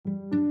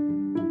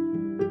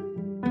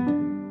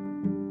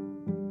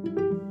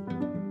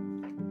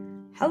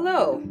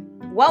Hello,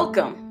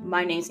 welcome.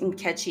 My name is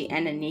Nkechi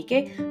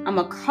Ananike. I'm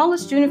a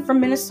college student from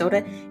Minnesota,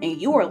 and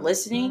you are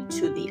listening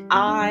to The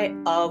Eye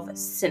of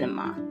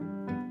Cinema.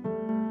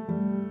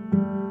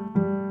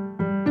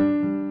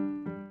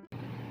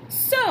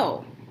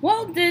 So,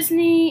 Walt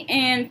Disney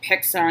and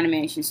Pixar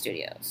Animation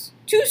Studios.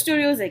 Two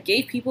studios that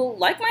gave people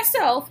like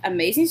myself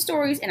amazing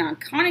stories and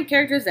iconic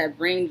characters that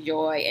bring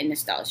joy and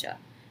nostalgia.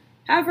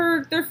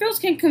 However, their films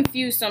can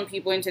confuse some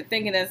people into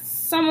thinking that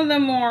some of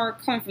them are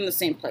coming from the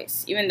same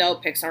place. Even though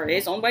Pixar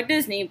is owned by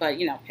Disney, but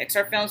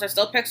Pixar films are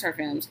still Pixar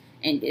films,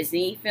 and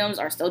Disney films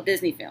are still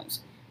Disney films.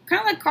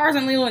 Kind of like Cars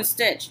and Lilo and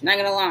Stitch, not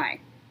gonna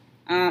lie.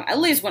 At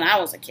least when I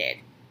was a kid.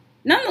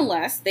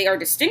 Nonetheless, they are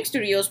distinct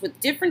studios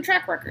with different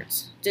track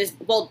records.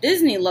 While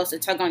Disney loves to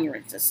tug on your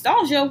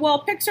nostalgia,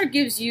 while Pixar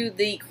gives you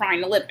the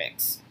crying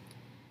Olympics.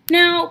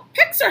 Now,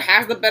 Pixar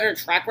has the better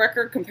track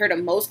record compared to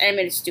most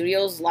animated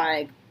studios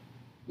like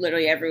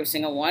literally every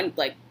single one,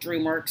 like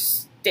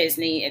DreamWorks,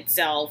 Disney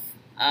itself,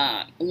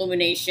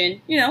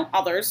 Illumination,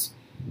 others.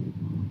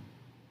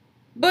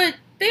 But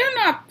they are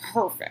not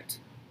perfect.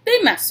 They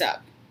mess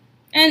up.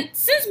 And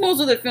since most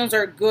of their films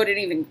are good and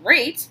even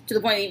great, to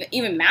the point of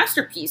even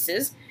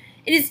masterpieces,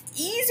 it is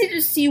easy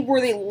to see where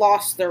they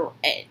lost their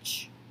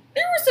edge.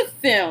 There was a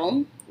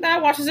film that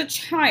I watched as a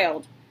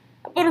child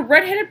about a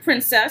red-headed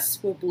princess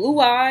with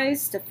blue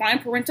eyes to find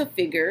a parental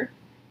figure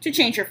to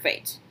change her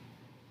fate.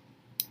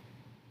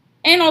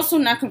 And also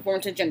not conform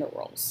to gender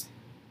roles.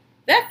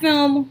 That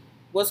film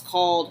was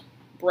called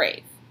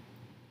Brave.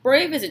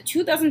 Brave is a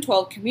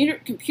 2012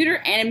 computer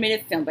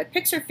animated film by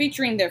Pixar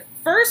featuring their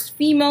first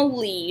female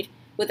lead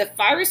with a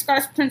fiery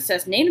Scottish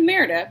princess named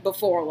Merida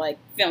before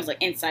films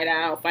like Inside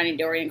Out, Finding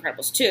Dory, and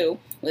Incredibles 2,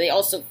 where they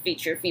also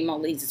feature female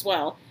leads as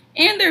well,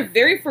 and their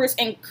very first,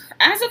 and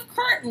as of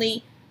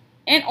currently,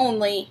 and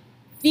only,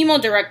 female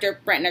director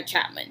Brenda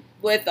Chapman,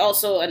 with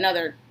also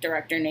another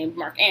director named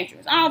Mark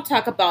Andrews. I'll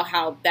talk about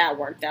how that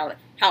worked out,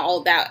 how all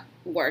that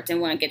worked,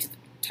 and when I get to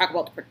talk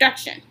about the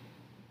production.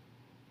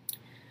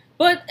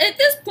 But at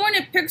this point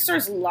in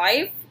Pixar's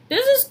life,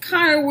 this is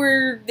kind of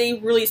where they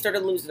really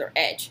started to lose their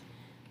edge.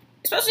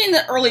 Especially in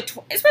the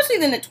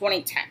especially in the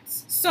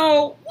 2010s.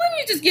 So let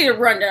me just give a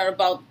rundown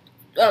about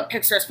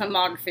Pixar's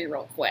filmography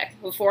real quick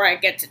before I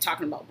get to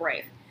talking about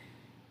Brave.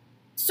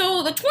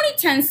 So the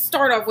 2010s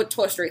start off with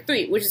Toy Story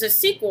 3, which is a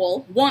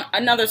sequel,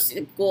 another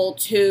sequel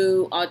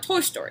to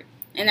Toy Story,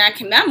 and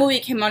that movie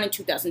came out in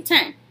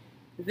 2010.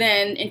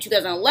 Then in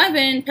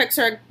 2011,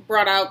 Pixar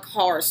brought out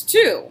Cars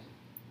 2,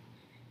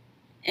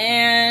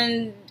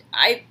 and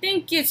I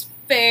think it's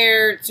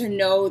fair to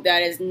know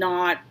that is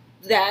not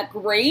that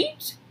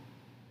great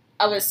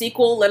of a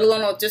sequel, let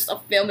alone just a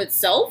film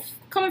itself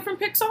coming from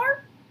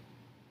Pixar.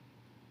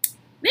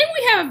 Then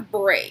we have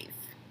Brave,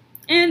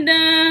 and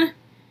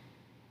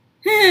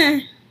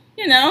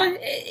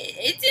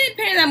it didn't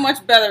pay that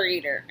much better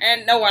either,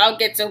 and no, I'll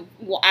get to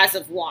as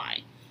of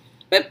why.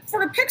 But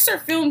for a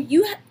Pixar film,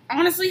 you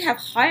honestly have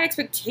high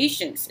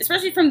expectations,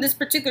 especially from this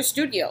particular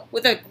studio,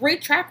 with a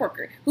great track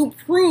record, who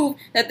prove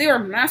that they are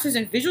masters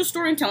in visual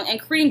storytelling and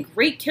creating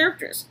great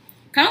characters.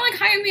 Kind of like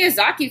Hayao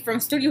Miyazaki from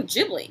Studio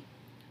Ghibli.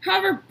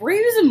 However,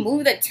 Brave is a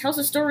movie that tells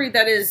a story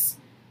that is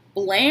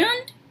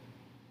bland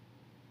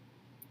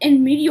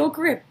and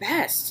mediocre at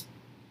best.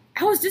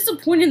 I was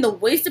disappointed in the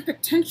wasted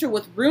potential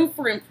with room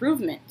for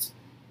improvement.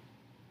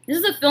 This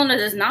is a film that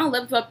does not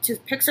live up to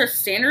Pixar's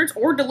standards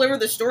or deliver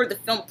the story the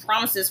film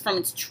promises from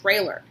its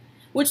trailer,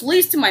 which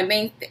leads to my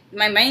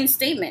main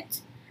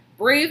statement.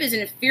 Brave is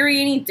an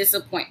infuriating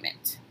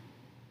disappointment.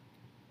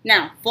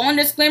 Now, full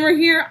disclaimer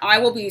here, I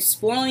will be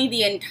spoiling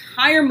the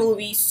entire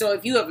movie, so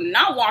if you have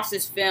not watched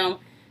this film,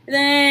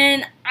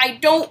 then I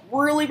don't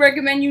really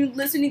recommend you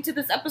listening to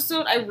this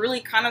episode. I really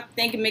kind of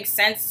think it makes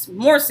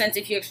more sense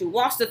if you actually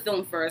watch the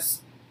film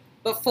first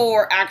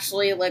before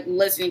actually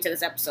listening to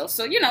this episode.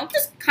 So,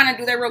 just kind of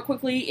do that real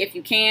quickly if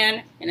you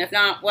can. And if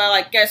not, well,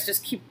 I guess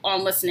just keep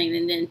on listening,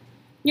 and then,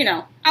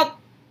 I'll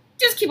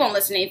just keep on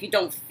listening if you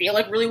don't feel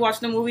like really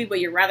watching the movie, but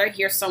you'd rather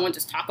hear someone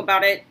just talk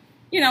about it.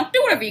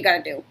 Do whatever you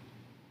gotta do.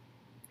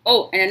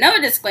 Oh, and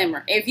another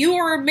disclaimer. If you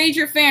are a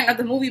major fan of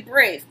the movie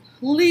Brave,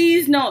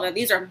 please know that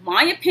these are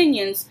my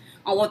opinions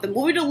on what the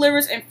movie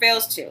delivers and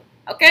fails to.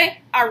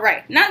 Okay?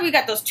 Alright, now that we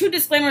got those two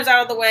disclaimers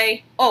out of the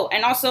way. Oh,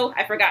 and also,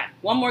 I forgot,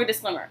 one more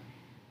disclaimer.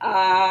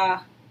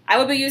 I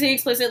will be using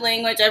explicit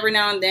language every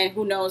now and then.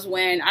 Who knows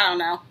when? I don't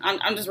know.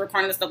 I'm just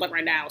recording this stuff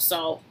right now,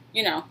 so,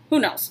 who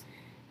knows.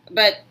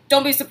 But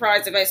don't be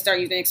surprised if I start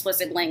using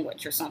explicit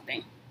language or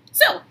something.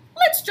 So,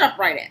 let's jump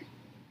right in.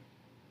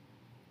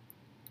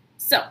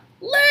 So,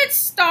 let's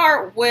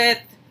start with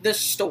the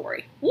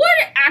story. What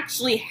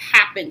actually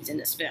happens in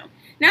this film?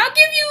 Now, I'll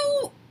give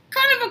you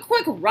kind of a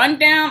quick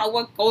rundown of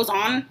what goes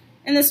on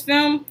in this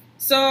film.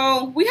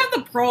 So, we have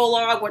the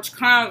prologue, which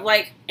kind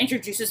of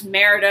introduces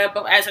Merida,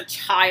 but as a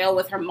child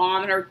with her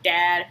mom and her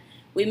dad.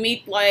 We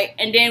meet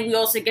and then we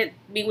also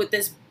meet with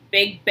this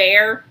big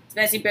bear, this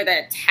menacing bear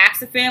that attacks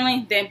the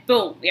family. Then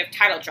boom, we have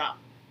title drop.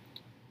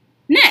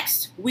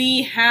 Next,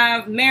 we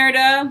have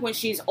Merida when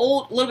she's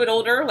old, a little bit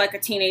older, like a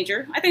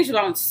teenager. I think she's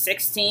around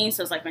 16,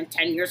 so it's like been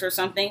 10 years or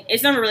something.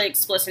 It's never really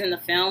explicit in the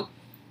film,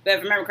 but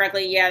if I remember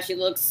correctly, yeah, she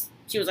was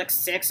like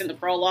 6 in the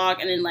prologue,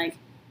 and then like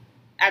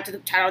after the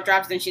title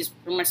drops, then she's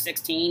pretty much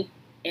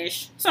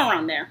 16-ish, somewhere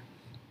around there.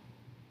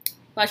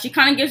 But she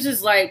kind of gives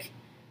this like,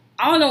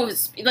 I don't know,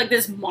 it's like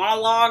this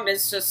monologue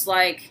that's just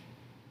like,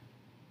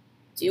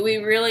 do we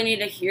really need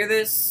to hear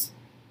this?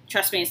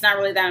 Trust me, it's not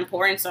really that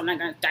important, so I'm not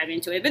going to dive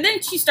into it. But then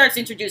she starts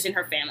introducing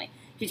her family.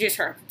 She introduces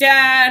her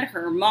dad,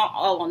 her mom,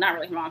 oh, well, not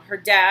really her mom, her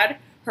dad,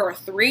 her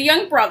 3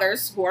 young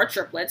brothers, who are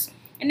triplets.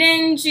 And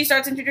then she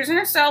starts introducing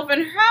herself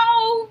and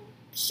how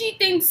she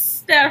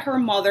thinks that her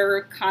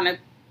mother kind of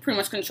pretty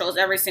much controls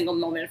every single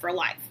moment of her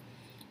life.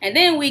 And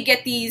then we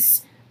get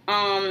these,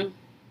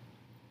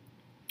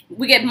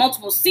 we get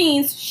multiple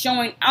scenes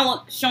showing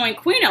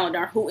Queen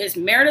Eleanor, who is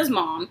Merida's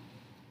mom,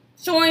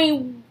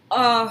 showing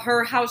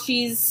her how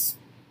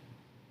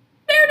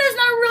Merida's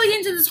not really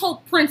into this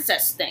whole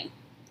princess thing.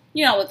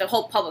 You know, with the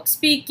whole public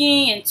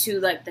speaking, into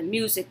like the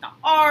music, the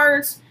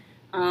arts,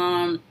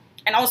 and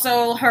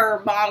also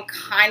her mom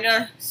kind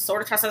of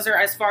sort of tests her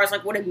as far as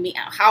like what it means,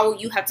 how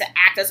you have to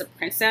act as a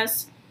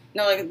princess.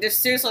 You know, like there's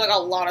seriously like a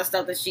lot of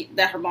stuff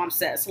that her mom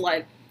says,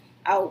 like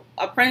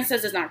a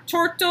princess is not a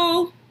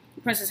turtle.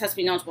 A princess has to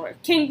be known for her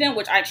kingdom,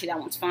 which actually that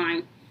one's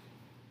fine.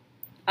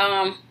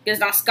 Does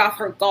not scoff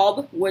her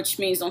gob, which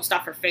means don't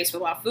stop her face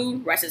without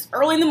food. Rises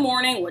early in the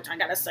morning, which I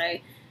gotta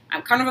say,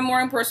 I'm kind of a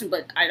morning person,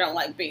 but I don't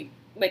like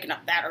waking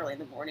up that early in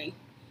the morning.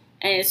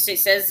 And she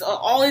says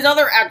all these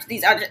other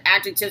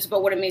adjectives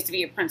about what it means to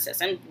be a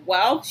princess. And,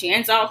 well, she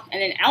ends up,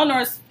 and then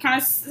Eleanor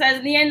kind of says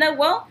in the end that,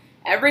 well,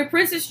 every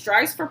princess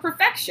strives for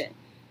perfection.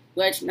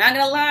 Which, not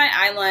gonna lie,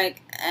 I'm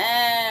like,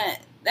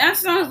 that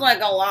sounds like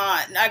a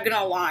lot, not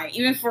gonna lie,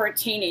 even for a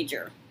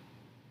teenager.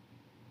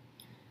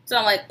 So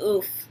I'm like,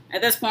 oof.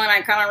 At this point,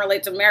 I kind of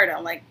relate to Merida.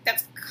 I'm like,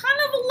 that's kind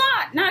of a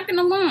lot, not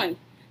gonna lie.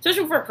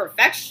 Especially for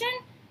perfection,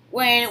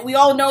 when we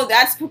all know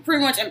that's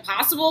pretty much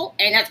impossible,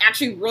 and that's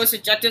actually really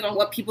subjective on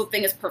what people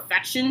think is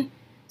perfection.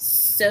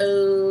 So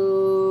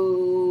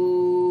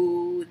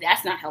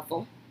that's not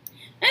helpful.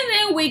 And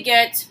then we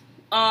get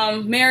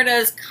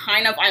Merida's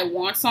kind of I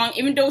Want song,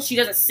 even though she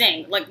doesn't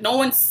sing. Like, no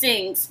one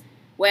sings.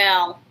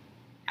 Well,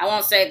 I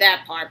won't say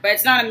that part, but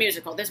it's not a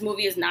musical. This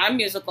movie is not a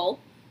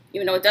musical.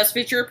 Even though it does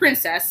feature a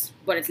princess,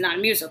 but it's not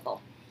a musical.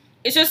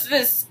 It's just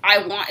this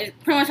it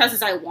pretty much has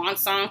this I Want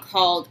song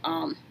called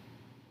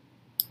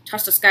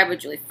Touch the Sky by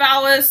Julie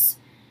Fowlis.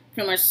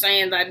 Pretty much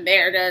saying that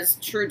Merida's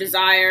true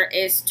desire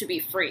is to be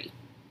free.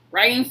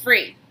 Writing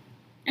free.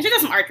 And she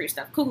does some archery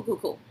stuff.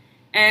 Cool.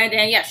 And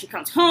then, yeah, she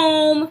comes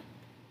home.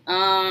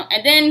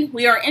 And then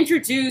we are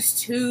introduced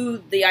to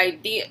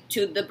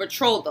the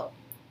betrothal.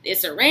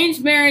 It's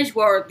arranged marriage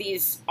where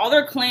these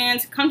other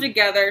clans come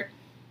together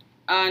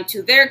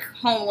to their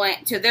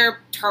homeland, to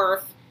their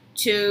turf,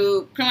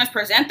 to pretty much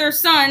present their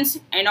sons,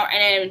 and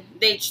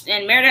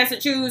Merida has to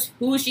choose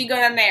who she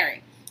gonna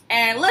marry.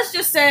 And let's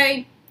just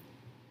say,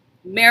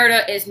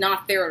 Merida is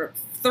not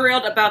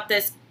thrilled about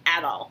this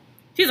at all.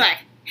 She's like,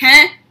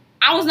 huh?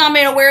 I was not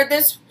made aware of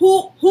this.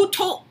 Who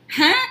told?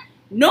 Huh?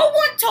 No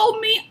one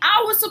told me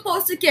I was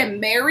supposed to get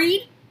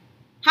married.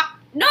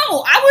 No,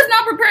 I was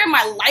not preparing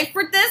my life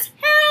for this.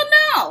 Hell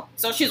no.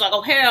 So she's like,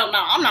 oh, hell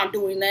no, I'm not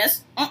doing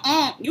this.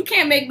 You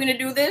can't make me to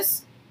do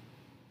this.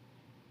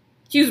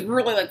 She was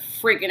really like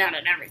freaking out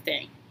and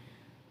everything.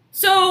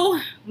 So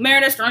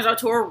Merida storms out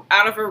to her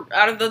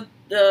out of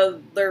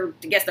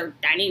their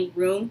dining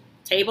room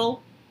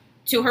table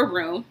to her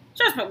room.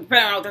 Just putting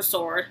out her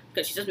sword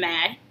because she's just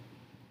mad.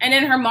 And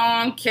then her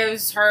mom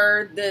gives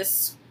her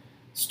this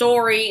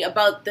story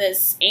about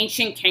this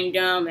ancient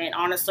kingdom, and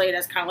honestly,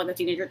 that's kind of like a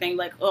teenager thing.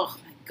 Like, oh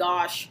my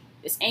gosh,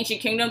 this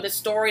ancient kingdom, this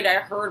story that I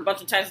heard a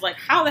bunch of times. Like,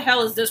 how the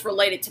hell is this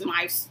related to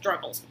my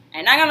struggles?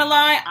 And not gonna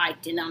lie, I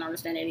did not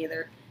understand it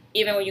either,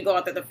 even when you go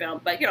out through the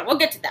film. But you know, we'll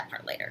get to that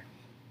part later.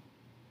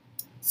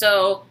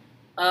 So,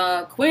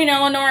 Queen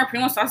Eleanor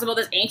pretty much talks about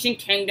this ancient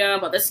kingdom,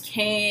 about this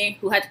king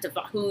who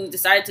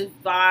decided to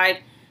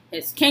divide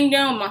his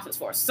kingdom amongst his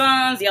 4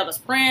 sons. The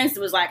eldest prince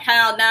was like,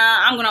 hell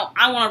nah, I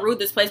want to rule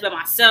this place by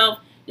myself.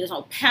 There's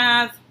no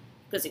path,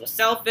 because he was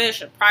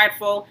selfish and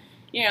prideful.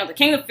 You know, the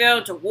kingdom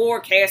fell to war,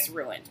 chaos,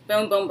 ruin.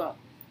 Boom, boom, boom.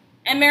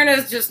 And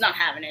Merida's just not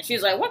having it.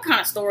 She's like, what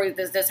kind of story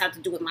does this have to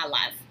do with my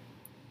life?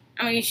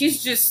 I mean,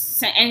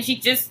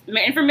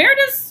 and for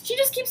Merida's, she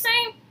just keeps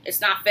saying, it's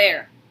not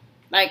fair.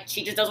 Like,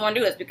 she just doesn't want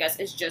to do this because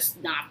it's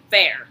just not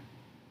fair.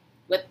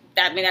 With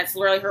that, I mean, that's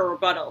literally her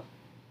rebuttal.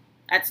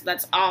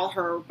 That's all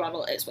her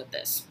rebuttal is with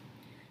this.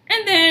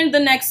 And then the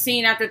next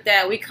scene after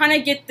that, we kind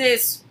of get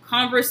this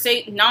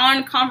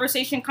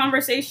non-conversation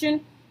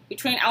conversation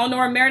between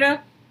Eleanor and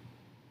Merida.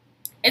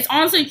 It's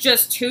honestly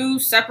just 2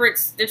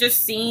 separate, they're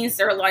just scenes.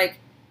 They're like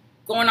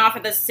going off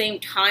at the same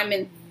time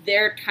in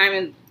their time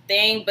and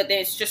thing, but then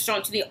it's just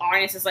shown to the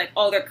audience. It's like,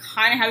 oh, they're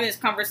kind of having this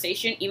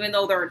conversation, even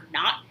though they're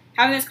not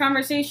having this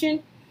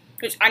conversation.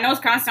 Which I know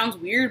it kind of sounds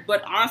weird,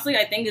 but honestly,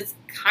 I think it's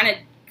kind of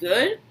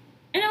good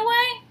in a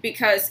way,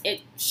 because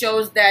it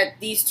shows that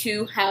these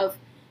two have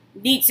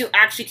need to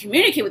actually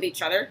communicate with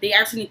each other. They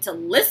actually need to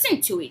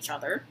listen to each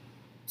other.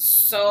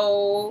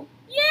 So,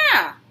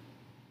 yeah.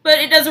 But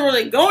it doesn't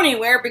really go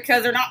anywhere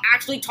because they're not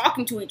actually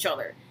talking to each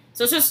other.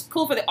 So it's just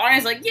cool for the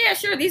audience, like, yeah,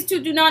 sure, these two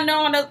do not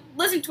know how to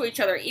listen to each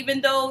other, even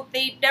though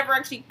they never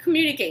actually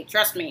communicate.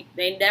 Trust me.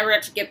 They never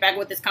actually get back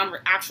with this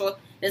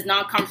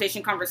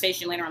non-conversation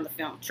conversation later on in the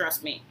film.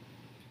 Trust me.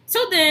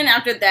 So then,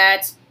 after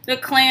that, the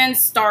clans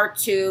start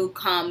to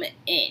come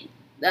in.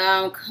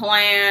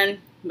 Clan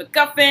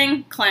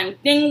MacGuffin, Clan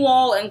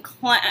Dingwall, and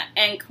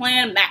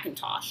Clan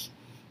Macintosh.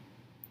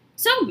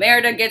 So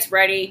Merida gets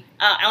ready.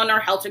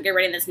 Eleanor helps her get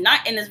ready in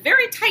this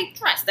very tight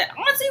dress that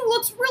honestly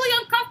looks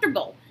really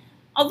uncomfortable.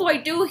 Although I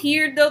do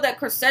hear, though, that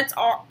corsets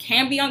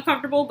can be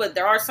uncomfortable, but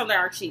there are some that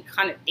are actually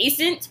kind of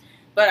decent.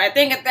 But I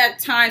think at that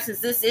time, since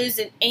this is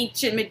an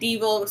ancient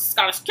medieval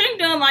Scottish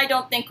kingdom, I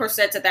don't think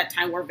corsets at that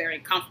time were very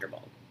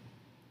comfortable.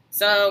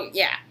 So,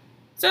 yeah.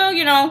 So,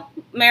 you know,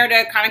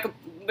 Merida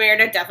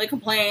definitely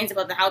complains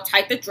about how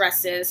tight the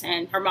dress is,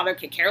 and her mother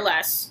could care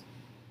less.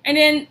 And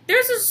then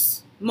there's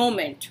this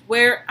moment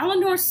where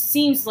Eleanor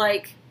seems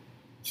like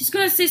she's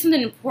going to say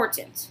something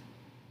important.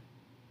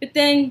 But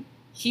then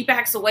she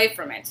backs away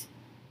from it.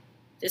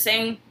 Just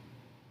saying,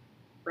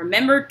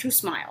 remember to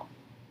smile.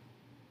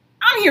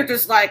 I'm here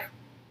just like,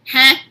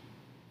 huh?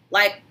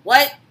 Like,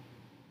 what?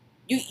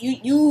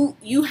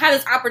 You had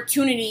this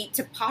opportunity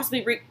to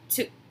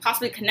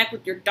possibly connect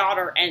with your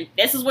daughter, and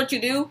this is what you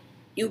do?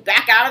 You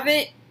back out of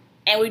it,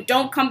 and we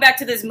don't come back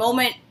to this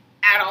moment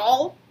at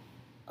all?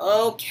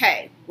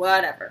 Okay,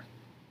 whatever.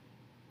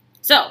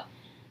 So,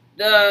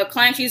 the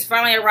clan chiefs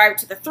finally arrive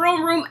to the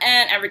throne room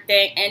and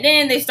everything, and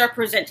then they start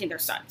presenting their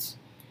sons.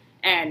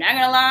 And not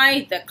gonna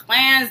lie, the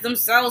clans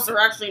themselves are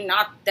actually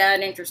not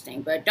that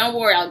interesting. But don't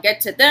worry, I'll get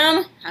to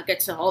them. I'll get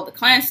to all the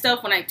clan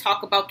stuff when I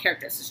talk about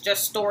characters. It's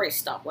just story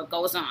stuff, what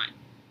goes on.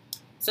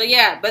 So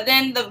yeah, but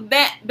then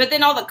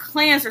all the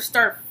clans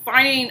start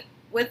fighting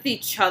with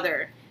each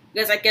other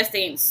because I guess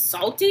they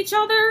insult each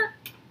other.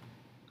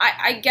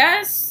 I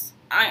guess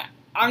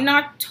I'm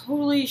not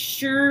totally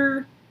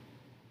sure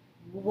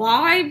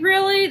why.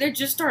 Really, they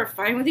just start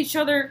fighting with each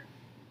other.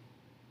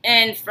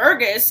 And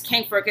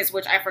King Fergus,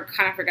 which I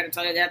kind of forgot to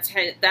tell you,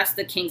 that's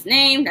the king's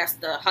name. That's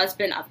the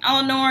husband of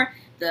Eleanor,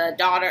 the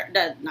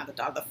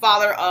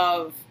father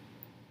of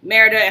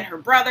Merida and her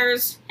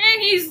brothers.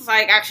 And he's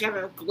like actually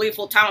having a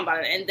gleeful time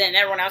about it. And then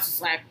everyone else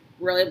is like,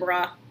 really,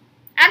 bruh?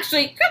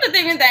 Actually, come to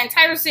think of that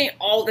entire scene,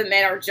 all the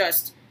men are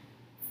just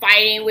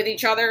fighting with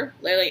each other.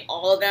 Literally,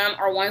 all of them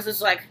are ones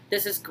that's like,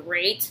 this is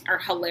great, are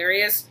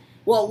hilarious.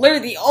 Well,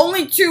 literally, the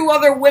only two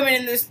other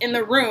women in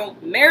the room,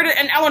 Merida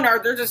and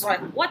Eleanor, they're just like,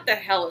 what the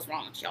hell is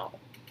wrong with y'all?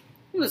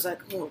 He was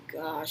like, oh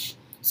gosh.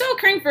 So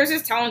King Fergus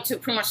is telling him to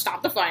pretty much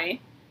stop the fighting,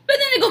 but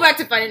then they go back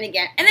to fighting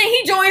again, and then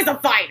he joins the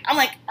fight. I'm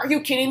like, are you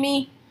kidding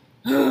me?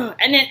 And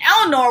then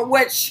Eleanor,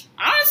 which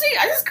honestly,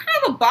 this is kind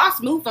of a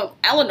boss move of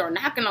Eleanor,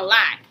 not gonna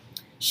lie.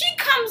 She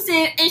comes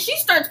in and she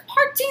starts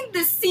parting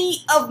the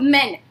sea of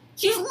men.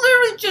 She's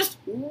literally just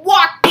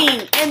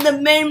walking, and the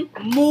men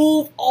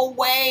move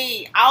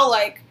away. I was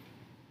like,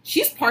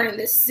 she's parting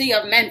this sea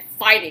of men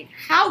fighting.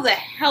 How the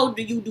hell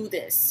do you do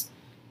this?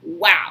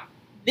 Wow.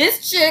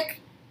 This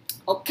chick,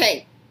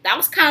 okay, that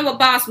was kind of a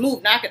boss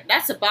move.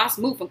 That's a boss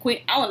move from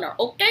Queen Eleanor,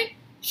 okay?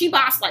 She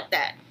boss like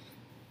that.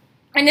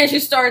 And then she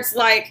starts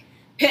like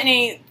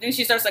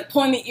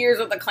pulling the ears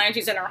of the clan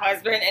chiefs and her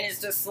husband, and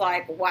it's just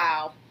like,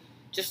 wow.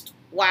 Just,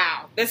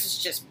 wow. This is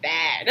just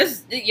bad.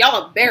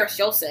 Y'all embarrass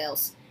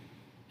yourselves.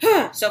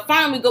 So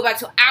finally we go back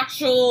to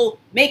actual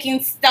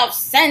making stuff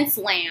sense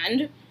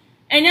land.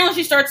 And now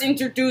she starts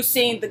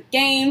introducing the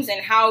games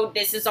and how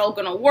this is all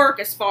gonna work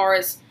as far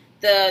as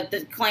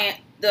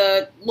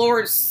the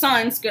Lord's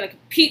son's gonna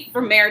compete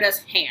for Merida's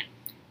hand.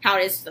 How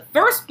it is the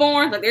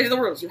firstborn, like there's the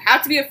rules. You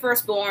have to be a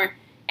firstborn,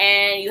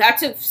 and you have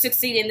to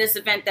succeed in this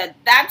event that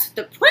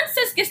the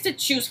princess gets to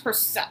choose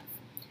herself.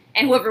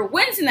 And whoever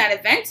wins in that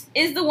event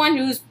is the one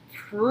who's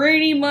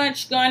pretty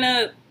much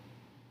gonna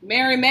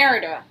marry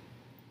Merida.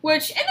 And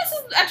this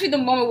is actually the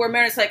moment where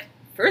Merida's like,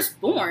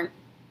 firstborn?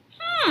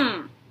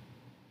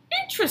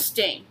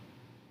 Interesting.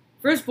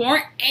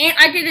 Firstborn, and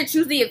I get to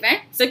choose the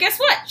event. So guess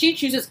what? She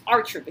chooses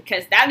archery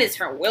because that is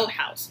her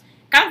wheelhouse.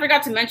 Kind of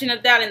forgot to mention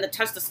that in the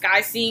Touch the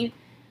Sky scene.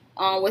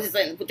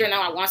 During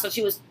that one, so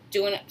she was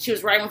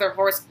riding with her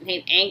horse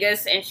named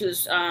Angus, and she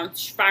was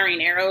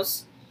firing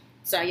arrows.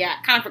 So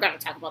yeah, kind of forgot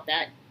to talk about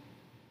that.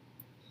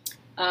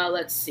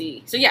 Let's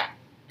see. So yeah,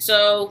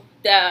 so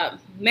the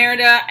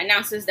Merida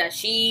announces that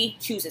she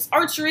chooses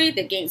archery.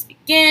 The games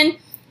begin.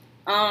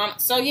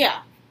 So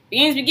yeah. The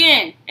games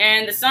begin,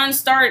 and the sons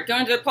start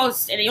going to the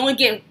posts, and they only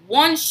get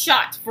one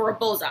shot for a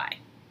bullseye.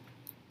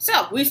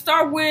 So, we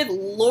start with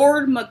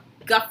Lord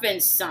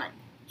MacGuffin's son.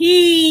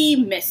 He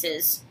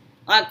misses,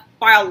 like,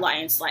 by a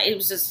landslide. It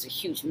was just a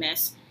huge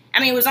miss. I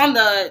mean, it was on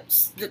the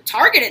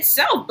target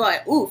itself,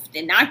 but, oof,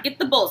 did not get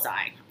the bullseye.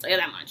 I'll tell you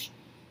that much.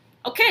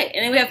 Okay,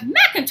 and then we have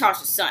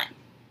Macintosh's son.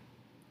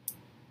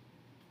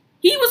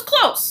 He was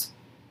close.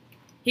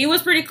 He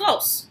was pretty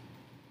close.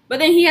 But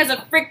then he has a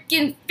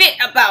freaking fit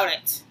about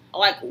it.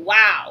 Like,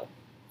 wow.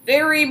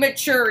 Very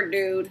mature,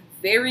 dude.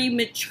 Very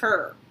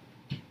mature.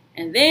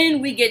 And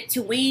then we get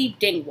to Wee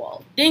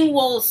Dingwall.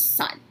 Dingwall's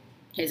son.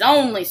 His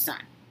only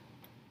son.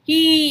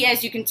 He,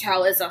 as you can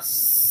tell, is a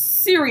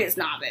serious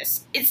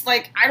novice. It's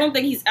like, I don't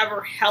think he's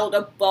ever held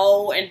a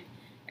bow and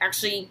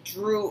actually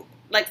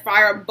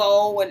fire a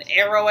bow and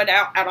arrow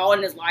at all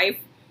in his life.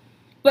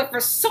 But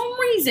for some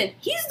reason,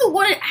 he's the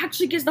one that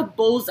actually gets the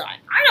bullseye.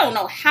 I don't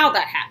know how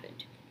that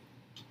happened.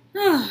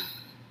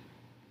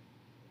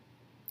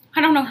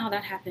 I don't know how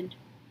that happened.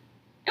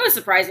 It was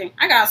surprising.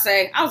 I gotta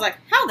say, I was like,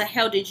 how the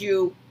hell did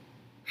you...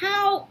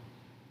 How?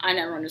 I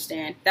never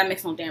understand. That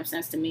makes no damn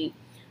sense to me.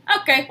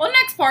 Okay, well,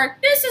 next part.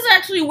 This is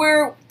actually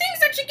where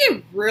things actually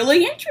get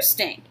really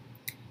interesting.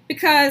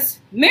 Because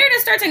Merida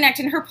starts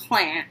enacting her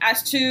plan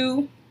as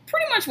to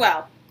pretty much,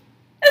 well,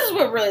 this is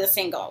what really the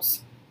scene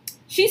goes.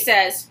 She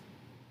says,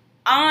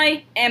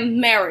 I am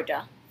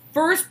Merida,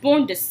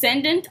 firstborn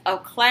descendant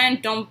of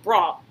Clan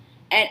Dombra,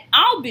 and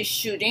I'll be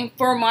shooting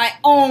for my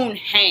own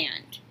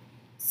hand.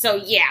 So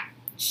yeah,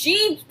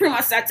 she pretty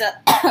much starts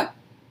to...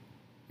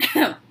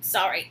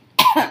 Sorry.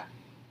 Got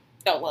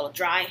a little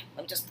dry.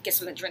 Let me just get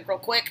something to drink real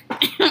quick.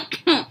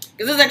 Because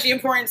this is actually an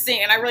important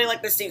scene, and I really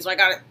like this scene, so I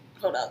gotta...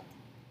 Hold up.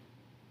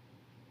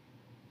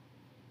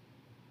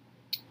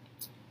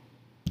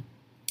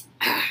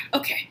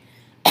 Okay.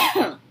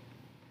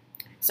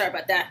 Sorry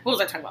about that. What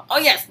was I talking about? Oh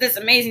yes, this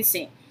amazing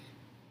scene.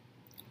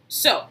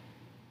 So,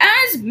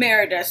 as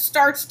Merida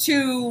starts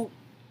to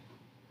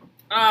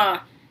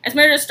fire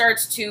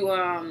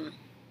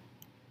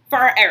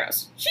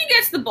arrows, she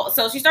gets the bull.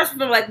 So she starts from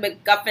like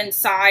MacGuffin's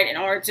side in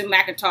order to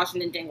Macintosh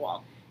and then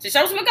Dingwall. So she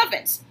starts with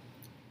MacGuffin's.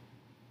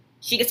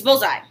 She gets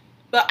bullseye,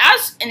 but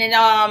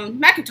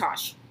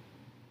Macintosh,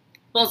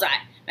 bullseye.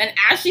 And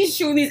as she's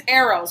shooting these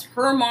arrows,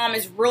 her mom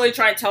is really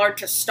trying to tell her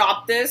to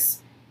stop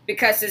this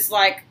because it's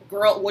like,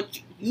 girl,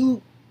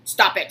 you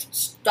stop it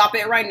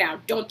right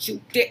now, don't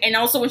you dare. And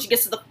also when she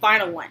gets to the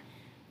final one,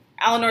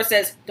 Eleanor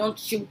says,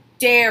 don't you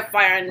dare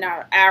fire an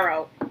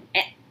arrow,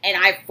 and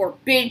I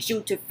forbid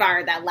you to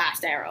fire that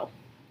last arrow.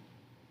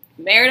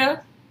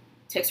 Merida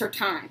takes her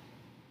time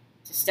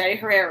to steady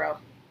her arrow,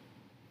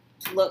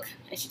 to look,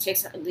 and she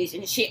takes at least,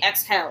 and she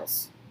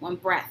exhales one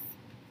breath,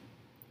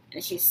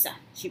 and she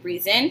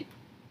breathes in,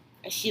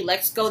 and she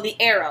lets go the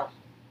arrow,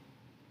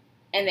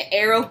 and the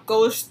arrow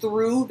goes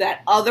through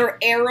that other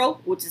arrow,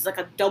 which is like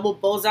a double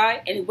bullseye,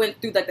 and it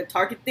went through like the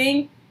target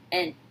thing,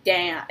 and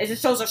damn, it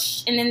just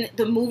shows and then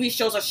the movie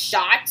shows a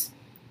shot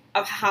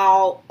of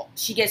how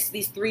she gets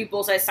these 3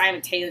 bullseyes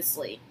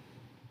simultaneously.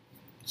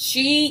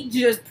 She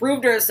just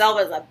proved herself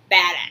as a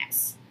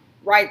badass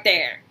right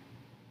there.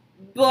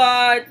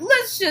 But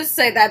let's just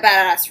say that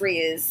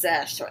badassery is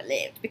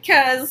short-lived,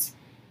 because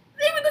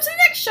then we go to the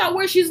next shot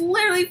where she's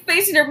literally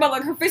facing her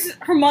mother.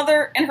 Her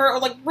mother and her are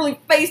like really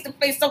face to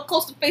face, so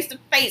close to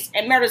face,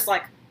 and Merida's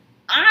like,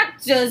 I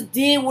just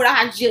did what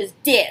I just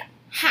did.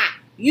 Ha!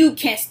 You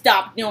can't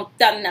stop doing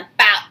nothing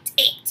about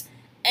it.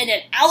 And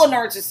then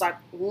Eleanor's just like,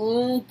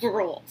 ooh,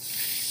 girl.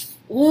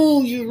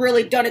 Ooh, you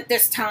really done it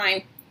this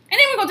time. And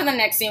then we go to the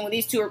next scene where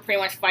these two are pretty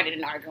much fighting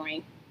and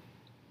arguing.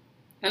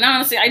 And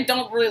honestly, I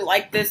don't really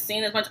like this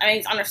scene as much. I mean,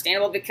 it's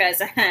understandable because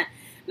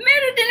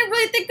Merida didn't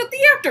really think of the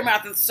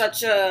aftermath of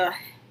such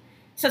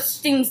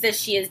things that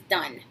she has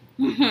done.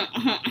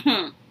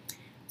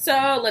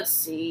 So, let's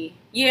see.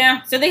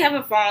 Yeah, so they have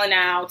a falling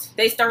out.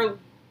 They said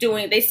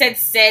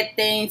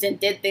things and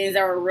did things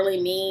that were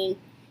really mean.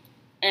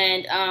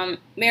 And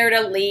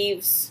Merida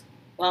leaves.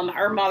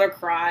 Her mother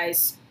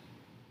cries.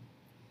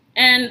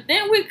 And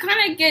then we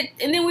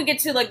get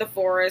to like the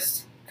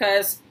forest,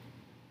 because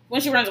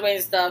when she runs away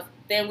and stuff,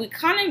 then we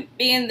kind of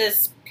be in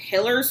this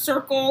pillar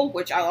circle,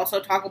 which I'll also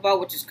talk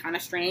about, which is kind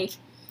of strange.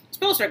 It's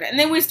pillar circle. And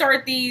then we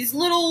start these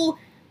little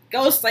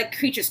ghost-like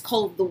creatures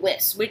called the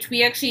Wisps, which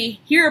we actually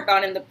hear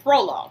about in the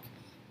prologue.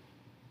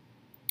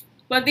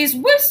 But these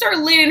Wisps start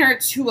leading her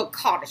to a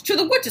cottage, to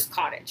the witch's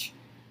cottage.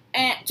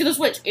 And to this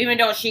witch, even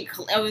though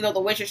the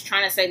witch is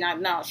trying to say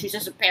no, she's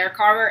just a bear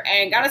carver.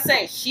 And gotta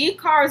say, she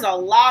carves a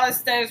lot of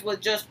things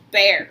with just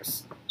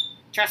bears.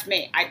 Trust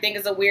me, I think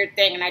it's a weird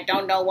thing, and I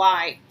don't know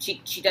why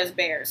she does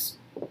bears.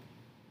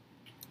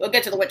 We'll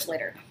get to the witch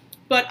later.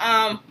 But,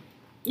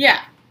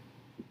 yeah.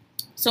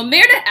 So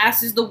Merida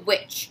asks the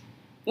witch,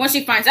 once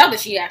she finds out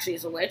that she actually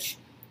is a witch,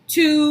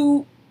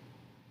 to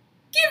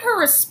give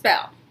her a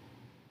spell.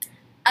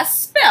 A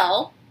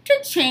spell to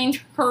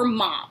change her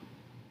mom,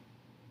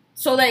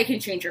 so that it can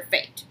change her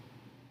fate.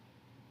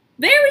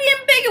 Very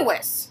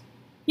ambiguous,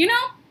 you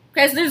know?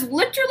 Because there's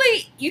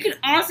literally, you can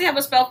honestly have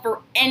a spell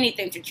for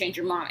anything to change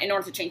your mom in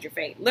order to change your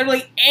fate.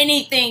 Literally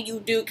anything you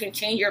do can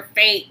change your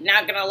fate,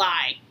 not gonna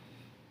lie.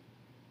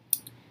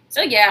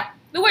 So yeah,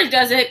 the witch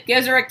does it,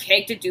 gives her a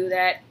cake to do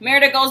that.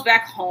 Merida goes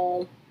back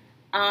home.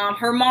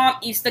 Her mom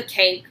eats the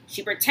cake.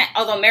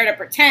 Although Merida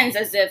pretends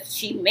as if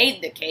she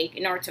made the cake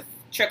in order to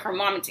trick her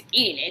mom into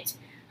eating it.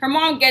 Her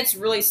mom gets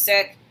really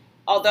sick.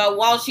 Although,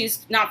 while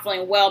she's not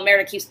feeling well,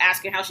 Merida keeps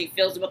asking how she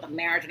feels about the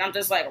marriage. And I'm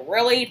just like,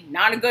 really?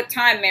 Not a good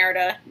time,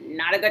 Merida.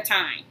 Not a good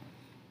time.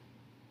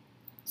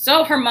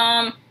 So her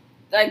mom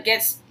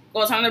gets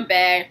goes on her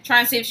bed,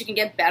 trying to see if she can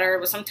get better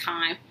with some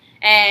time.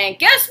 And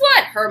guess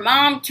what? Her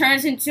mom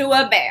turns into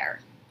a bear.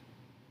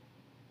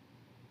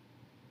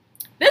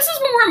 This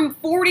is when we're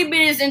 40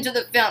 minutes into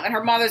the film and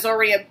her mother's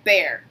already a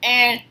bear.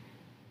 And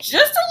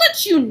just to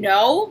let you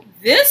know,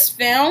 this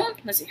film,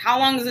 let's see, how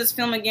long is this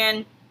film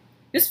again?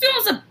 This film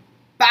is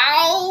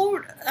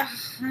about,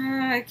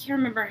 I can't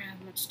remember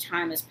how much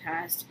time has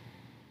passed.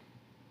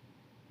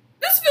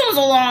 This film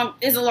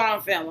is a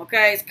long film,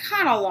 okay? It's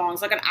kind of long.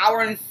 It's like an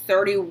hour and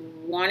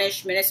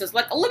 31-ish minutes. So it's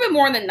like a little bit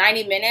more than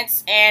 90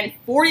 minutes. And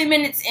 40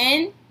 minutes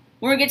in,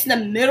 when we get to the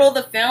middle of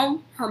the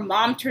film, her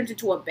mom turns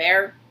into a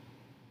bear.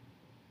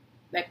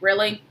 Like,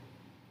 really?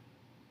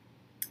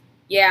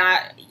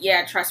 Yeah,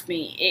 trust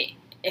me.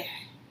 If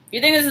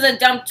you think this is a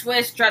dumb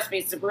twist, trust me,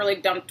 it's a really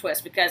dumb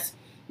twist. Because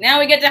now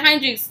we get the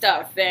hijinks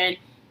stuff. And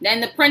then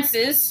the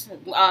princes,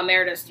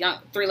 Merida's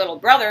three little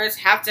brothers,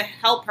 have to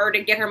help her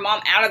to get her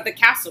mom out of the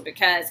castle.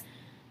 Because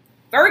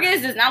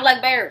Fergus does not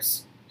like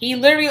bears. He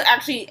literally,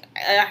 actually,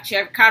 I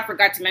kind of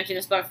forgot to mention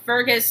this, but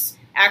Fergus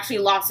actually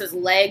lost his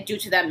leg due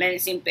to that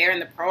menacing bear in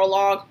the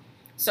prologue.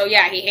 So,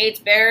 yeah, he hates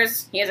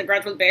bears. He has a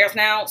grudge with bears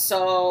now.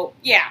 So,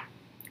 yeah.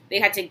 They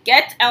had to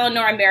get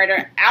Eleanor and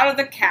Merida out of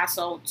the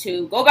castle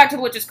to go back to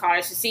the witch's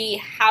cottage to see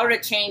how to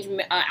change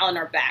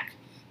Eleanor back.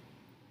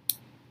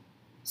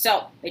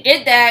 So, they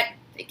did that.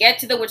 They get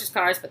to the witch's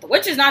cottage, but the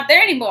witch is not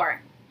there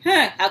anymore.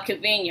 Huh, how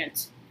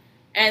convenient.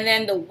 And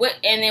then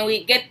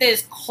we get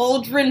this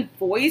cauldron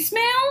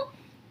voicemail.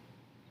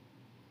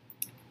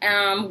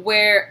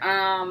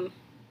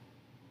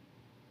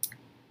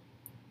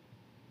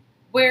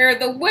 Where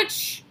the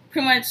witch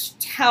pretty much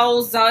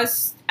tells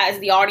us as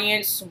the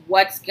audience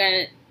what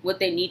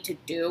they need to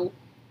do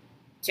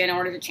in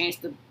order to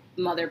change the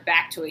mother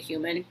back to a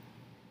human.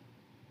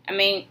 I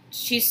mean,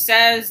 she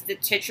says the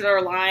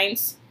titular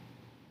lines,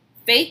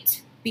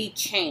 "Fate be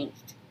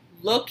changed.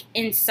 Look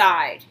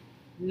inside.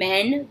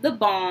 Mend the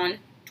bond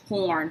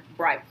torn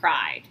by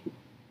pride."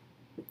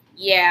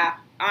 Yeah,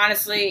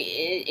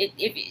 honestly,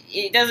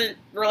 it doesn't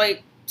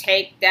really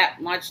take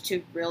that much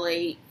to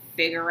really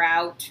figure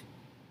out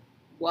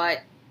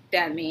what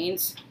that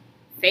means.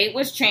 Fate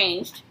was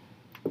changed.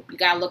 You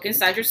gotta look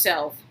inside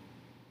yourself.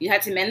 You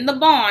had to mend the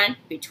bond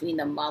between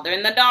the mother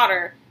and the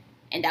daughter,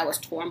 and that was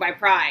torn by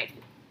pride.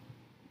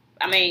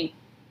 I mean,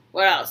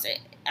 what else?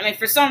 I mean,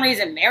 for some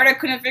reason, Merida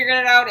couldn't figure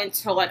it out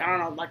until, like, I don't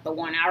know, like the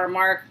 1 hour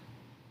mark.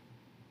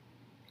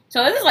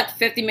 So this is like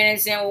 50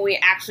 minutes in where we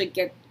actually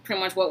get pretty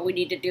much what we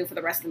need to do for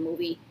the rest of the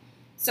movie.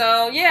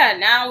 So, yeah,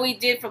 now we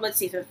did from, let's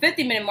see, from the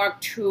 50-minute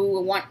mark to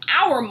 1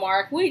 hour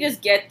mark, we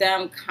just get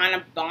them kind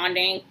of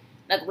bonding.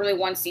 Like, really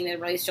one scene that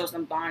really shows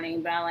them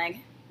bonding, but I'm like,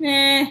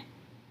 I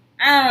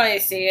don't really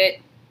see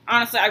it.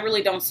 Honestly, I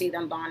really don't see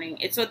them bonding.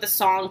 It's with the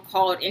song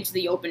called Into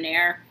the Open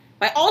Air,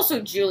 by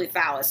also Julie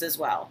Fowlis as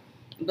well.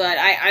 But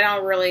I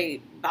don't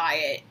really buy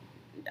it.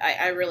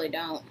 I really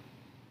don't.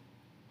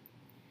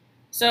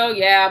 So,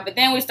 yeah, but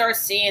then we start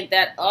seeing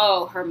that,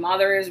 oh, her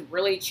mother is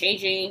really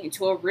changing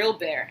into a real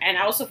bear. And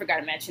I also forgot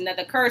to mention that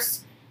the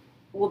curse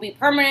will be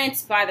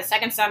permanent by the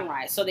second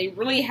sunrise. So they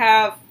really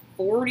have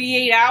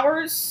 48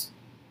 hours,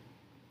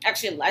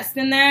 actually less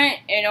than that,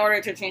 in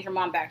order to change her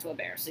mom back to a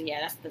bear. So,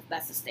 yeah,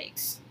 that's the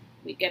stakes.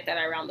 We get that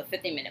around the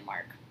 50-minute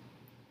mark.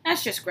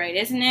 That's just great,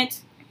 isn't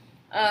it?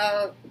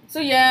 So,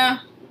 yeah,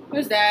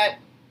 there's that.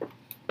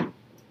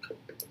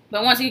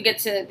 But once you get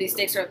to these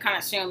stakes are kind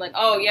of soon, like,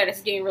 oh, yeah, this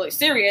is getting really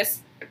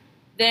serious,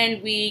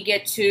 then we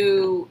get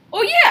to,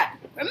 oh, yeah,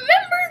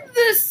 remember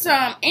this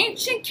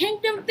ancient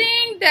kingdom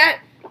thing that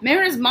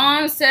Merida's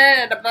mom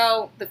said at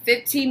about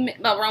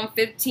around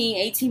 15,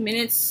 18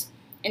 minutes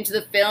into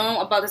the film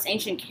about this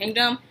ancient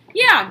kingdom?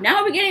 Yeah,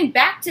 now we're getting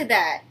back to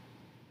that.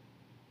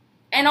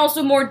 And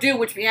also Mor'du,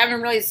 which we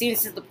haven't really seen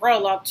since the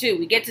prologue, too.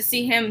 We get to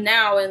see him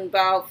now in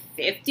about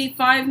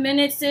 55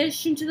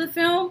 minutes-ish into the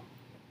film.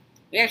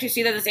 We actually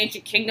see that this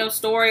ancient kingdom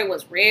story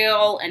was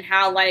real and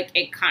how, like,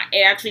 it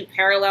actually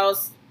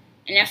parallels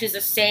and actually is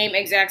the same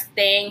exact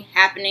thing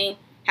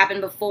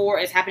happened before,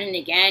 is happening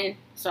again.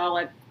 So,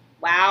 like,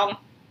 wow.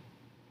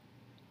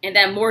 And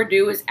that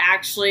Mor'du is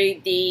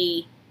actually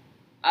the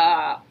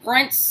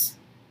prince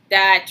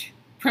that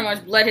pretty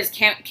much led his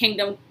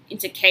kingdom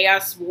into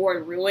chaos, war,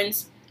 and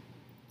ruins.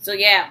 So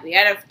yeah,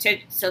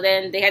 so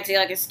then they had to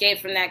like escape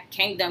from that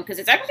kingdom because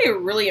it's actually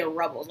really a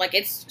rubble. Like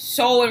it's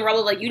so in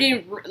rubble, like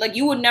you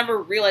would never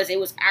realize it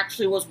was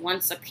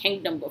once a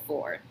kingdom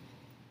before.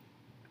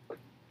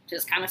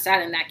 Just kind of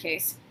sad in that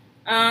case.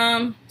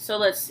 So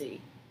let's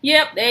see.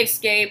 Yep, they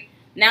escape.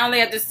 Now they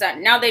have to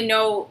now they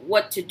know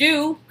what to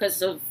do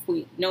because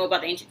we know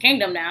about the ancient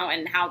kingdom now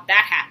and how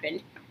that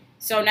happened.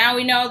 So now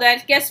we know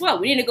that guess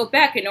what? We need to go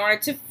back in order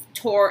to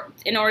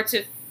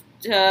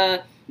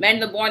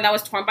mend the bond that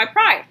was torn by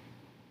pride,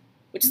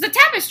 which is the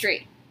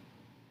tapestry.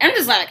 And I'm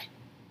just like,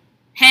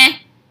 huh?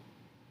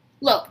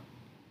 Look,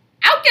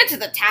 I'll get to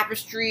the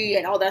tapestry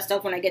and all that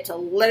stuff when I get to a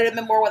little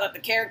bit more without the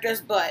characters,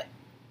 but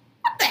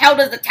what the hell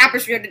does the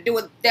tapestry have to do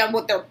with them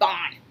with their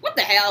bond? What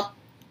the hell?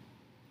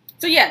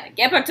 So yeah, they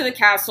get back to the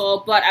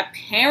castle, but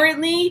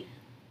apparently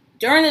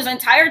during this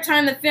entire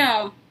time in the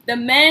film, the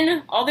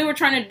men, all they were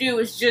trying to do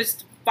is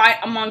just fight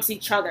amongst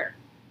each other.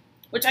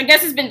 Which I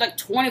guess has been like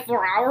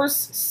 24 hours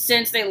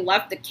since they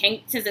left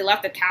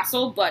the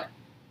castle, but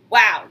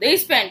wow, they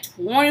spent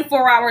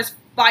 24 hours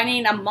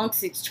fighting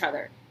amongst each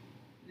other.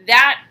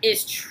 That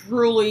is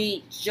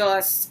truly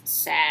just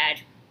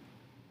sad.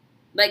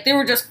 Like, they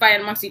were just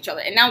fighting amongst each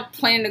other, and now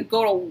planning to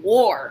go to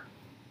war.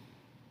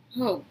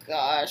 Oh,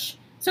 gosh.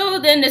 So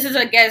then this is,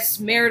 I guess,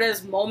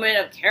 Merida's moment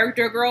of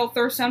character growth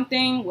or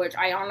something, which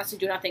I honestly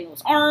do not think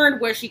was earned,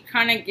 where she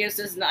kind of gives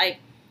this, like,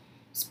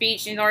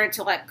 speech in order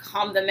to, like,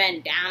 calm the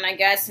men down, I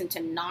guess, and to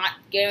not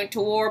get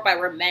into war by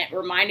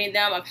reminding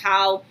them of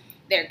how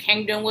their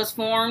kingdom was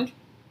formed,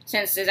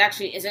 since it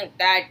actually isn't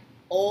that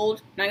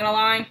old, not gonna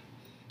lie.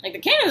 Like, the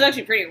kingdom is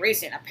actually pretty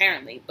recent,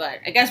 apparently, but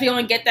I guess we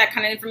only get that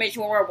kind of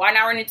information when we're 1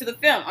 hour into the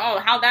film. Oh,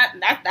 how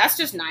that's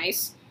just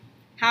nice.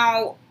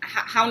 How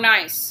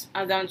nice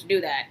of them to do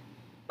that.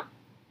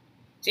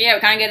 So yeah,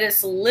 we kind of get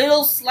this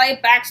little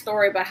slight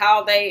backstory about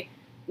how they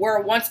were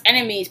once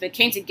enemies but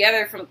came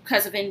together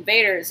because of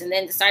invaders and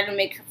then decided to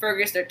make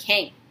Fergus their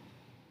king.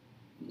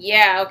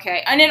 Yeah,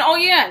 okay. And then, oh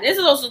yeah, this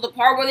is also the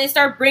part where they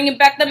start bringing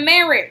back the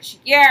marriage.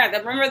 Yeah,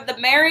 remember the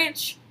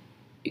marriage?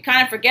 You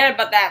kind of forget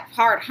about that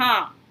part,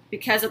 huh?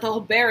 Because of the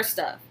whole bear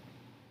stuff.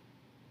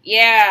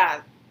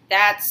 Yeah,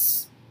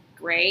 that's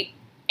great.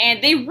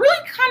 And they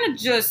really kind of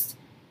just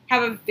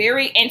have a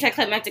very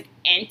anticlimactic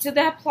end to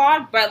that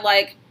plot, but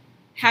like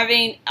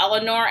having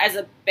Eleanor as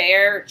a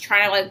bear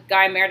trying to like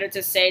guide Merida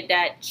to say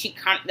that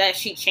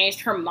she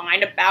changed her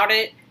mind about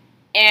it.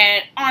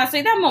 And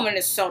honestly, that moment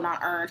is so not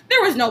earned.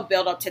 There was no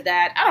build up to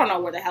that. I don't know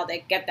where the hell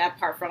they get that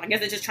part from. I guess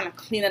they're just trying to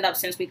clean it up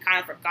since we kind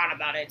of forgot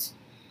about it.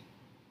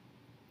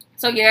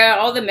 So yeah,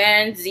 all the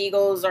men's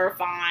egos are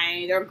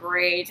fine. They're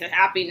great. They're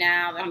happy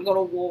now. They're going to go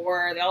to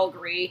war. They all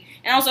agree.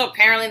 And also,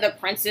 apparently, the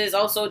princes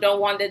also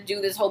don't want to do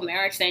this whole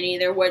marriage thing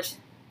either, which,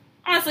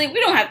 honestly, we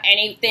don't have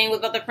anything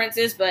about the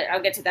princes, but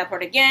I'll get to that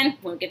part again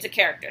when we get to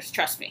characters.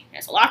 Trust me.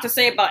 There's a lot to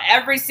say about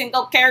every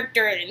single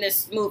character in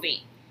this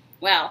movie.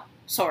 Well,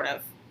 sort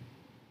of.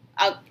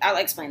 I'll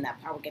explain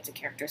that part when we get to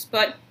characters.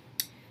 But,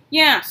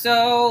 yeah,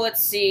 so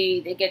let's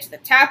see. They get to the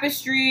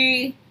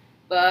tapestry.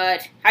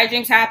 But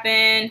hijinks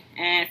happen,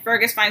 and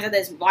Fergus finds out that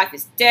his wife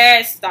is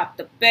dead. Stop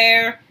the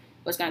bear.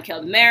 Was going to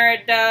kill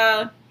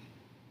Merida.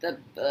 The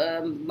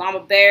mama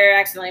bear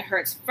accidentally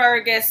hurts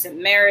Fergus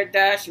and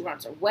Merida. She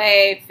runs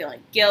away, feeling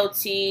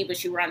guilty. But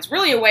she runs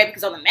really away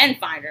because all the men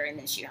find her, and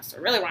then she has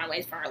to really run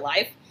away for her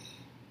life.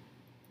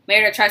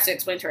 Merida tries to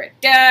explain to her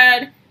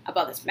dad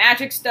about this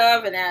magic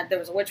stuff, and that there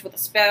was a witch with a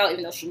spell,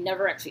 even though she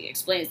never actually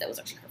explains that was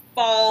actually her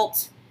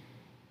fault.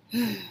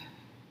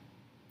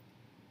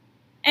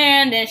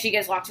 And then she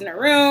gets locked in her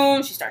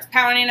room. She starts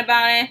pouting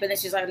about it. But then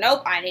she's like,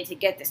 nope, I need to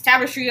get this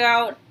tapestry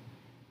out.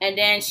 And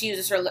then she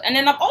uses her... And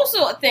then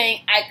also a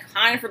thing I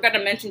kind of forgot to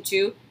mention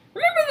too.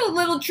 Remember the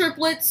little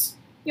triplets?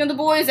 You know, the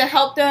boys that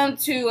helped them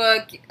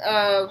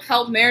to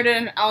help Merida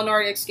and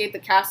Eleanor escape the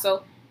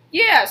castle?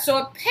 Yeah, so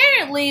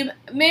apparently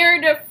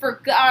Merida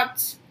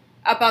forgot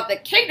about the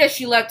cake that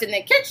she left in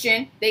the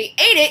kitchen. They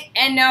ate it,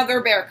 and now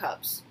they're bear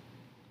cubs.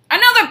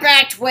 Another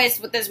bad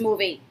twist with this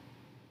movie.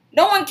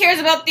 No one cares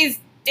about these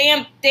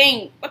damn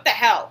thing. What the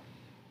hell?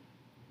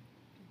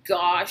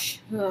 Gosh.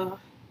 Ugh.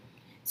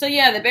 So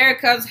yeah, the bear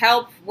cubs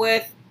help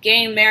with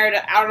getting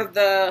Merida out of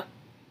her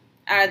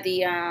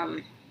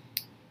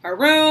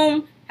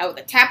room, help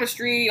with the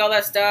tapestry, all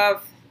that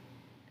stuff.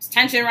 There's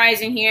tension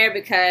rising here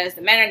because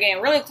the men are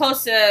getting really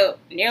close to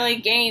nearly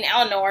getting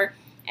Eleanor,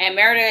 and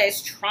Merida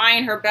is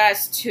trying her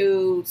best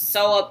to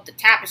sew up the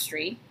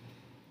tapestry.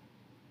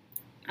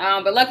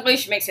 But luckily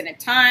she makes it in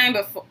time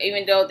before,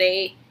 even though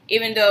the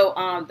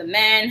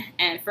men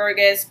and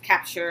Fergus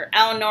capture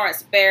Eleanor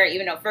as a bear,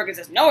 even though Fergus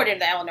has no idea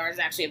that Eleanor is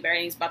actually a bear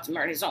and he's about to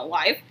murder his own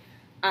wife.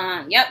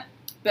 Yep.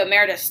 But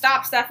Merida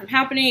stops that from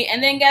happening,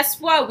 and then guess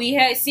what?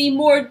 We see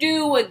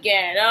Mor'du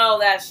again. Oh,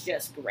 that's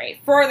just great.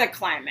 For the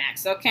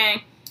climax,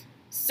 okay?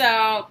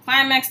 So,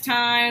 climax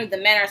time. The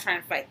men are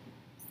trying to fight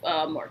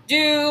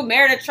Mor'du.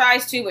 Merida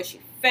tries to, but she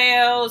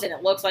fails, and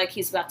it looks like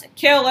he's about to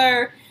kill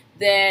her.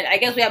 Then I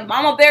guess we have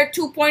Mama Bear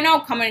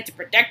 2.0 coming in to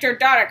protect her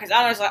daughter. Because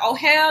Eleanor's like, oh,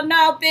 hell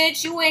no,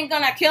 bitch. You ain't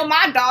gonna kill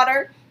my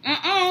daughter.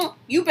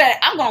 You bet.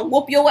 I'm gonna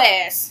whoop your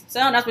ass. So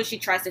that's what she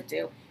tries to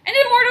do. And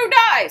then Mor'du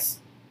dies.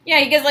 Yeah,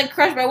 he gets, like,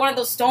 crushed by one of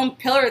those stone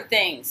pillar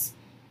things.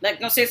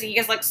 Like, no, seriously, he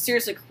gets, like,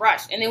 seriously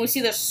crushed. And then we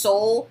see the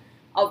soul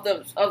of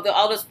the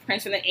eldest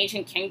prince from the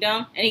ancient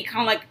kingdom. And he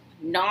kind of, like,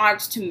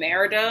 nods to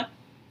Merida.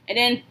 And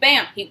then,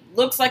 bam, he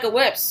looks like a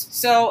whips.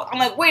 So I'm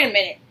like, wait a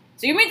minute.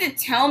 So you mean to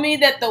tell me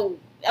that the...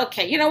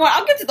 Okay, you know what?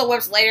 I'll get to the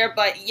whips later,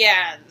 but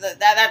yeah,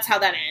 that's how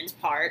that ends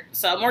part.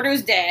 So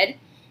Mor'du's dead.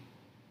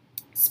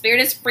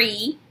 Spirit is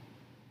free.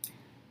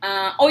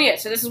 Oh yeah,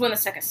 so this is when the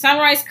second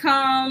sunrise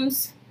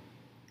comes.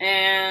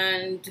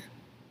 And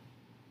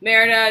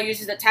Merida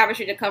uses the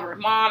tapestry to cover her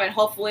mom, and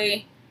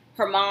hopefully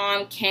her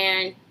mom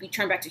can be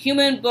turned back to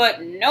human,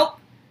 but nope.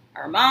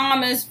 Her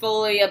mom is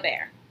fully a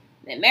bear.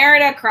 Then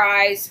Merida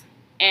cries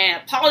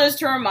and apologizes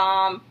to her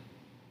mom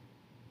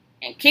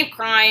and keep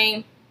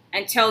crying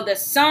until the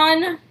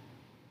sun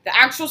The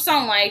actual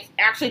sunlight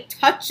actually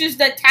touches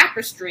the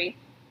tapestry,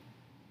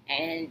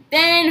 and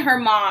then her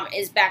mom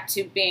is back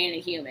to being a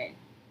human.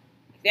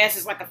 I guess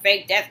it's like a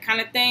fake death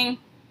kind of thing.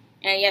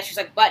 And yeah, she's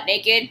like butt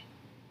naked.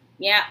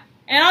 Yeah.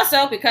 And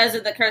also, because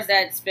of the curse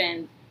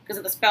because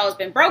of the spell has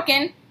been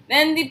broken,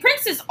 then the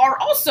princes are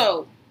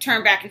also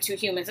turned back into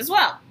humans as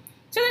well.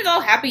 So there's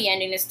all happy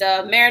ending and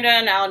stuff. Merida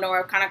and Eleanor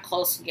are kind of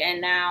close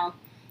again now.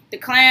 The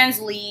clans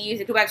leave.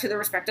 They go back to their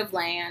respective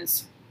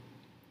lands.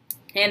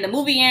 And the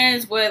movie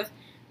ends with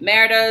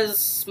Merida's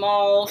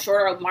small,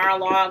 short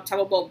monologue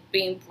talking about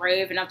being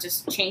brave enough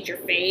to change your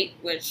fate,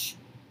 which,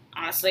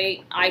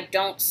 honestly, I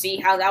don't see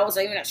how that was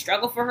even a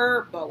struggle for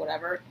her, but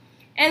whatever.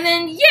 And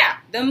then, yeah,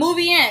 the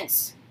movie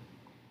ends.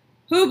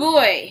 Hoo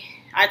boy.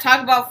 I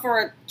talked about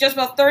for just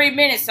about 30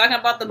 minutes talking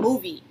about the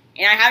movie,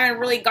 and I haven't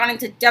really gone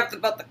into depth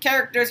about the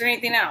characters or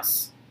anything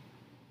else.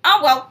 Oh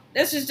well,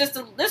 this is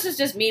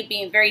just me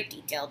being very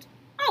detailed.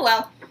 Oh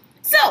well.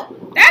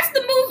 So, that's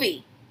the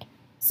movie.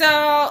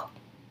 So,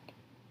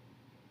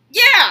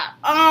 yeah,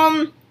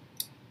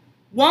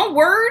 one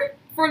word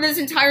for this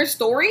entire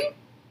story.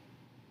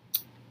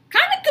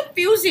 Kind of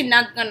confusing,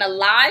 not gonna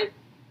lie,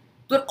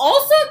 but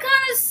also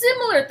kind of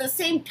similar at the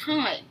same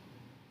time.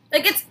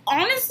 Like, it's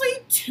honestly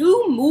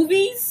two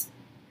movies,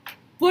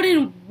 but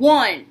in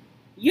one.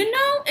 You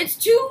know, it's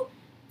two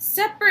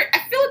separate,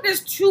 I feel like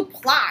there's two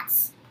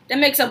plots that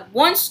makes up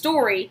one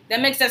story that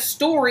makes that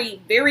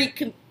story very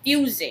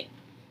confusing.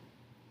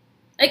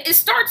 Like, it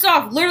starts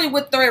off literally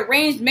with the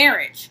arranged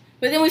marriage,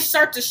 but then we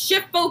start to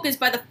shift focus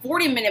by the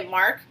 40-minute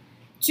mark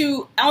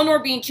to Eleanor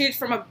being changed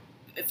from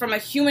a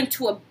human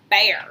to a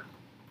bear.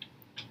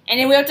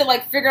 And then we have to,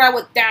 like, figure out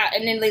what that,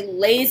 and then they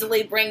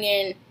lazily bring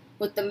in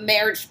with the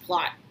marriage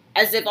plot.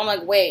 As if I'm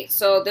like, wait,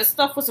 so this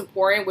stuff was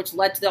important, which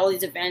led to all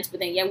these events, but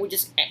then, yeah, we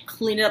just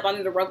clean it up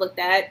under the rug like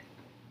that?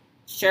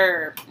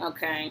 Sure,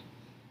 okay.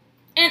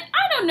 And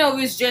I don't know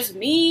if it's just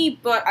me,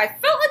 but I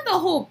felt like the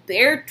whole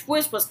bear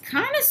twist was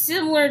kind of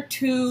similar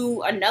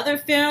to another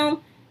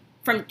film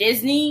from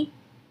Disney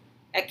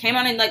that came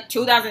out in, like,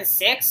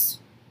 2006,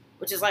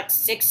 which is, like,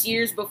 6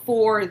 years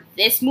before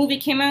this movie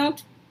came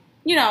out.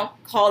 You know,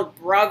 called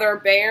Brother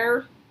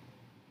Bear.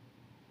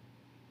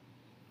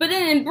 But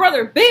then in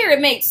Brother Bear,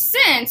 it makes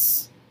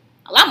sense,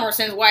 a lot more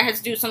sense why it has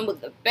to do something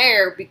with the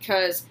bear,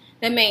 because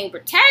the main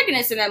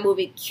protagonist in that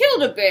movie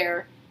killed a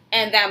bear,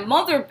 and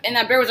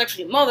that bear was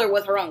actually a mother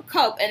with her own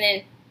cub, and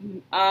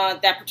then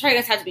that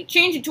protagonist had to be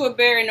changed into a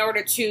bear in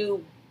order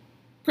to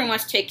pretty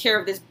much take care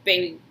of this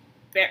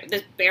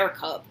bear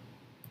cub.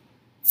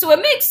 So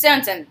it makes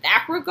sense in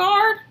that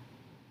regard,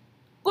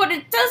 but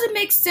it doesn't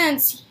make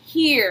sense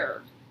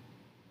here.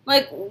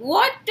 Like,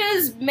 what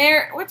does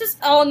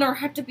Eleanor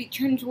have to be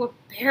turned into a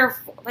bear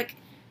for? Like,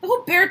 the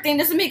whole bear thing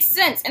doesn't make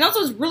sense. And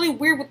also, it's really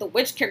weird with the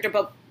witch character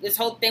about this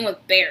whole thing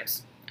with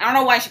bears. I don't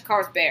know why she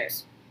calls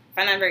bears. I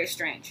find that very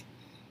strange.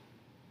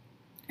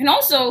 And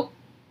also,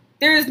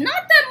 there's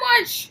not that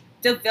much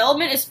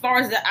development as far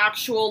as the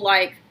actual,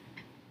 like,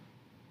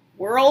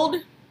 world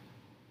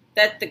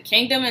that the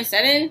kingdom is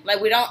set in.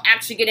 Like, we don't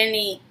actually get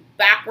any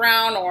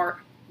background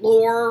or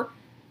lore,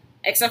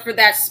 except for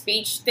that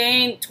speech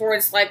thing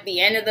towards, like, the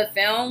end of the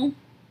film.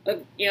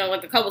 Like, you know,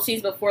 like a couple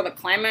scenes before the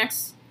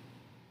climax,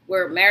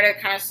 where Merida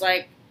kind of,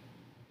 like,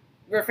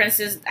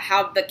 references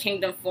how the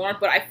kingdom formed.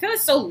 But I feel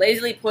it's so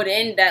lazily put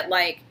in that,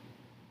 like,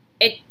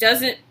 it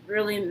doesn't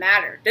really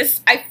matter.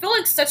 I feel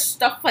like such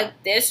stuff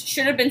like this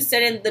should have been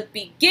said in the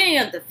beginning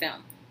of the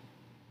film.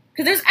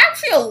 Because there's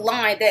actually a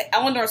line that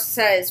Eleanor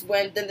says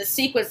when in the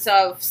sequence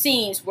of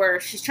scenes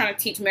where she's trying to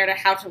teach Merida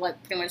how to,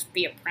 like, pretty much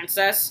be a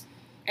princess.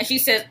 And she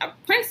says, a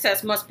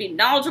princess must be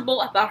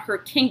knowledgeable about her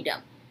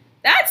kingdom.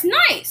 That's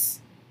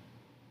nice.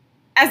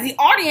 As the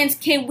audience,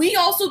 can we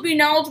also be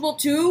knowledgeable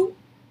too?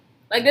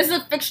 Like, this is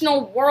a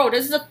fictional world.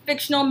 This is a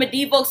fictional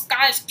medieval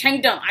Scottish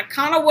kingdom. I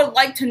kind of would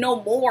like to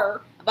know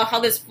more about how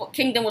this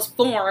kingdom was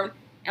formed.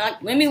 And,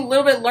 like, maybe a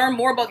little bit learn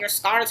more about your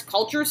Scottish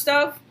culture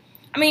stuff.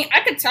 I mean,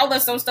 I could tell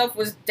that some stuff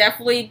was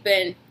definitely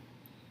been,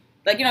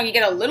 like, you know, you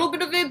get a little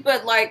bit of it.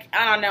 But, like,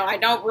 I don't know. I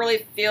don't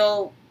really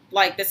feel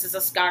like this is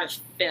a Scottish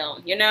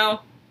film, you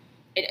know?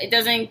 It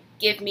doesn't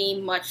give me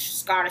much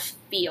Scottish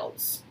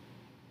feels.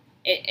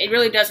 It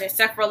really doesn't,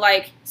 except for,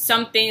 like,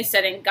 some things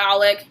said in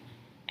Gaelic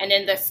and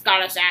then the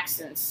Scottish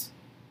accents.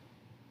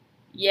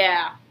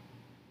 Yeah.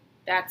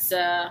 That's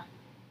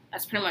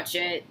pretty much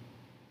it.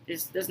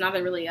 There's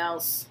nothing really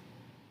else.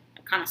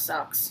 It kind of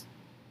sucks.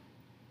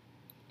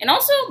 And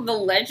also, the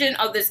legend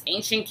of this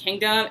ancient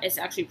kingdom is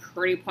actually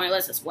pretty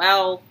pointless as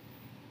well.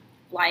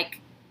 Like,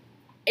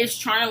 it's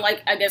trying to,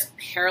 like, I guess,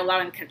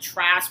 parallel and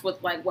contrast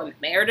with, like, what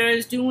Merida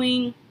is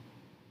doing.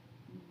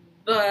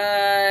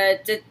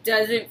 But it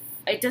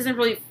doesn't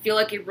really feel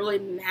like it really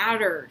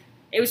mattered.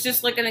 It was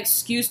just, like, an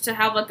excuse to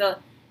have, like,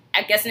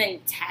 I guess, an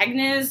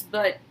antagonist,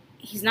 but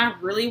he's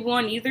not really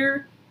one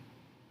either.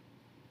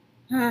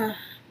 The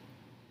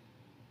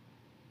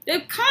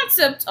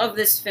concept of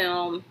this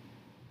film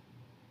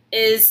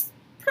is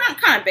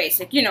kind of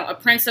basic. You know, a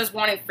princess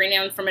wanting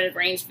freedom from an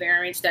arranged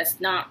marriage that's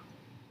not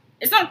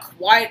it's not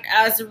quite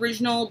as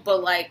original,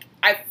 but like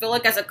I feel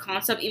like as a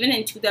concept, even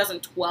in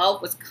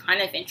 2012, was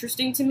kind of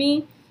interesting to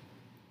me.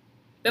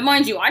 But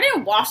mind you, I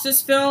didn't watch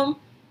this film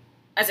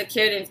as a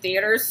kid in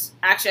theaters.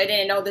 Actually, I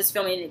didn't know this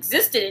film even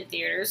existed in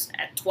theaters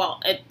at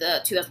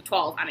the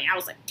 2012. I mean, I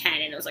was like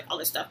 10, and there was like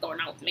other stuff going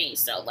on with me,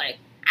 so like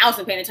I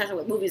wasn't paying attention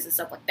with movies and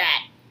stuff like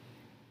that.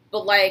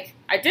 But like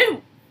I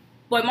did,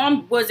 my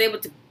mom was able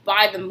to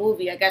buy the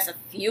movie, I guess, a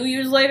few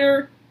years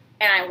later,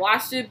 and I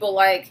watched it. But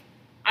like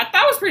I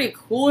thought it was pretty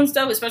cool and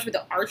stuff, especially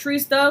the archery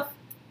stuff.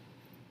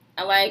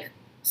 I like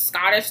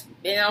Scottish,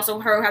 and also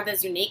her have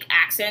this unique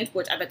accent,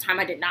 which at the time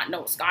I did not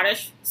know was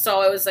Scottish.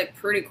 So it was like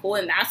pretty cool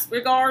in that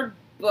regard,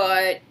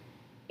 but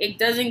it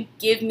doesn't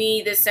give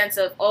me this sense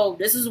of, oh,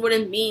 this is what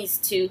it means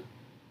to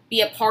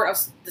be a part of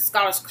the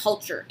Scottish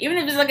culture. Even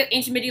if it's like an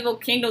ancient medieval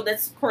kingdom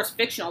that's of course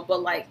fictional,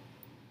 but like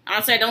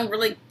honestly I don't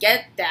really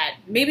get that.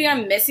 Maybe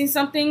I'm missing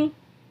something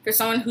for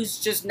someone who's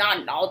just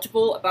not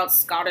knowledgeable about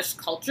Scottish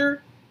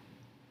culture,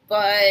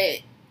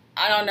 but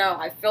I don't know.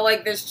 I feel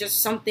like there's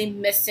just something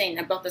missing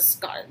about this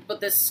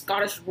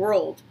Scottish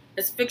world,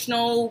 this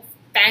fictional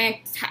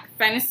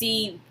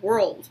fantasy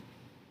world.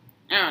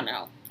 I don't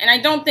know, and I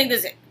don't think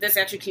this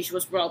execution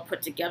was well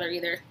put together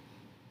either.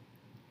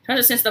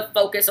 Especially since the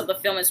focus of the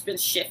film has been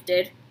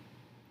shifted,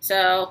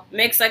 so it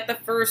makes like the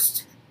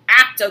first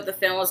act of the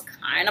film was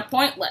kind of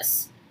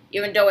pointless,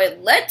 even though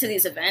it led to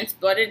these events.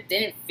 But it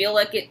didn't feel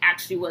like it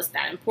actually was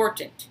that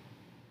important,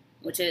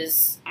 which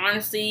is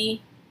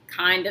honestly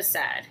kind of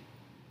sad.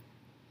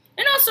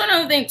 And also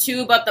another thing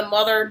too about the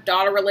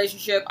mother-daughter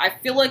relationship, I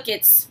feel like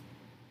it's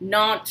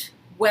not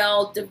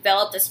well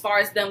developed as far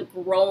as them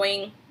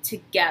growing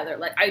together.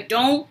 Like I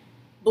don't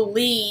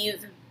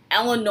believe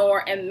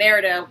Eleanor and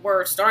Merida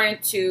were starting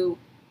to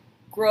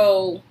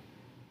grow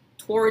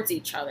towards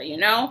each other, you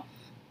know?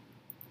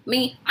 I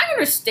mean, I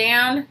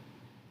understand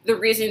the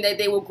reason that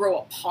they will grow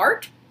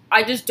apart.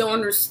 I just don't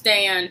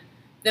understand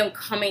them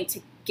coming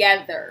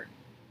together.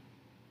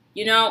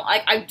 You know,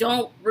 I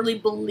don't really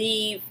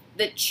believe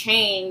the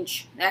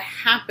change that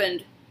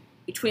happened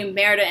between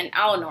Merida and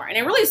Eleanor. And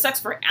it really sucks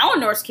for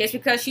Eleanor's case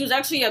because she was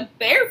actually a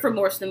bear for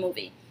most of the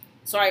movie.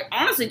 So I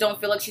honestly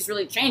don't feel like she's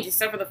really changed,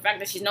 except for the fact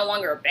that she's no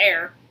longer a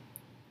bear.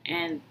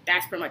 And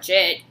that's pretty much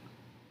it.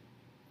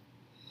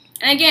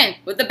 And again,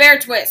 with the bear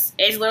twist,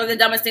 it's literally the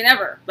dumbest thing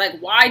ever. Like,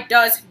 why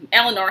does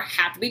Eleanor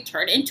have to be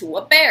turned into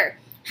a bear?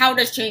 How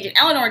does changing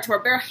Eleanor into a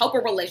bear help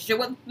her relationship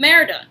with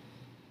Merida?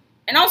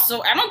 And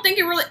also, I don't think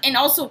it really, and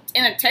also,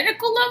 in a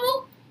technical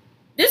level,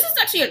 this is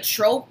actually a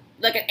trope,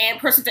 like an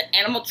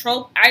person-to-animal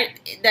trope,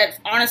 that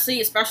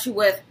honestly, especially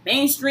with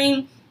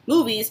mainstream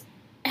movies,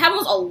 it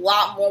happens a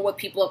lot more with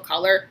people of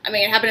color. I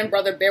mean, it happened in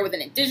Brother Bear with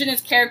an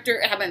indigenous character,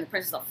 it happened in The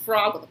Princess of the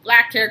Frog with a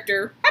black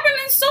character, it happened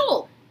in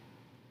Soul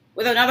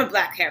with another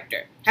black character,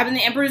 it happened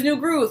in The Emperor's New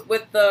Groove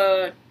with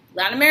the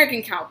Latin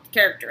American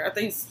character. I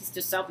think he's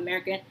just South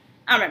American,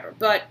 I don't remember,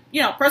 but,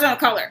 you know, person of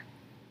color.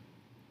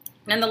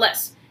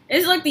 Nonetheless, it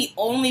is like the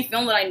only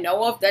film that I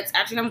know of that's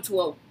actually happened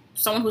to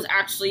someone who's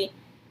actually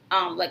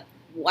like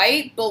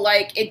white, but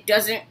like it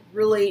doesn't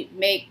really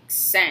make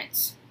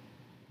sense.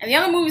 And the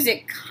other movies,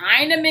 it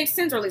kind of makes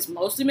sense, or at least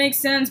mostly makes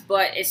sense,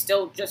 but it's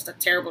still just a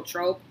terrible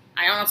trope.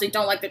 I honestly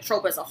don't like the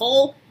trope as a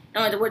whole.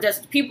 Not only with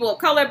just people of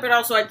color, but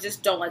also I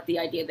just don't like the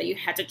idea that you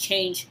had to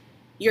change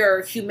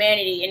your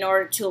humanity in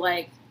order to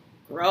like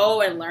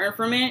grow and learn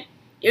from it.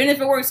 Even if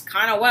it works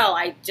kind of well,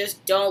 I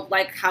just don't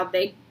like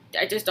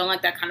I just don't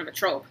like that kind of a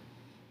trope.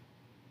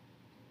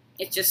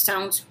 It just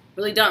sounds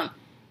really dumb.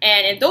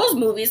 And in those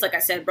movies, like I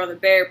said, Brother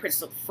Bear,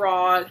 Princess of the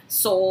Frog,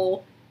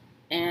 Soul,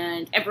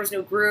 and Emperor's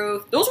New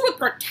Groove, those were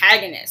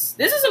protagonists.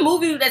 This is a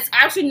movie that's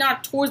actually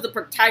not towards the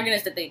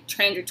protagonist that they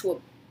change her to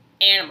an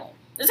animal.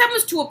 This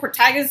happens to a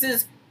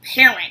protagonist's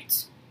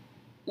parent.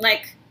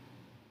 Like,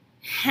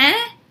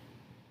 huh?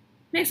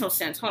 Makes no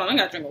sense. Hold on, I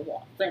gotta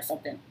drink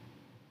something.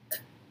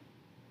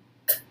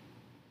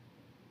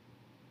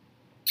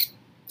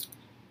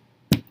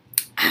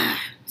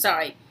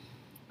 Sorry,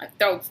 my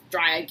throat's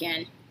dry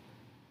again.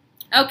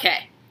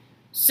 Okay,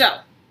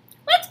 so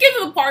let's get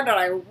to the part that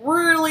I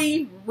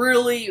really,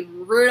 really,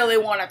 really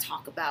want to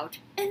talk about,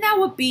 and that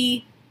would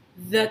be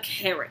the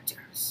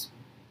characters.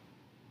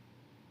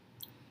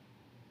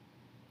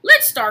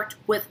 Let's start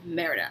with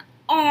Merida,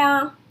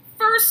 our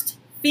first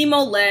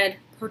female-led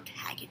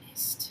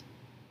protagonist.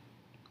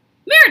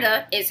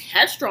 Merida is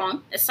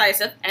headstrong,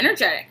 decisive,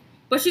 energetic,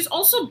 but she's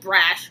also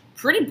brash,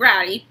 pretty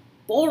bratty,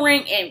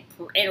 boring,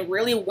 and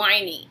really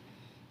whiny.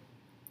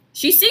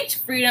 She seeks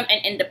freedom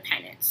and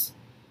independence.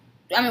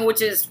 I mean,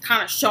 which is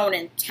kind of shown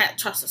in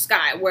Touch the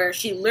Sky, where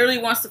she literally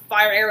wants to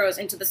fire arrows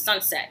into the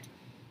sunset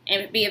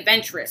and be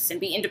adventurous and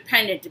be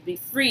independent, to be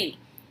free.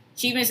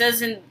 She even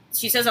says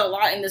she says a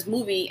lot in this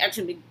movie,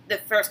 actually the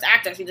first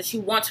act actually, that she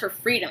wants her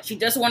freedom. She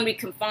doesn't want to be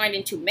confined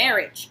into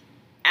marriage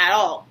at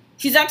all.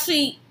 She's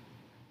actually,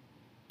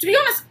 to be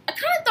honest, I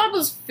kind of thought it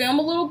was filmed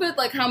a little bit,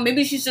 like how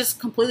maybe she's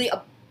just completely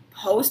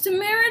opposed to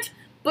marriage.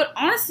 But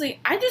honestly,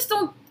 I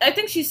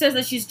think she says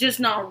that she's just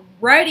not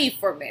ready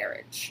for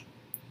marriage.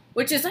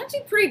 which is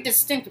actually pretty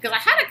distinct because I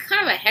had a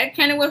kind of a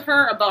headcanon with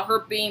her about her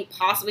being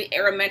possibly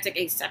aromantic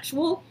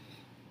asexual,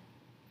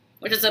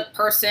 which is a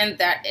person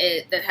that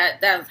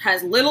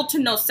has little to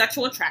no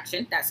sexual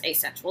attraction, that's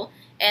asexual,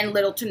 and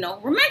little to no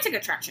romantic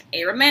attraction,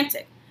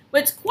 aromantic.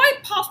 But it's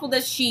quite possible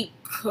that she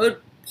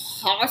could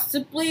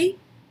possibly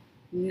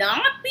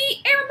not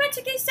be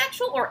aromantic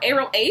asexual or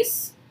aro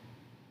ace,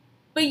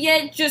 but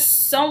yet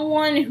just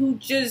someone who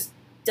just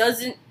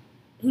doesn't,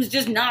 who's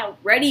just not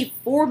ready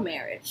for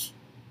marriage.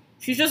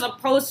 She's just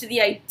opposed to the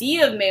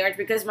idea of marriage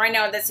because right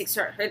now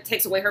that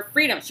takes away her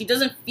freedom. She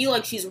doesn't feel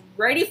like she's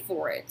ready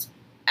for it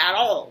at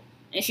all.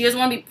 And she doesn't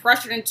want to be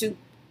pressured into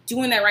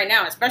doing that right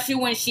now, especially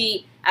when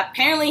she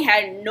apparently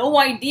had no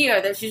idea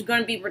that she's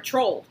going to be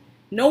betrothed.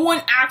 No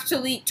one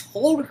actually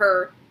told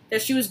her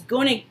that she was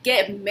going to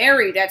get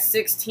married at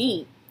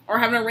 16 or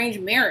have an arranged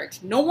marriage.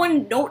 No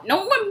one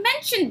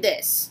mentioned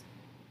this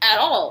at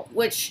all,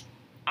 which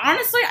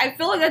honestly, I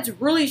feel like that's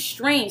really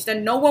strange that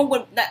no one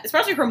would,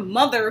 especially her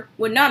mother,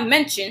 would not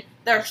mention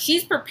that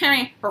she's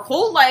preparing her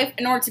whole life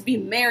in order to be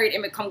married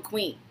and become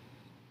queen.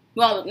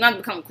 Well, not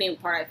become queen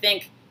part, I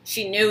think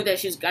she knew that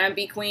she was going to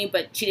be queen,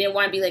 but she didn't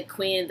want to be like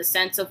queen in the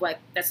sense of like,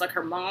 that's like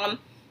her mom.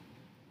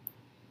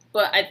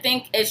 But I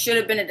think it should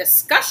have been a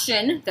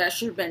discussion that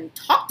should have been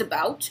talked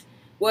about,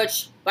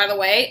 which, by the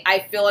way, I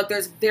feel like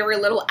there's very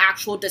little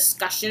actual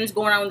discussions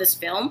going on in this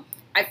film.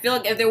 I feel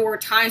like if there were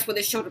times where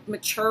they showed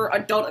mature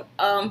adult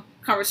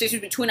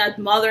conversations between a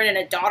mother and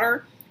a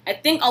daughter, I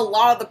think a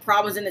lot of the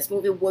problems in this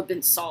movie would have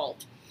been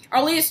solved. Or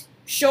at least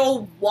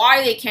show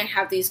why they can't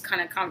have these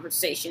kind of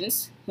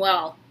conversations.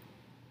 Well,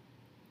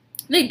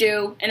 they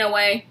do, in a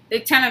way.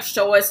 They kind of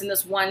show us in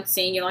this one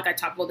scene, you know, like I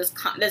talked about,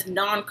 this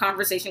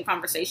non-conversation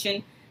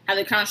conversation, how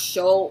they kind of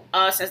show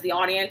us as the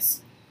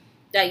audience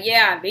that,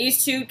 yeah,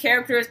 these two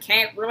characters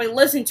can't really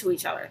listen to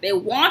each other. They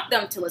want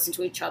them to listen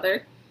to each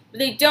other, but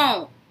they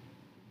don't.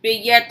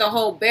 But yet the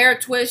whole bear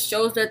twist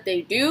shows that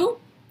they do.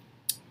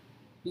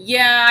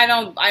 Yeah, I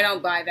don't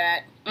buy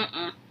that.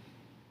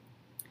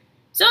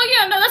 So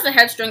yeah, no, that's the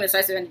headstrong,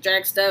 decisive,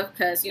 energetic stuff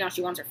because, you know,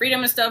 she wants her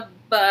freedom and stuff,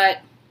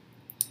 but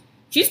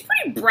she's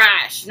pretty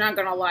brash, not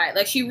gonna lie.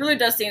 Like, she really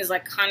does things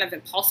like kind of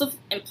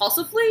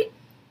impulsively.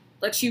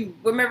 Like, she,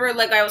 remember,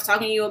 like I was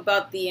talking to you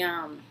about the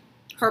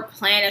her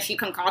plan that she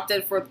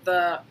concocted for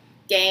the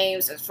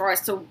games as far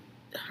as to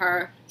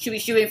her, she'd be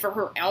shooting for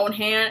her own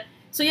hand.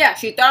 So yeah,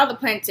 she thought of the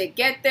plan to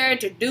get there,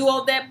 to do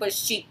all that, but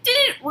she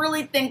didn't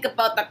really think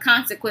about the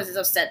consequences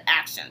of said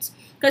actions.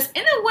 Because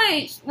in a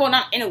way, well,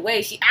 not in a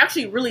way, she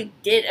actually really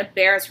did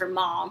embarrass her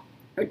mom,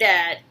 her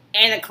dad,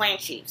 and the clan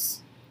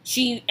chiefs.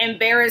 She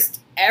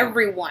embarrassed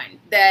everyone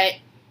that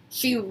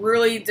she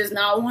really does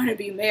not want to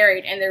be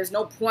married, and there's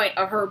no point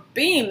of her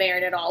being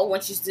married at all when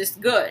she's this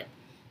good.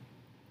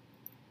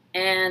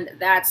 And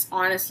that's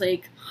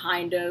honestly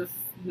kind of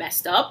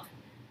messed up.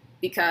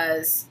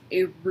 Because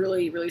it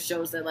really, really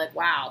shows that, like,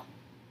 wow,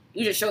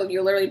 you just showed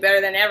you're literally better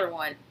than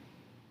everyone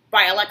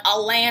by, like, a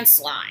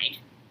landslide.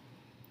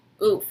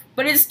 Oof.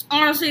 But it's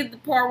honestly, the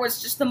part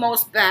was just the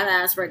most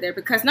badass right there.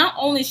 Because not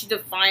only is she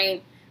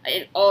defying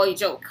an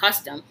all-age-old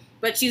custom,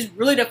 but she's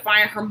really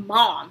defying her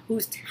mom,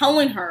 who's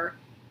telling her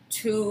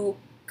to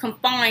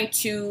confine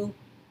to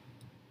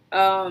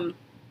the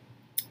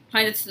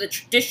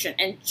tradition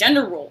and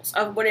gender roles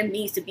of what it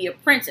means to be a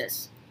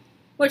princess.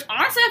 Which,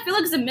 honestly, I feel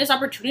like is a missed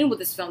opportunity with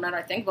this film now that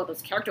I think about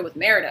this character with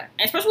Merida.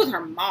 And especially with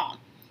her mom.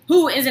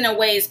 Who is, in a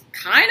ways,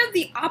 kind of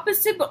the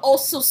opposite, but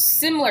also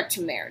similar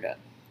to Merida.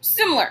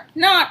 Similar.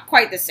 Not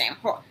quite the same.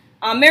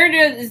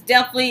 Merida is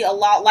definitely a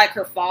lot like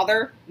her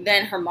father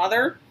than her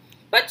mother.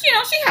 But, you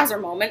know, she has her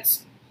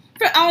moments.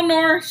 For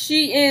Eleanor,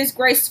 she is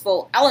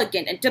graceful,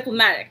 elegant, and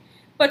diplomatic.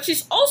 But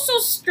she's also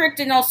strict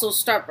and also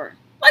stubborn.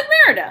 Like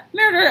Merida.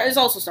 Merida is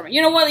also stubborn.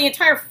 You know what? The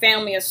entire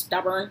family is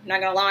stubborn,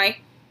 not gonna lie.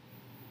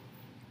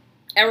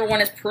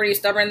 Everyone is pretty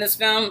stubborn in this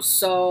film,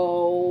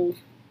 so...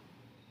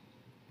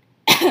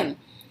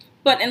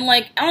 But in,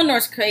 like,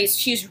 Eleanor's case,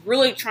 she's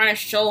really trying to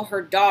show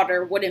her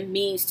daughter what it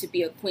means to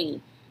be a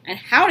queen. And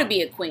how to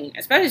be a queen,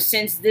 especially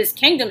since this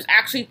kingdom is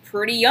actually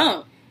pretty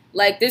young.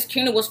 Like, this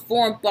kingdom was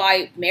formed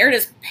by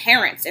Merida's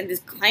parents and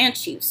these clan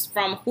chiefs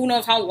from who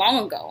knows how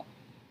long ago.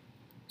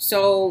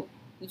 So,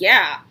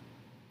 yeah.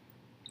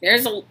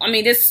 There's a... I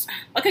mean, this...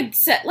 Like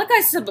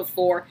I said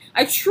before,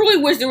 I truly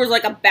wish there was,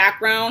 like, a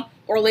background,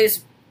 or at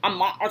least...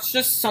 it's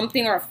just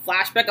something or a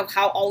flashback of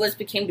how all this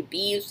became to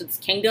be with this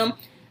kingdom.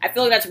 I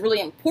feel like that's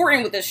really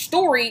important with this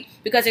story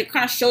because it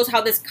kind of shows how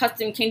this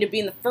custom came to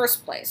be in the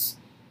first place.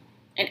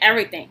 And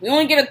everything. We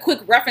only get a quick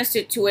reference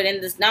to it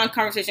in this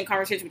conversation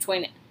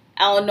between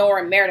Eleanor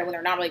and Merida when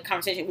they're not really a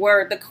conversation,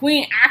 where the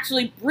queen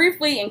actually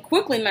briefly and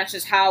quickly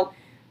mentions how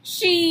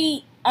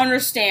she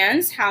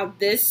understands how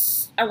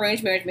this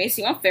arranged marriage may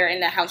seem unfair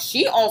and that how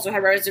she also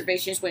had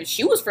reservations when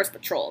she was first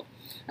betrothed.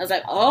 I was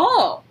like,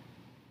 oh...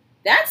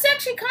 That's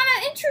actually kind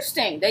of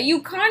interesting, that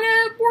you kind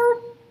of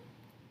were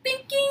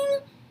thinking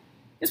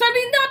this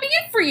might not be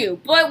it for you.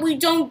 But we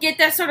don't get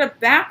that sort of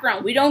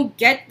background. We don't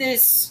get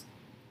this,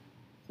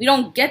 we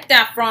don't get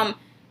that from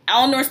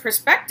Eleanor's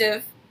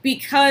perspective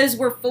because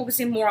we're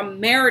focusing more on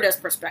Merida's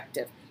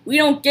perspective. We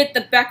don't get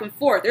the back and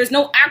forth. There's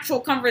no actual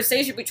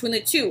conversation between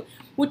the two,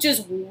 which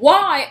is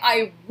why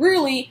I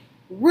really,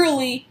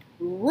 really,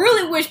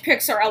 really wish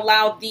Pixar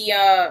allowed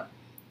the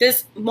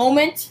this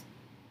moment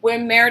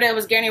when Merida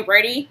was getting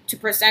ready to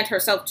present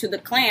herself to the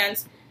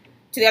clans,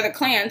 to the other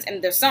clans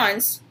and their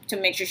sons, to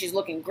make sure she's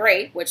looking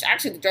great, which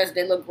actually the dress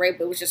did look great,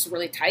 but it was just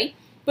really tight.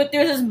 But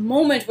there's this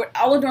moment where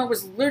Eleanor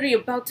was literally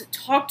about to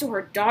talk to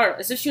her daughter,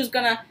 as if she was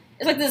gonna,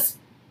 it's like this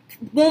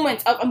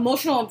moment of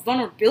emotional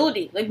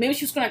vulnerability. Like maybe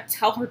she was gonna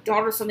tell her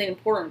daughter something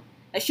important.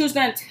 Like she was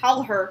gonna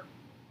tell her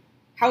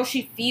how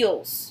she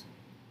feels.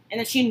 And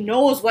that she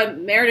knows what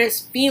Merida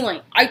is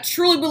feeling. I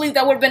truly believe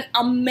that would have been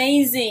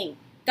amazing.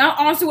 That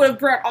honestly would have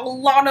brought a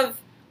lot of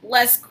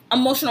less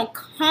emotional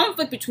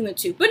conflict between the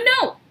two. But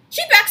no,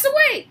 she backs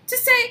away to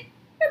say,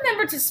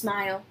 remember to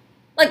smile.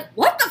 Like,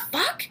 what the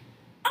fuck?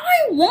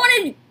 I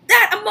wanted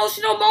that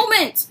emotional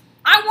moment.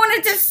 I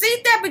wanted to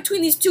see that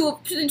between the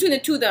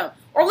two of them.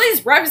 Or at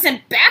least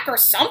represent back or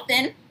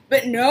something.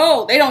 But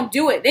no, they don't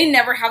do it. They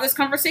never have this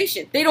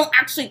conversation. They don't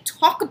actually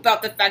talk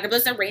about the fact of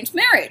this arranged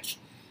marriage.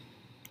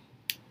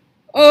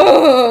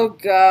 Oh,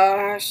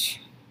 gosh.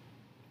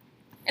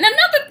 And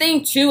another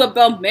thing, too,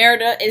 about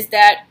Merida is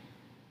that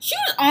she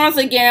was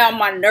honestly getting on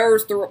my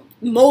nerves through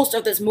most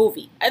of this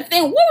movie. I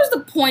think, what was the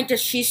point that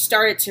she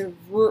started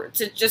when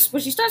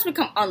she starts to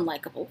become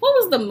unlikable? What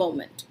was the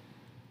moment?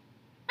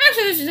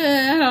 Actually,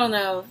 I don't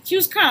know. She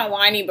was kind of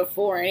whiny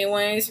before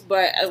anyways,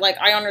 but, like,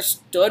 I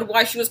understood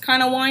why she was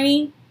kind of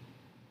whiny.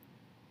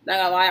 Not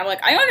gonna lie, I'm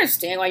like, I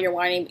understand why you're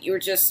whiny, but you were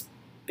just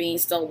being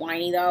still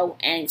whiny, though,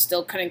 and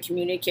still couldn't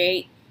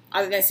communicate,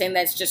 other than saying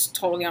that's just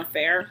totally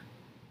unfair,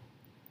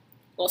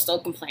 while still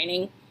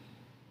complaining.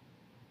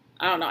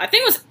 I don't know. I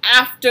think it was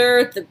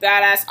after the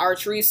badass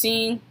archery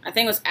scene. I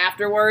think it was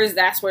afterwards.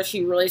 That's where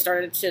she really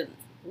started to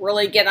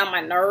really get on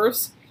my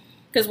nerves.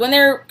 Because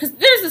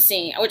there's a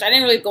scene, which I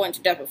didn't really go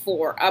into depth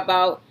before,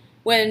 about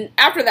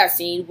after that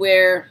scene,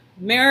 where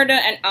Merida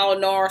and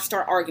Eleanor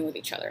start arguing with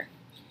each other.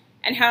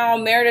 And how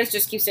Merida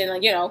just keeps saying,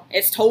 like, you know,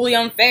 it's totally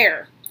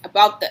unfair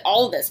about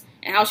all of this.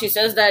 And how she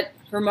says that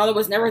her mother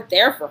was never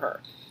there for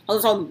her. How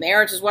this whole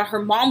marriage is what her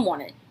mom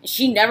wanted. And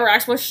she never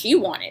asked what she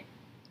wanted.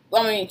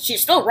 Well, I mean,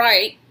 she's still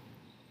right.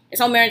 This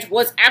whole marriage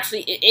was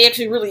it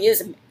actually really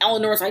is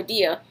Eleanor's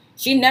idea.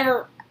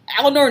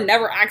 Eleanor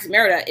never asked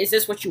Merida, is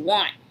this what you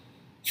want?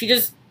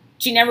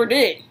 She never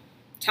did.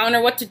 Telling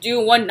her what to do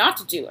and what not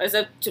to do, as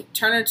if to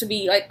turn her to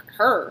be like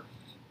her.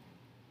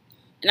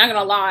 And not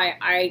gonna lie,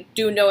 I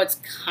do know it's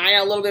kind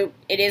of a little bit,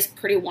 it is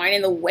pretty whiny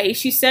in the way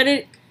she said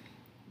it.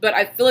 But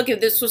I feel like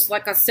if this was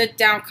like a sit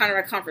down kind of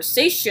a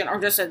conversation, or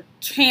just a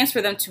chance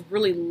for them to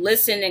really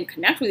listen and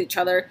connect with each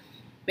other,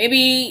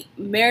 maybe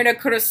Merida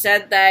could have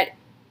said that,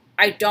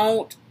 I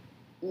don't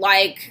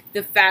like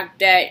the fact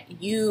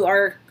that you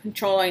are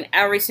controlling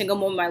every single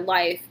moment of my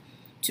life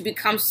to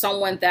become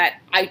someone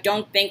that I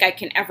don't think I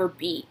can ever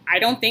be. I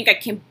don't think I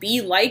can be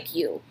like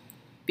you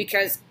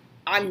because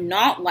I'm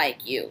not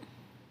like you.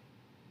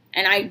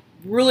 And I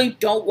really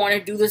don't want to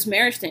do this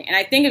marriage thing. And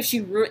I think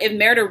if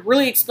Merida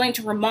really explained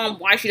to her mom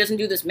why she doesn't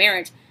do this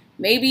marriage,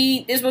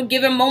 maybe this would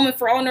give a moment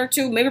for Eleanor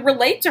to maybe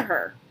relate to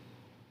her.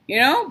 You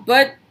know?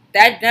 But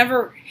that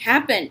never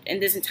happened in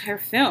this entire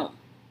film.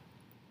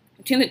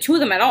 Between the two of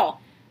them at all.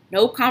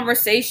 No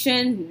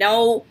conversation,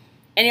 no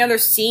any other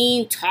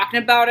scene talking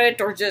about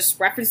it or just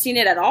referencing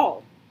it at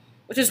all.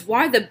 Which is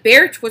why the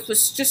bear twist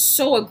was just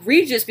so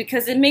egregious,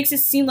 because it makes it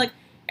seem like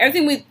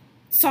everything we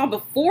saw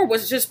before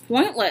was just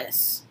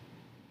pointless.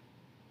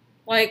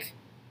 Like,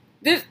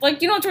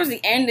 towards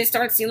the end they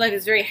start seeing like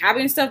it's very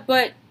happy and stuff,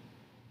 but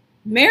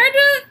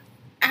Merida,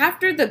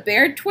 after the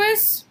bear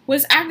twist,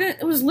 was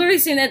literally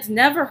saying that it's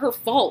never her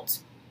fault.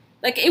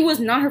 Like, it was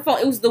not her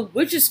fault. It was the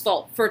witch's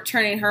fault for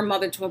turning her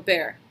mother to a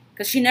bear.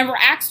 Because she never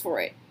asked for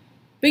it.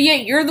 But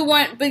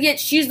yet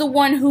she's the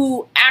one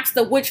who asked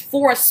the witch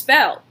for a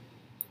spell.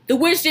 The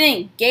witch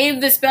didn't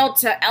give the spell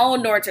to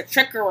Eleanor to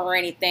trick her or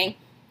anything.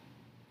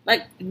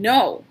 Like,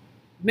 no.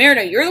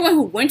 Merida, you're the one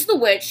who went to the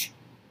witch,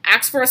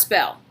 asked for a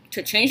spell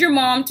to change your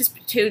mom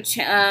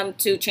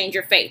to change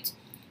your fate.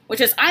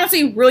 Which is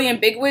honestly really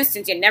ambiguous,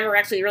 since you never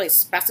actually really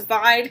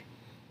specified.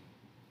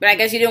 But I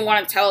guess you didn't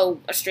want to tell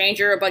a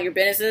stranger about your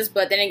businesses.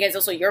 But then again, it's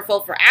also your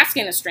fault for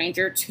asking a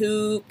stranger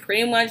to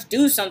pretty much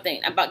do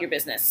something about your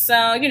business.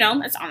 So, you know,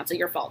 it's honestly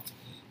your fault.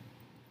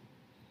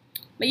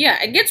 But yeah,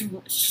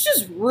 she's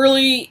just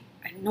really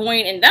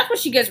annoying. And that's when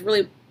she gets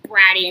really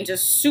bratty and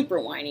just super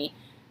whiny.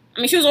 I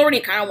mean, she was already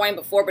kind of whiny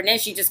before, but then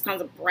she just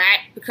becomes a brat.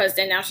 Because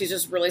then now she's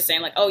just really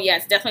saying, like, oh yeah,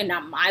 it's definitely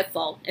not my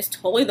fault. It's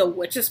totally the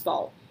witch's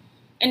fault.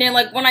 And then,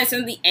 like, when I said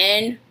at the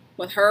end,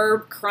 with her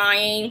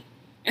crying,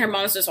 and her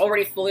mom's just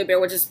already fully a bear,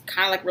 which is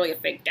kind of like really a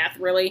fake death,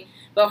 really.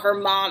 But her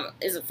mom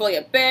is fully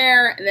a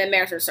bear, and then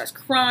Merida starts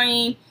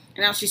crying,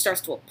 and now she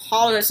starts to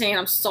apologize, saying,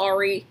 I'm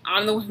sorry,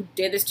 I'm the one who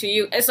did this to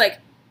you. It's like,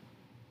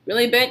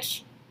 really,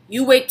 bitch?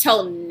 You wait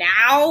till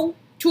now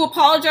to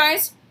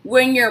apologize?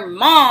 When your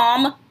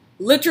mom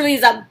literally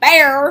is a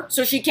bear,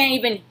 so she can't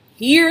even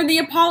hear the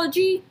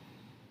apology?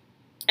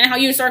 and how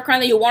you start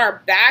crying that you want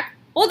her back.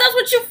 Well, that's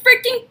what you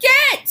freaking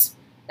get.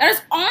 That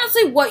is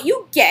honestly what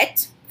you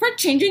get for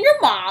changing your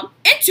mom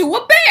into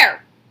a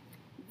bear.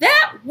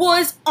 That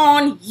was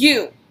on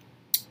you,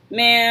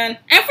 man.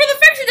 And for the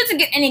fact she doesn't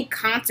get any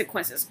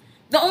consequences.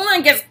 The only,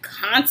 I guess,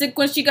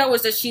 consequence she got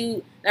was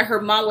that her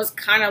mom was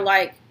kind of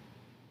like,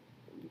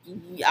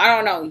 I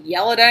don't know,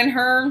 yelling at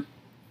her.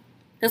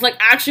 Because, like,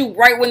 actually,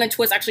 right when the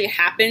twist actually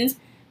happens,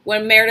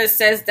 when Merida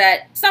says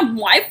that it's not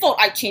my fault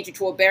I changed you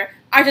to a bear,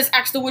 I just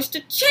asked the wish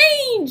to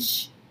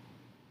change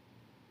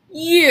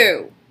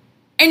you.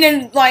 And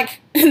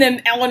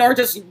then Eleanor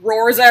just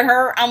roars at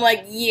her. I'm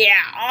like, yeah,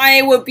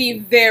 I would be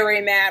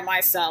very mad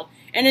myself.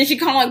 And then she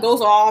kind of like goes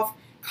off,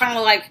 kind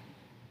of like,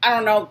 I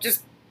don't know,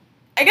 just,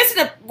 I guess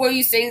what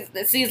you say,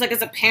 it seems like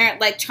as a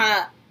parent, like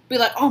trying to be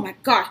like, oh my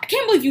gosh, I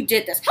can't believe you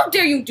did this. How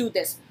dare you do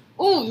this?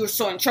 Oh, you're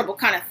so in trouble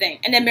kind of thing.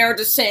 And then Mara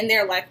just sitting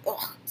there like,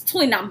 oh,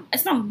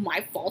 it's not my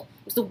fault.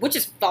 It's the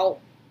witch's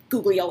fault,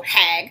 googly old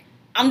hag.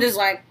 I'm just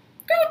like,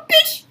 girl,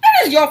 bitch,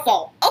 that is your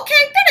fault,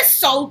 okay? That is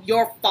so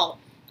your fault.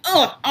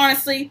 Ugh,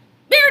 honestly,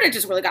 Merida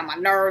just really got my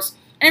nerves.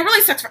 And it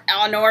really sucks for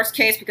Eleanor's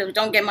case because we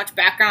don't get much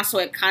background, so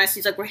it kind of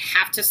seems like we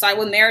have to side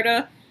with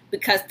Merida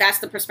because that's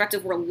the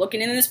perspective we're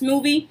looking in this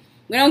movie.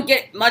 We don't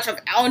get much of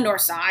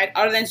Eleanor's side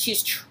other than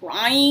she's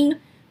trying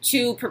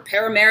to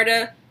prepare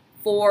Merida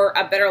for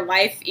a better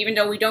life, even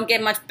though we don't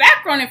get much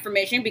background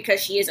information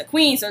because she is a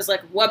queen, so it's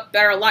like, what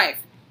better life?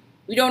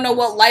 We don't know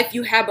what life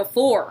you had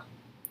before.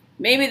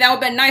 Maybe that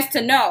would have been nice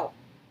to know.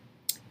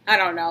 I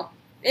don't know.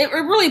 It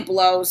really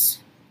blows.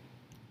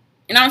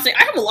 And honestly,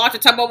 I have a lot to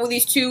talk about with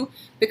these two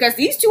because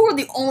these two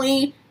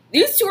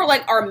are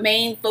like our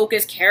main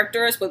focus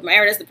characters with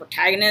Merida as the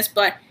protagonist,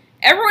 but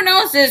everyone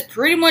else is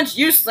pretty much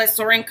useless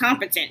or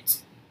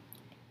incompetent.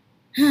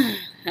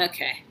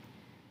 Okay.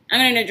 I'm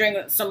going to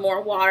drink some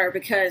more water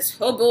because,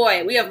 oh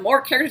boy, we have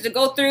more characters to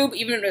go through,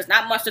 even if there's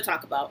not much to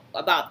talk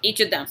about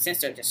each of them, since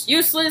they're just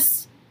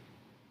useless,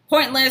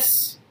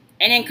 pointless,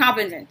 and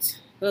incompetent.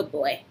 Oh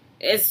boy.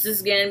 This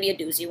is going to be a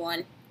doozy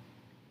one.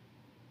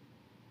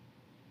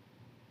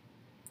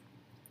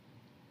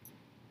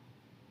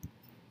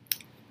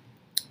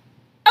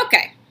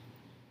 Okay,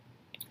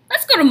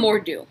 let's go to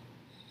Mor'du,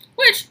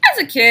 which, as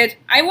a kid,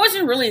 I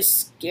wasn't really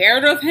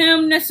scared of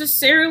him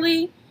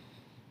necessarily,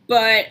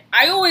 but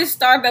I always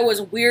thought that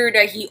was weird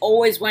that he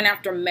always went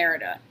after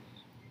Merida.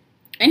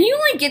 And he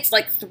only gets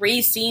like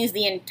 3 scenes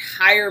the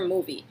entire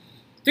movie.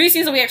 3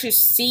 scenes that we actually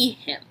see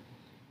him.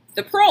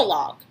 The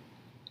prologue,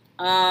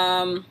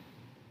 the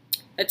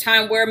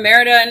time where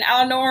Merida and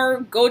Eleanor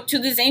go to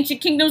this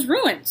ancient kingdom's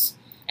ruins,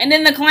 and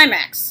then the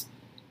climax.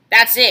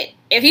 That's it.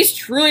 If he's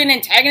truly an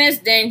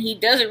antagonist, then he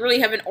doesn't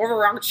really have an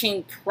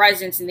overarching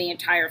presence in the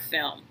entire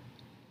film.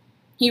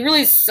 He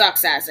really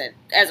sucks as an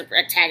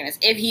antagonist,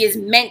 if he is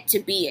meant to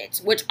be it,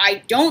 which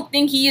I don't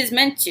think he is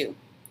meant to,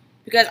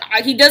 because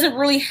he doesn't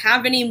really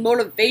have any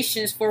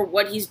motivations for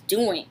what he's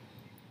doing.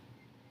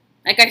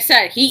 Like I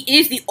said, he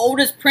is the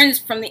oldest prince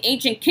from the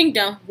ancient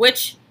kingdom,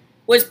 which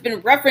was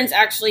been referenced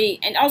actually,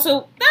 and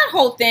also that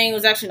whole thing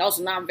was actually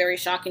also not very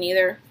shocking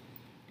either.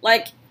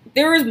 Like,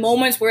 there is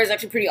moments where it's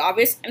actually pretty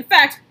obvious. In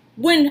fact,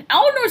 when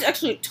Eleanor is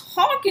actually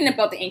talking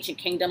about the ancient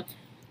kingdom,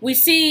 we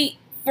see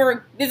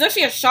there's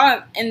actually a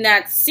shot in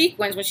that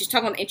sequence when she's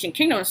talking about the ancient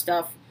kingdom and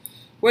stuff,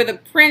 where the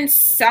prince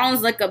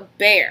sounds like a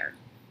bear,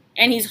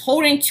 and he's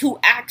holding 2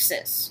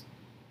 axes.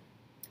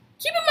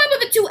 Keep in mind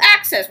with the 2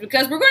 axes,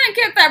 because we're going to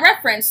get that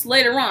reference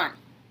later on.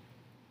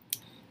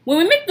 When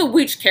we meet the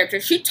witch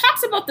character, she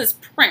talks about this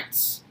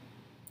prince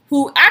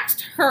who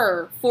asked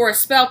her for a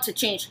spell to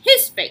change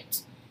his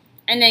fate.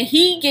 And then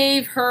he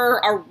gave her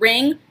a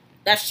ring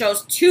that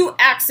shows 2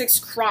 axes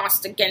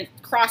crossed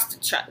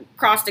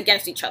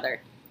against each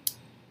other.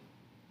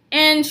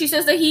 And she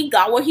says that he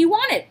got what he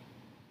wanted.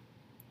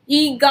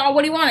 He got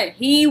what he wanted.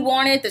 He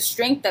wanted the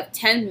strength of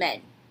 10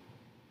 men.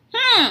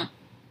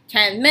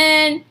 10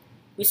 men.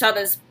 We saw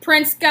this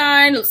prince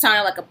guy who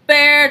sounded like a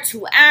bear,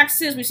 2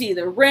 axes. We see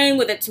the ring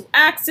with the 2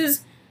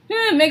 axes.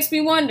 It makes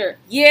me wonder.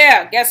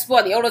 Yeah, guess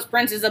what? The oldest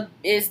prince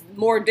is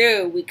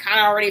Mor'du. We kind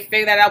of already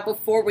figured that out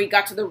before we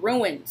got to the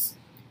ruins.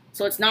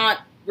 So it's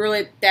not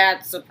really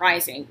that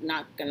surprising,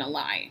 not gonna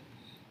lie.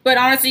 But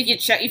honestly,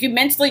 if you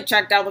mentally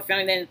checked out the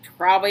film, then it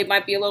probably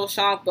might be a little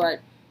shocked, but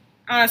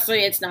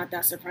honestly, it's not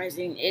that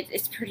surprising.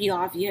 It's pretty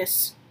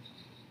obvious.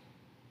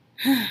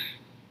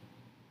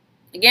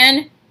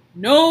 Again,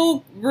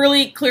 no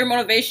really clear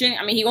motivation.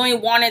 I mean, he only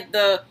wanted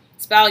the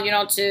spell,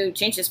 to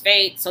change his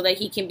fate so that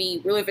he can be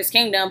ruler of his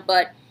kingdom,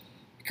 but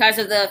because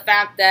of the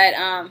fact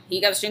that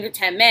he got the strength of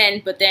 10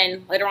 men, but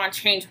then later on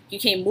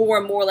became more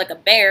and more like a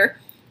bear,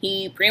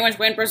 he pretty much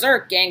went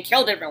berserk and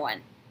killed everyone.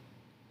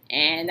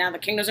 And now the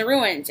kingdom's in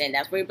ruins, and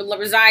that's where he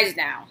resides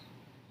now.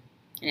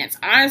 And it's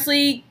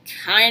honestly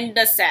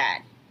kinda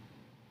sad.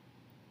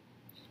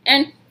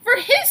 And for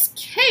his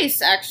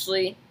case,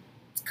 actually,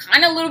 it's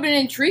kind of a little bit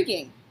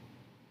intriguing.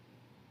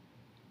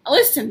 At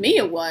least to me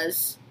it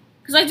was.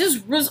 Because I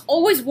just was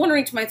always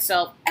wondering to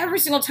myself, every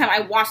single time I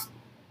watched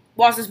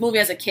this movie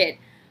as a kid,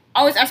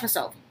 I always ask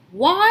myself,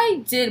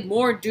 why did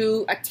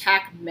Mor'du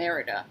attack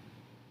Merida?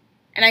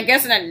 And I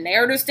guess in a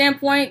narrative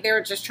standpoint, they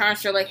were just trying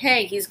to show, like,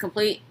 hey, he's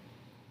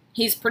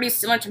pretty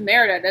similar to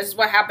Merida. This is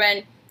what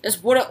happened.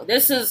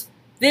 This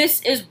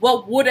is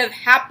what would have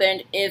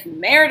happened if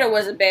Merida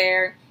was a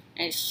bear,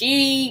 and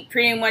she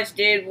pretty much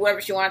did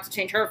whatever she wanted to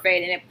change her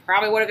fate, and it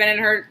probably would have ended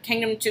her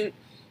kingdom to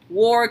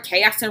war,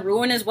 chaos, and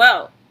ruin as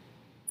well.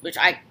 Which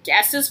I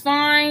guess is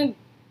fine,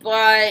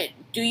 but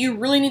do you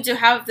really need to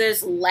have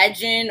this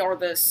legend or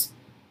this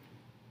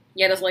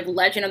like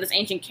legend of this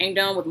ancient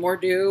kingdom with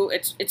Mor'du?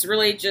 It's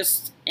really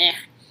just eh.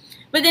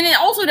 But then it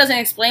also doesn't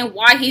explain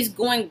why he's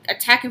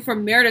attacking for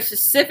Merida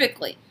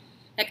specifically.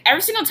 Like,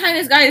 every single time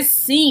this guy is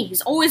seen,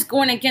 he's always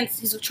trying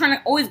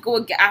to always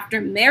go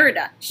after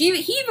Merida. He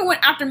even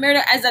went after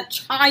Merida as a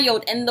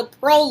child in the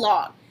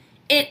prologue.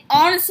 It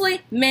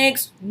honestly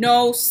makes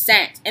no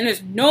sense. And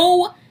there's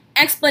no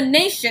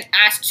explanation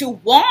as to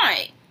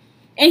why.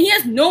 And he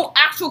has no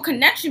actual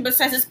connection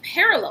besides his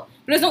parallel.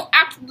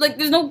 But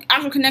there's no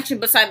actual connection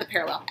beside the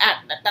parallel.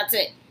 That's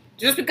it.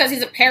 Just because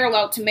he's a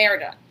parallel to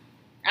Merida.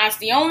 That's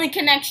the only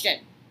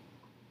connection.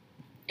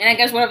 And I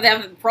guess whatever they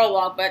have in the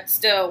prologue, but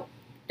still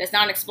does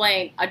not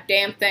explain a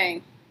damn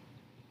thing.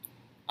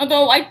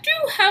 Although I do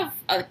have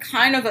a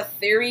kind of a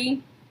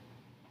theory.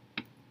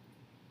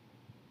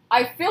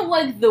 I feel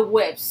like the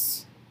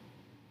Wisps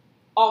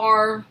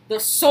are the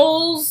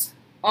souls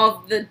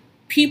of the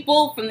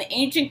people from the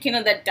ancient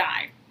kingdom that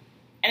died.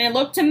 And I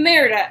look to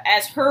Merida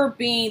as her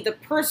being the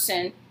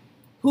person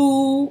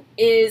who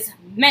is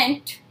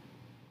meant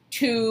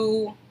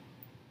to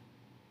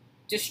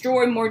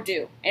destroy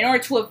Mor'du in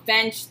order to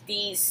avenge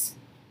these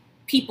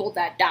people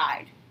that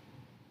died.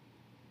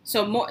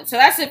 So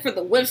that's it for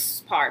the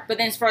Wisps part. But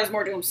then as far as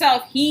Mor'du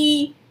himself,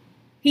 he's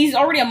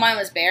already a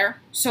mindless bear.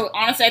 So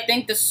honestly, I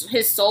think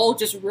his soul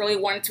just really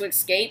wanted to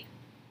escape.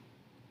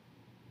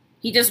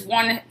 He just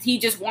wanted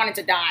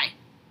to die,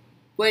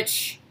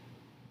 which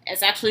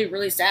is actually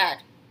really sad.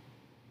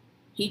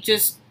 He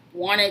just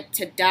wanted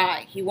to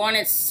die. He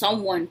wanted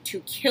someone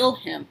to kill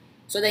him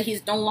so that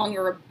he's no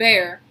longer a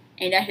bear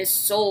and that his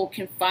soul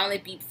can finally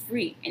be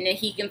free and that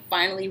he can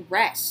finally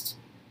rest.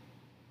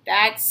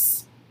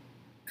 That's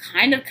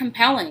kind of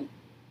compelling.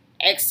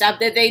 Except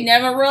that they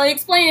never really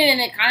explain it,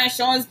 and it kind of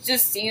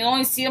shows you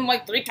only see him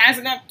like 3 times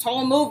in that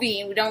total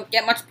movie, and we don't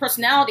get much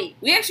personality.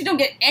 We actually don't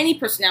get any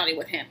personality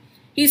with him.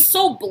 He's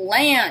so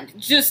bland,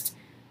 just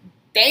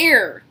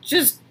there,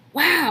 just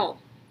wow,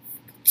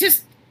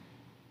 just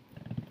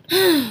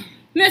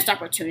missed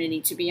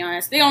opportunity, to be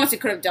honest. They honestly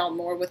could have dealt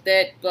more with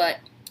it, but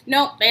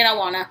nope, they don't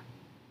wanna.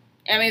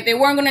 I mean, if they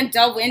weren't gonna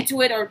delve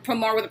into it or put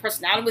more with a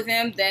personality with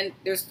him, then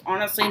there's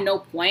honestly no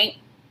point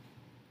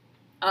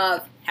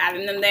of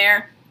having them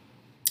there.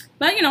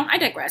 But, I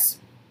digress.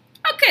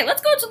 Okay,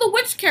 let's go to the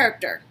witch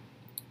character.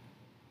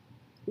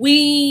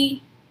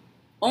 We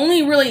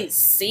only really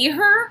see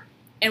her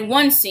in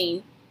one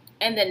scene,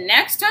 and the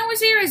next time we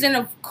see her is in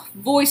a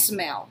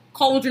voicemail,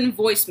 Cauldron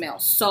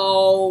voicemail.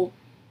 So,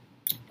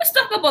 let's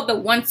talk about the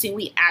one scene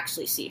we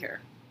actually see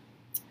her.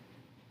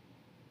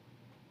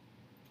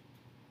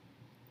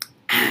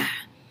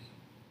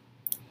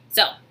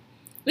 So,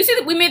 we see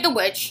that we made the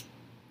witch.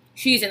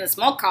 She's in a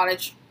small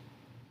cottage.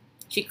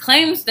 She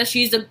claims that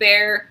she's a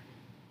bear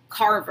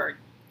carver.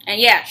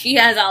 And yeah, she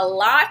has a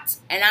lot,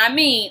 and I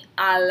mean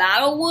a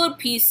lot of wood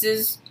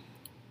pieces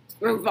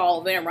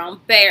revolving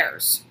around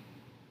bears.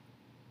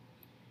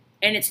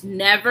 And it's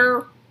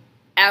never,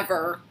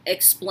 ever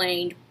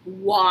explained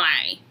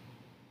why.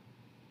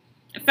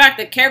 In fact,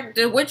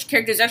 the witch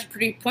character is actually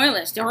pretty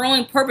pointless. Her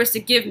only purpose is to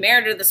give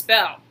Merida the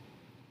spell.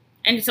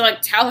 And to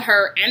tell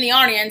her and the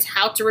audience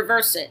how to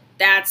reverse it.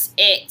 That's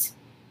it.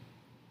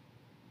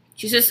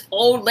 She's this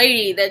old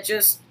lady that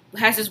just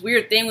has this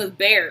weird thing with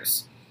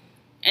bears.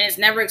 And it's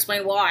never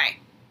explained why.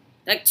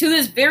 To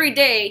this very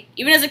day,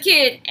 even as a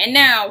kid, and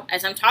now,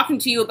 as I'm talking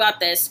to you about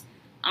this,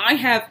 I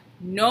have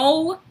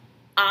no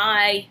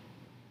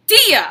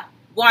idea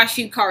why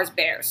she carves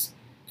bears.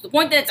 To the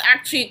point that it's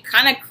actually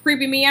kind of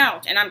creeping me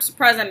out. And I'm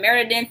surprised that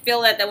Merida didn't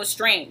feel that was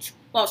strange.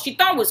 Well, she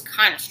thought it was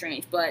kind of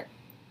strange, but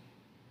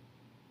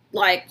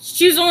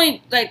she was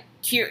only,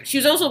 she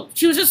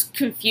was just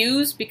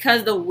confused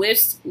because the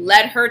Wisps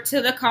led her to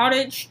the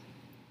cottage.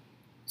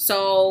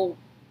 So,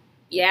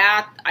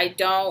 yeah,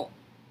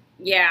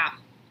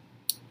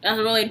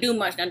 doesn't really do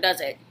much now,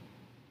 does it?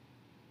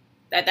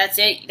 That's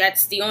it?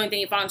 That's the only thing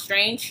you found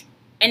strange?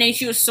 And then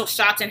she was so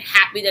shocked and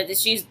happy that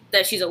she's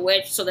a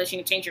witch so that she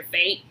can change her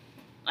fate.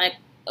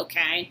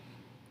 Okay.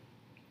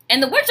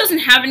 And the witch doesn't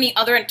have any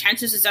other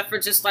intentions except for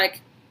just,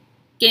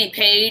 getting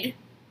paid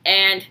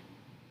and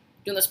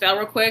doing the spell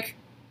real quick.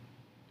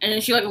 And then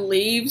she,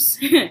 leaves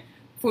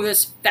for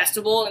this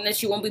festival, and then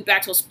she won't be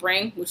back till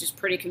spring, which is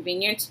pretty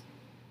convenient.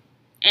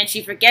 And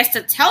she forgets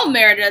to tell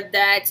Merida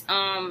that,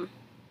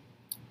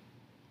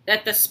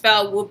 that the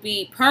spell will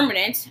be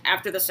permanent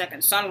after the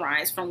second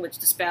sunrise from which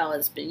the spell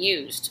has been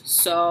used.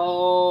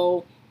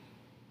 So,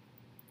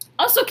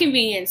 also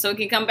convenient, so we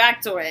can come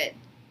back to it.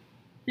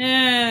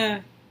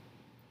 Yeah.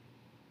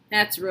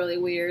 That's really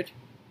weird.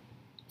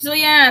 So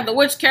yeah, the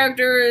witch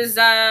character is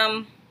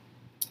not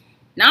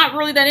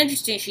really that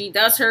interesting. She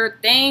does her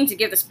thing to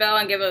give the spell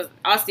and give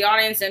us the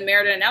audience and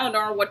Merida and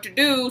Eleanor what to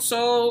do.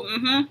 So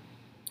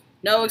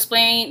no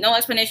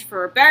explanation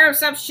for her bad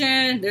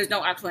reception. There's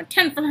no actual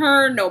intent from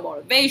her. No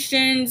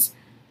motivations.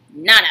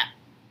 Nada.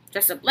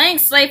 Just a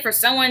blank slate for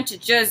someone to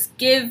just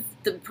give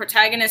the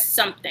protagonist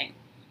something.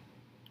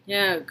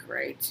 Yeah,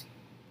 great.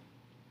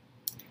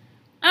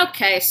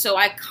 Okay, so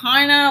I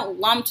kind of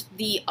lumped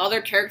the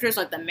other characters,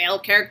 like the male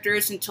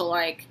characters, into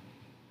like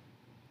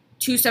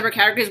two separate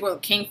categories, where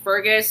King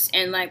Fergus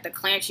and like the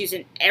clan chiefs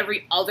and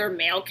every other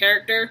male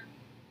character,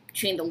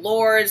 between the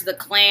lords, the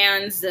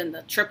clans, and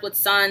the triplet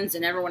sons,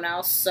 and everyone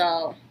else.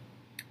 So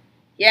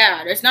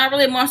yeah, there's not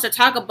really much to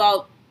talk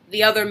about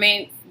the other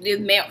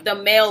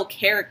the male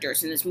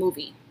characters in this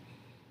movie.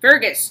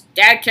 Fergus,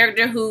 dad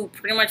character who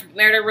pretty much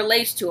Merida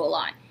relates to a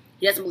lot.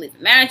 He doesn't believe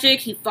in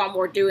magic. He fought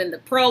Mor'du in the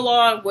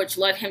prologue, which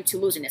led him to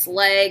losing his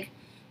leg.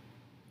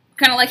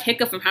 Kind of like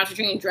Hiccup from How to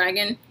Train Your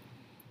Dragon.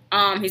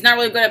 He's not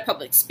really good at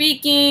public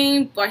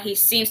speaking, but he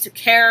seems to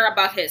care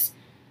about his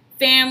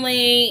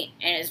family,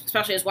 and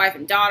especially his wife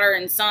and daughter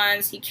and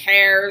sons. He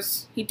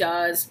cares. He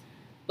does.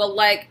 But,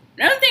 like,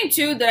 another thing,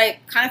 too, that I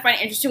kind of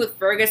find interesting with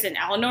Fergus and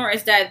Eleanor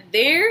is that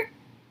their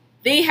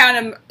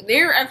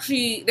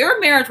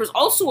marriage was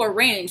also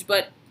arranged,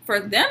 but for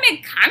them,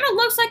 it kind of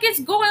looks like it's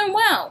going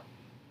well.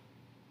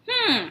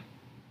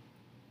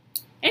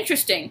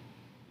 Interesting.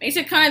 Makes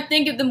it kind of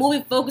think if the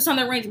movie focused on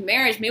the arranged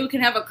marriage, maybe we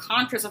can have a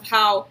contrast of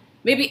how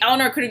maybe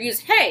Eleanor could have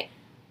used, hey,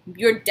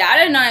 your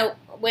dad and I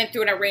went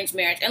through an arranged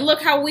marriage, and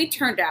look how we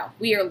turned out.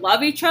 We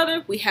love each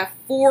other. We have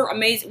four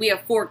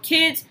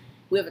kids.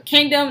 We have a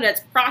kingdom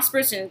that's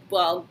prosperous and,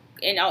 well,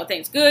 in all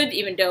things good,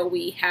 even though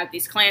we have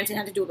these clans and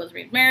have to do with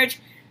arranged marriage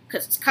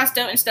because it's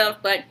custom and stuff.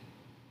 But,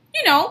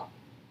 you know,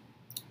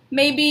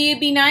 maybe it'd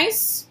be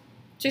nice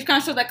to kind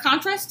of show that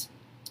contrast.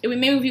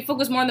 Maybe if we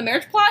focus more on the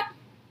marriage plot,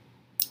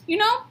 you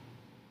know?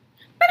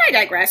 But I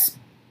digress.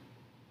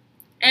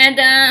 And,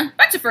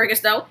 back to Fergus,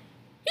 though.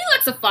 He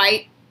likes to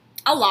fight.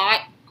 A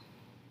lot.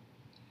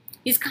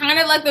 He's kind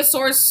of like the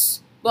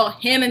source, well,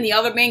 him and the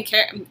other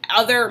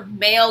other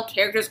male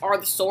characters are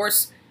the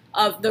source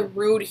of the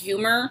rude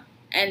humor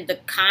and the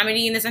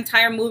comedy in this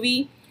entire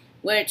movie,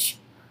 which,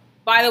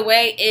 by the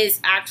way, is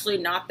actually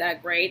not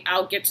that great.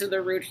 I'll get to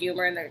the rude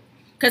humor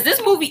because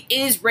this movie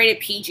is rated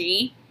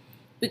PG,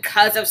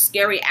 because of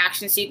scary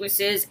action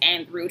sequences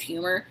and rude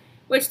humor.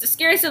 Which the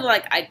scary stuff,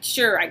 like, I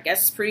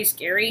guess it's pretty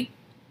scary.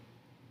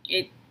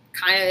 It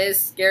kind of is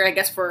scary, I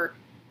guess, for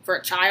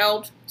a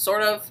child,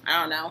 sort of. I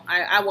don't know.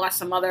 I watched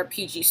some other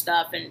PG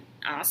stuff, and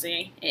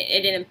honestly,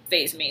 it didn't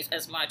faze me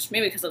as much.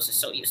 Maybe because I was just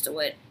so used to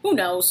it. Who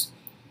knows?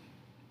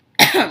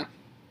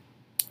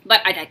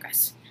 But I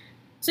digress.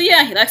 So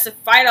yeah, he likes to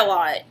fight a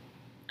lot.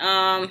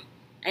 And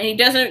he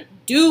doesn't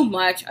do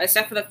much,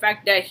 except for the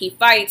fact that he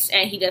fights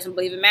and he doesn't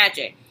believe in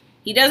magic.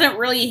 He doesn't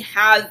really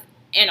have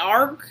an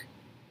arc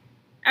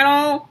at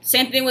all.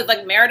 Same thing with,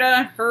 like,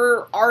 Merida.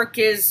 Her arc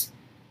is,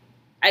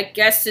 I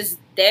guess, is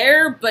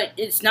there, but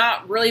it's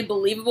not really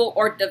believable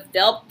or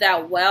developed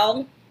that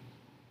well.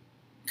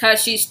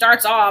 Because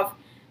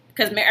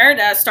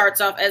Merida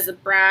starts off as a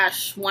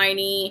brash,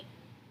 whiny,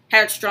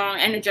 headstrong,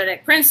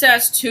 energetic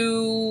princess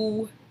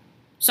to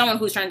someone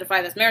who's trying to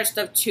fight this marriage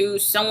stuff to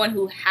someone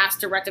who has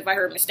to rectify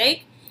her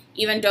mistake,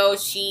 even though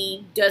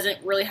she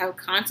doesn't really have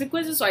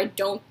consequences. So I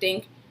don't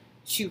think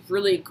she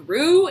really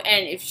grew,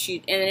 and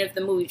if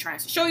the movie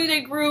tries to show you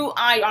they grew,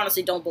 I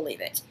honestly don't believe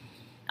it.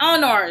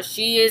 Eleanor,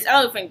 she is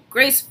eloquent,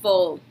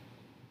 graceful,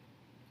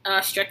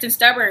 strict and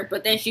stubborn,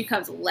 but then she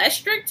becomes less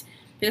strict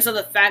because of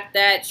the fact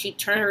that she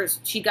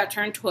got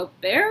turned into a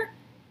bear,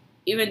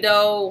 even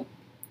though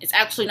it's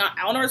actually not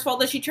Eleanor's fault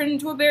that she turned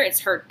into a bear,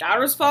 it's her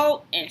daughter's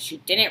fault, and she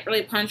didn't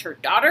really punish her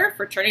daughter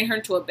for turning her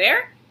into a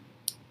bear.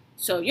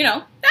 So, you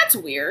know, that's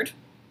weird.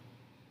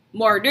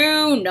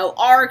 Mor'du, no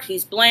arc,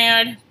 he's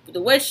bland. The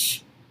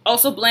witch,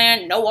 also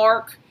bland, no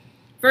arc.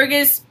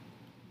 Fergus,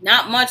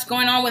 not much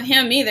going on with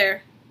him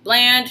either.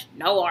 Bland,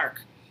 no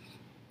arc.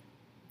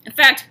 In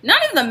fact, none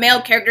of the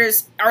male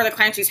characters or the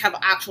clan chiefs have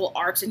actual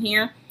arcs in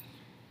here.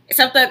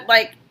 Except that,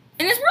 like,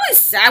 and it's really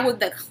sad with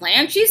the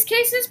clan chiefs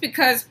cases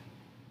because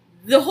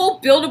the whole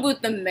build-up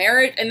with the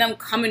marriage and them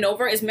coming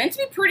over is meant to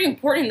be pretty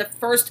important in the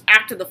first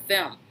act of the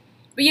film.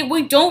 But yet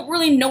we don't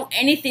really know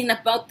anything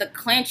about the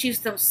clan chiefs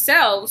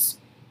themselves,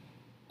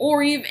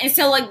 or even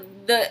until, like,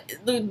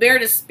 the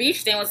Merida's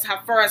speech thing was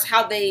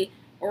how they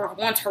were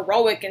once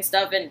heroic and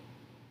stuff and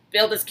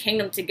built this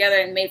kingdom together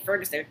and made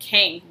Fergus their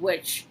king,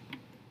 which,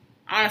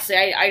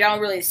 honestly, I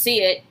don't really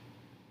see it.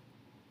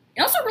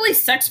 It also really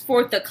sets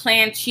forth the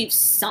clan chief's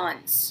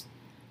sons.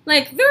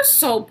 Like, they're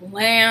so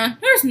bland.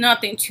 There's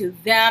nothing to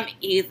them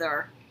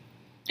either.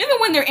 Even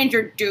when they're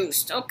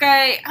introduced,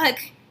 okay?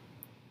 Like,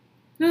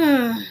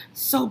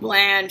 so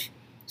bland.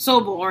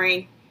 So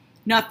boring.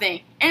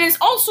 Nothing. And it's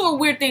also a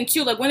weird thing,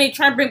 too. Like, when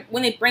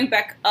they bring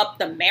back up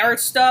the marriage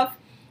stuff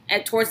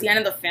and towards the end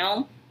of the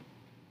film,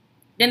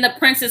 then the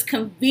princes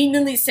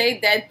conveniently say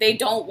that they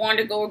don't want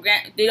to go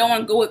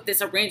with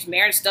this arranged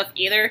marriage stuff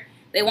either,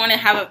 They want to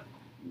have a.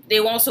 They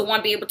also want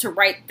to be able to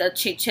write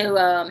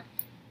to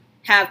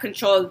have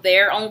control of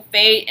their own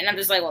fate. And I'm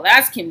just like, well,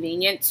 that's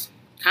convenient.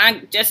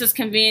 Kind of just as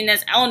convenient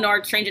as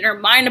Eleanor changing her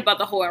mind about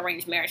the whole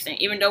arranged marriage thing,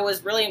 even though it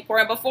was really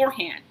important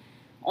beforehand.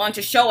 I want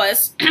to show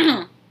us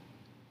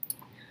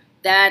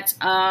that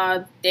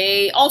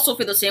they also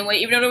feel the same way,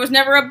 even though there was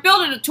never a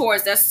build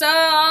towards that.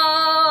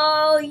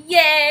 So,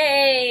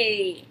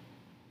 yay!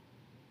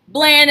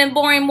 Bland and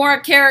boring, more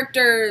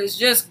characters.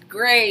 Just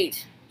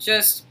great.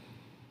 Just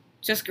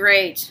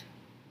great.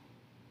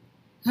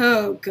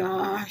 Oh,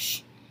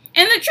 gosh.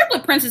 And the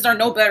Triplet Princes are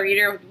no better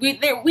either.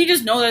 We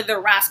just know that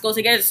they're rascals.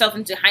 They get themselves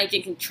into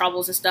hijinks and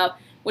troubles and stuff,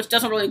 which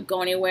doesn't really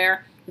go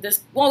anywhere.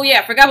 Well, yeah,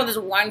 I forgot about this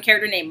one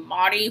character named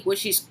Maudie, which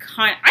she's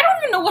I don't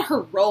even know what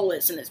her role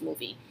is in this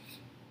movie.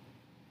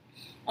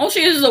 All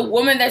she is a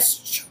woman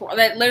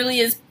that literally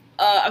is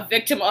a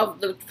victim of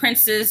the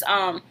prince's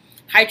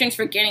hijinks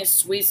for getting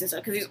sweets and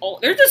stuff.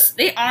 Because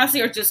they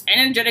honestly are just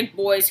energetic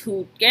boys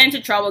who get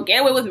into trouble,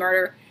 get away with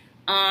murder,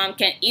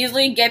 can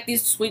easily get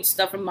these sweet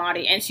stuff from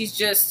Maudie, and she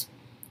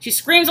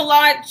screams a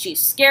lot, she's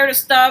scared of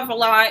stuff a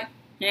lot,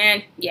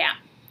 and yeah.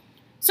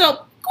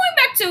 So, going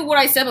back to what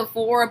I said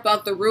before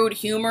about the rude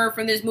humor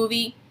from this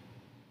movie,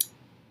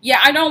 yeah,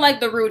 I don't like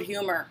the rude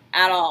humor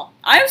at all.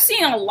 I've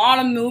seen a lot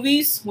of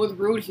movies with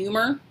rude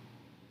humor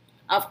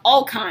of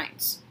all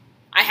kinds.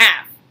 I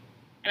have.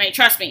 I mean,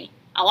 trust me,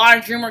 a lot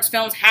of DreamWorks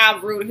films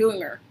have rude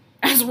humor.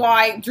 That's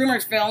why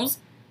DreamWorks films,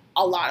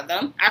 a lot of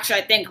them,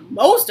 actually I think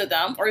most of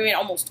them, or even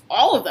almost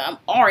all of them,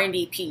 are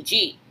indeed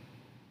PG.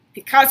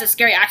 Because of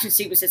scary action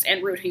sequences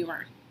and rude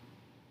humor.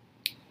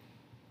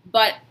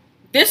 But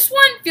this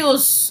one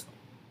feels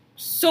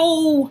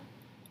so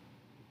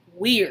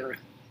weird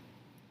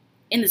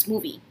in this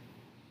movie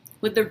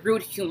with the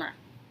rude humor.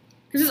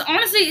 Because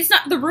honestly,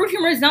 the rude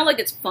humor is not like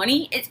it's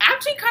funny. It's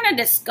actually kind of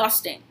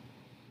disgusting.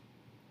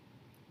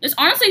 There's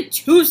honestly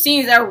 2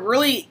 scenes that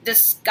really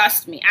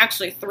disgust me.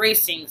 Actually, 3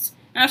 scenes.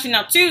 Actually,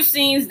 now 2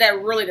 scenes that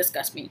really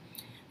disgust me.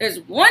 There's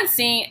one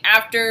scene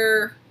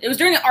it was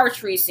during the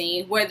archery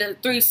scene, where the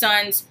 3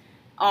 sons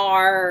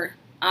are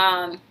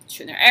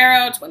shooting their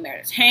arrow to win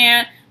Meredith's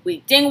hand.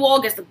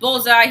 Dingwall gets the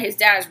bullseye, his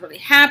dad is really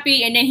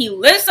happy, and then he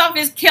lifts off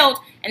his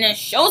kilt and then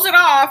shows it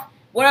off,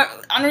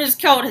 under his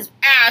coat, his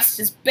ass,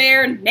 his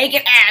bare,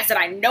 naked ass that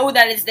I know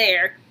that is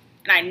there.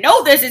 And I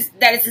know that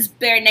it's his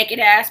bare, naked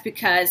ass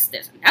because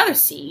there's another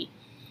scene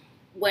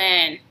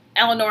when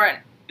Eleanor and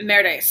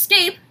Meredith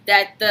escape,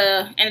 and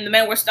the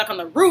men were stuck on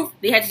the roof.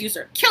 They had to use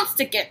their kilts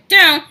to get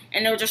down,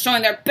 and they were just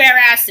showing their bare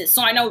asses.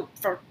 So I know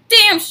for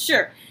damn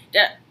sure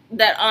that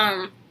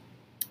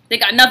they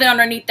got nothing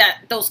underneath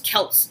those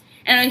kilts.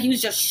 And he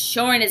was just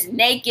showing his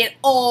naked,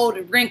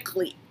 old,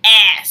 wrinkly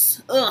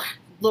ass. Ugh,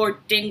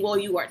 Lord Dingwall,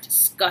 you are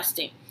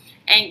disgusting.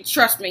 And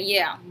trust me,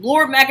 yeah,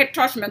 Lord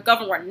McIntosh and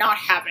McGovern were not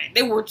having it.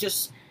 They were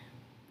just,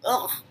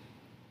 ugh.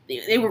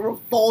 They were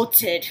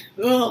revolted.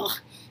 Ugh.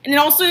 And then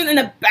also in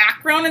the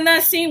background in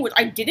that scene, which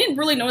I didn't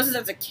really notice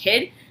as a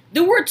kid,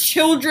 there were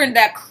children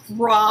that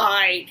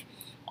cried.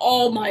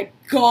 Oh my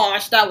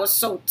gosh, that was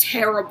so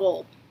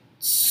terrible.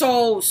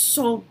 So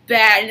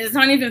bad. And it's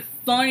not even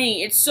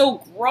funny. It's so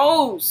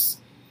gross.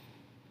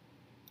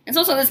 It's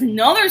also this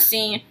another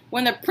scene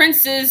when the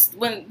princes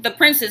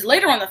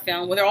later on in the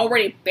film, when they're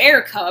already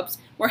bear cubs,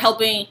 were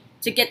helping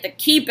to get the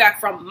key back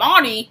from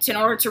Maudie in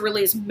order to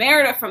release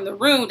Meredith from the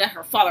room that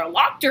her father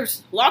locked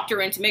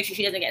her in to make sure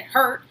she doesn't get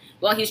hurt.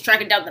 While he's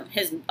tracking down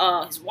his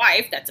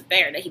wife, that's a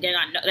bear that he did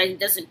not know, that he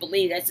doesn't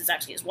believe that's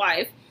actually his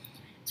wife.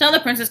 So the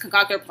princes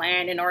concoct their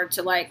plan in order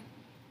to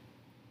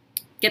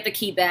get the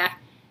key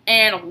back.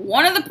 And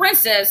one of the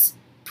princess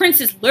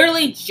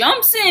literally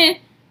jumps in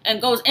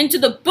and goes into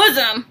the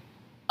bosom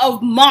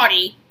of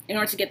Maudie in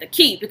order to get the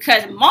key,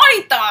 because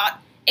Maudie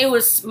thought it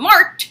was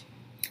smart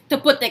to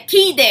put the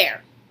key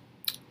there,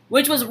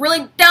 which was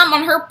really dumb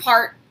on her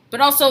part,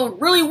 but also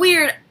really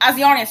weird as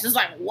the audience is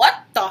like,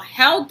 what the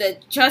hell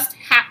did just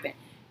happen?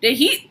 Did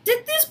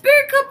this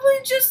bear couple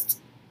just...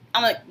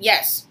 I'm like,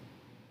 yes,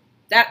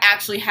 that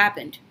actually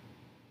happened.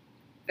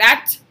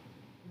 That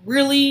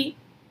really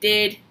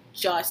did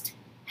just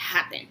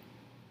happen.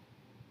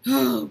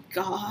 Oh,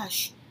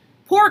 gosh.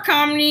 Poor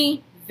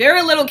comedy,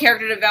 very little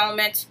character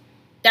development.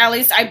 That at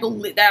least I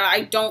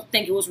don't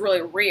think it was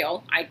really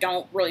real. I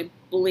don't really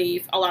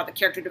believe a lot of the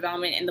character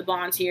development in the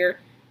bonds here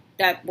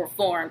that were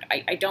formed.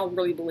 I don't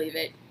really believe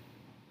it.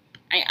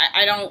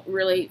 I don't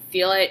really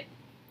feel it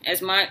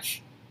as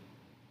much.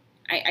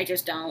 I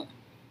just don't.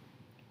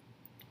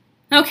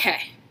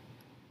 Okay.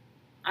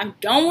 I'm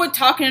done with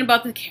talking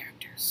about the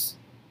characters.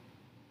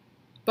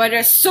 But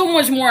there's so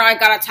much more I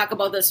gotta talk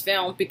about this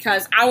film,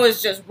 because I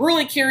was just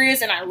really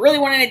curious and I really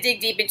wanted to dig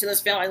deep into this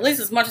film, at least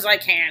as much as I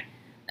can.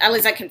 At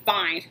least I can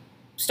find,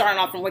 starting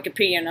off from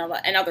Wikipedia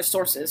and other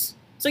sources.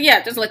 So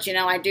yeah, just to let you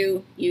know, I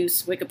do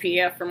use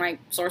Wikipedia for my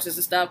sources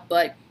and stuff,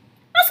 but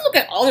I also look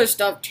at other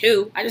stuff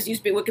too. I just use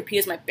Wikipedia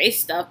as my base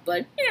stuff,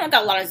 but I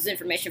got a lot of this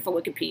information for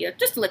Wikipedia,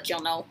 just to let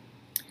y'all know.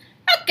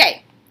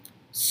 Okay,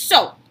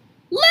 so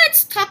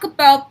let's talk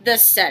about the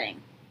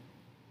setting.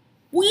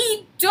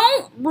 we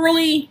don't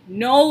really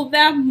know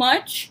that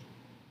much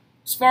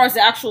as far as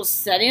the actual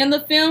setting of the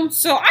film.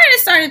 So I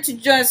decided to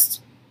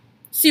just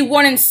see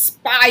what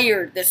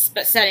inspired this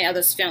setting of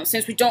this film,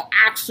 since we don't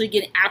actually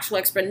get an actual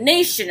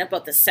explanation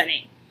about the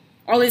setting.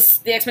 Or at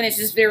least the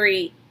explanation is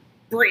very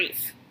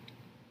brief.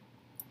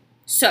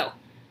 So,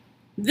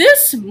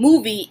 this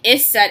movie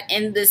is set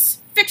in this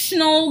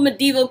fictional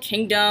medieval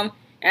kingdom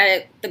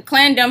that the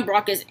Clan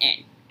Dunbroch is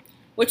in,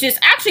 which is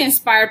actually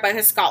inspired by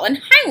the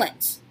Scotland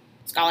Highlands,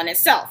 Scotland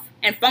itself.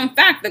 And fun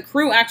fact, the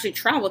crew actually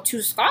traveled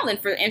to Scotland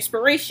for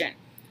inspiration.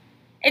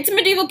 It's a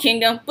medieval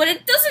kingdom, but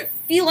it doesn't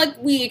feel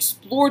like we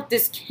explored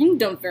this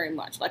kingdom very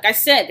much. Like I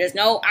said, there's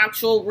no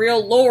actual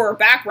real lore or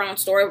background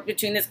story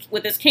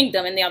with this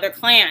kingdom and the other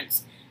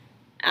clans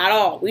at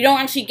all. We don't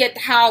actually get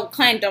how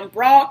Clan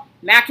Dunbroch,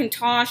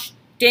 Macintosh,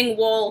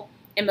 Dingwall,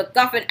 and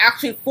MacGuffin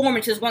actually form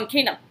into this one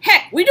kingdom.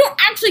 Heck, we don't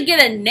actually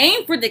get a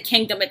name for the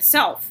kingdom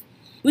itself.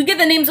 We get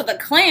the names of the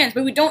clans,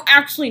 but we don't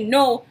actually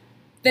know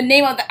the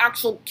name of the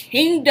actual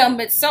kingdom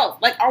itself.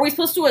 Like, are we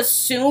supposed to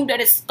assume that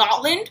it's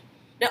Scotland?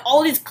 That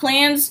all these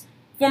clans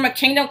form a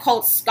kingdom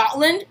called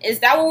Scotland? Is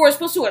that what we're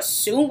supposed to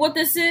assume what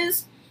this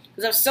is?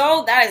 Because if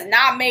so, that is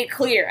not made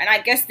clear. And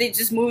I guess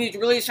this movie is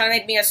really trying to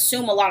make me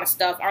assume a lot of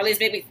stuff, or at least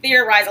make me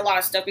theorize a lot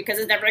of stuff, because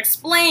it's never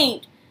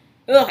explained.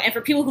 Ugh, and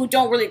for people who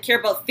don't really care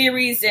about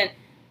theories and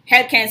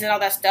headcanons and all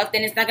that stuff,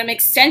 then it's not going to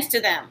make sense to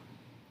them.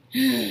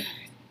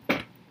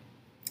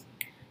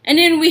 And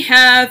then we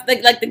have,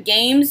 like the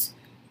games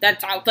that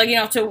talk, like, you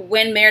know, to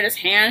win Merida's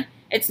hand.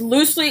 It's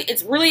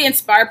really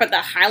inspired by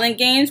the Highland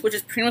Games, which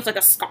is pretty much like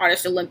a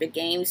Scottish Olympic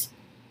Games,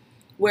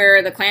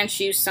 where the clan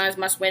chief's sons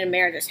must win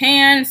Merida's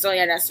hand. So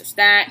yeah, that's just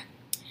that.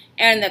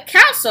 And the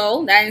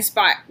castle that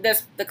inspired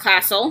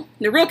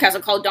the real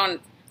castle called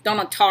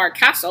Donatar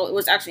Castle, it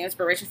was actually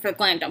inspiration for the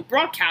Clan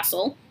Dunbroch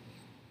Castle.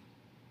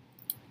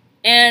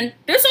 And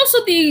there's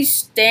also these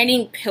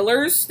standing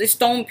pillars, the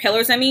stone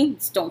pillars,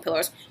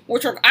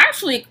 which were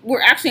actually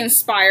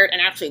inspired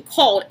and actually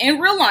called in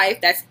real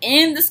life, that's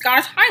in the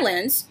Scottish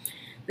Highlands,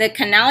 the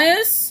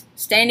Canalias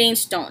Standing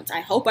Stones.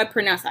 I hope I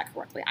pronounced that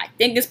correctly. I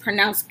think it's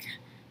pronounced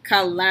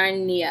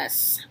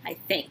Calanias, I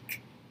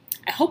think.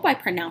 I hope I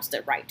pronounced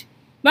it right.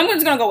 But I'm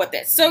just going to go with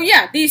this. So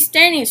yeah, these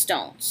standing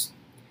stones.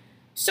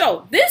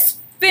 So this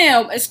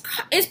film is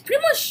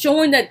pretty much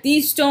showing that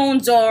these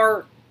stones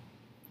are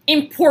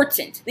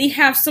important. They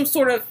have some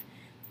sort of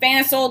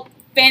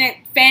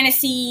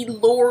fantasy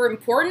lore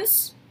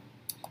importance.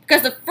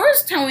 Because the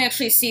first time we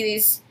actually see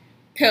these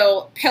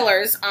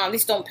pillars,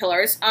 these stone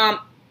pillars,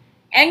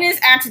 Agnes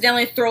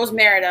accidentally throws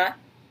Merida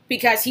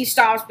because he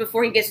stops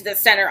before he gets to the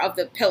center of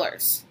the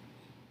pillars.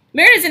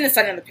 Merida's in the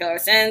center of the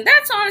pillars, and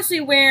that's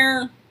honestly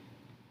where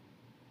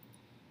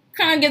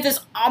kind of gives this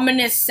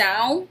ominous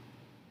sound.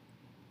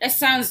 That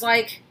sounds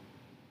like,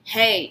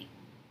 hey,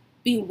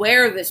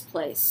 beware of this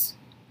place.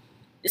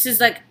 This is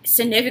like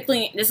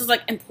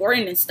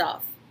important and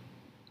stuff.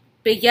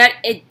 But yet,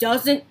 it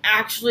doesn't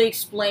actually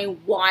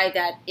explain why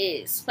that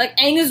is. Like,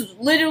 Angus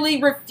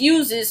literally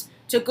refuses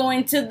to go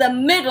into the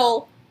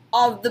middle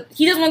of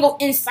he doesn't want to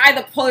go inside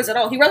the pillars at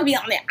all. He'd rather be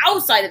on the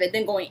outside of it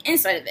than going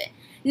inside of it.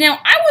 Now,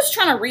 I was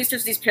trying to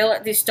research these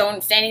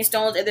standing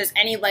stones, if there's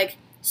any, like,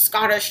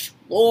 Scottish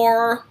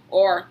lore,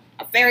 or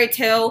a fairy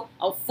tale,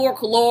 of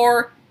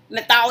folklore,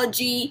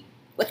 mythology,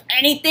 with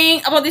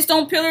anything about these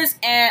stone pillars,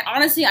 and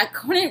honestly, I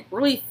couldn't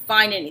really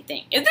find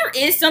anything. If there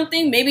is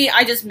something, maybe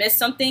I just missed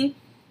something.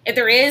 If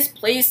there is,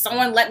 please,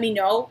 someone let me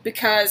know,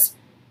 because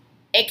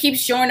it keeps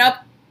showing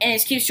up, and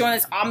it keeps showing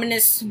this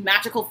ominous,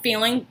 magical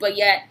feeling, but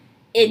yet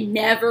it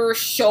never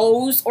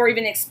shows or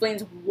even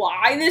explains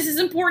why this is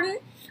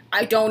important.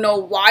 I don't know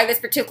why this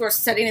particular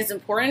setting is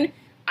important.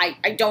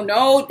 I don't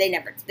know.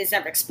 It's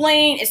never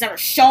explained. It's never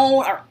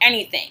shown or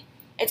anything.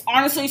 It's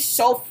honestly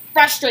so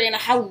frustrating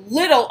how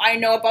little I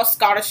know about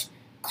Scottish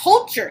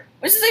culture.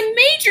 This is a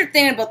major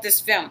thing about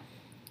this film.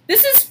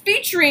 This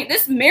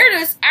Merida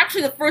is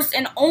actually the first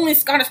and only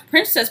Scottish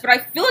princess, but I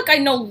feel like I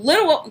know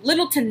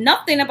little to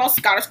nothing about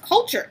Scottish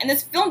culture, and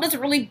this film doesn't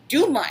really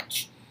do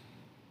much.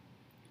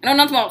 I don't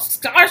know nothing about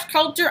Scottish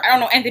culture. I don't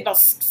know anything about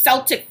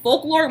Celtic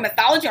folklore,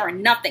 mythology, or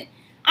nothing.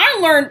 I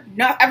learned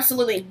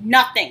absolutely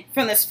nothing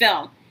from this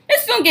film.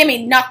 This film gave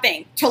me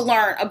nothing to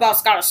learn about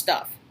Scottish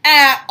stuff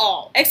at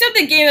all, except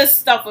they gave us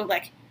stuff with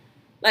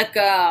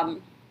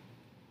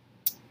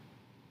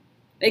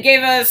they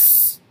gave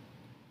us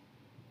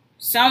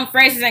some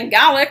phrases in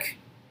Gaelic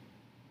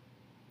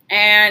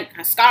and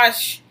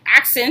Scottish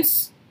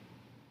accents,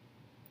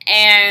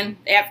 and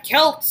they have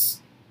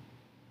kilts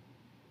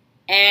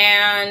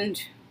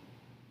and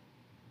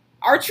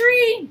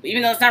archery,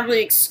 even though it's not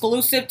really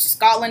exclusive to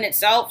Scotland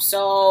itself.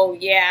 So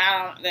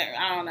yeah,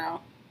 I don't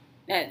know.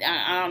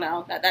 I don't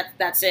know.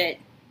 That's it.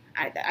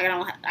 I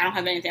don't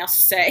have anything else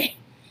to say.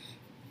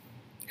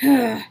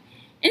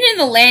 And then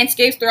the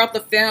landscapes throughout the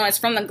film, it's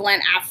from the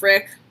Glen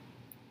Affric.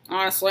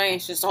 Honestly,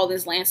 it's just all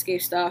this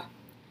landscape stuff.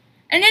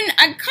 And then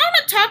I kind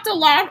of talked a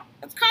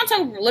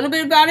little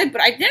bit about it,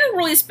 but I didn't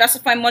really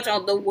specify much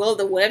on the Will o'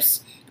 the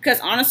Wisps,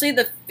 because honestly,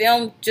 the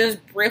film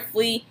just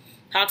briefly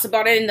talks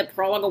about it in the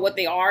prologue of what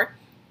they are,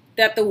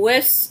 that the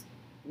wisps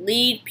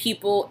lead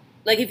people,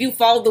 like if you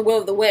follow the will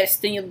of the wisps,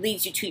 then it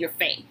leads you to your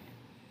fate.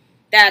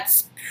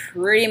 That's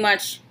pretty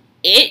much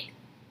it,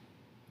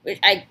 which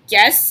I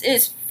guess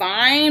is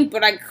fine,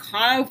 but I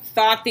kind of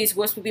thought these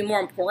wisps would be more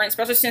important,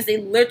 especially since they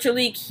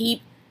literally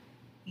keep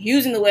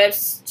using the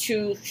wisps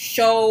to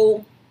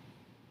show,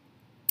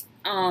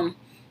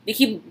 they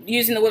keep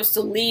using the wisps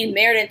to lead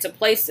Merida into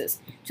places,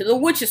 to the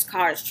witch's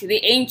cottage, to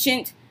the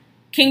ancient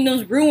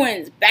kingdom's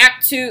ruins,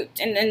 back to,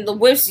 and then the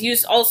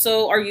wisps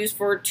are used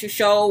to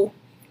show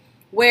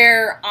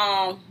where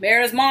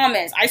Merida's mom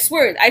is. I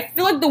swear, I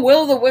feel like the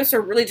will of the wisps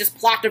are really just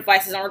plot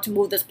devices in order to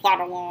move this plot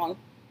along.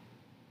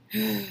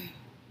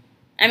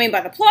 I mean,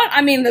 by the plot,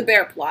 I mean the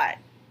bear plot.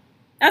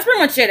 That's pretty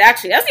much it,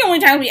 actually. That's the only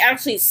time we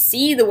actually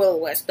see the will of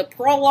the wisp. The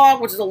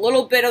prologue, which is a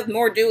little bit of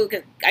more due,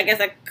 because I guess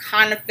that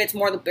kind of fits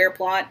more the bear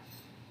plot,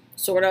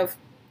 sort of.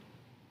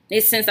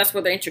 Since that's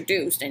where they're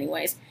introduced,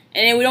 anyways.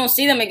 And then we don't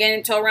see them again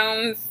until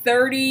around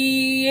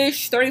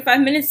 30-ish,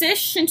 35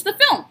 minutes-ish into the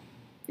film.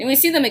 Then we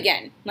see them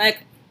again.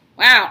 Like,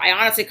 wow, I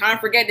honestly kind of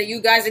forget that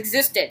you guys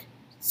existed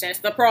since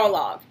the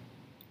prologue.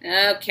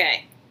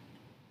 Okay.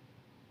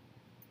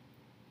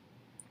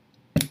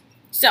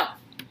 So,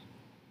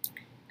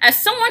 as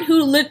someone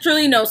who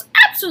literally knows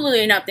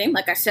absolutely nothing,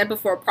 like I said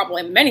before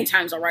probably many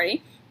times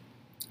already,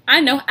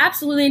 I know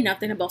absolutely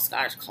nothing about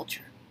Scottish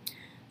culture.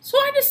 So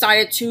I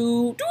decided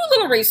to do a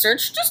little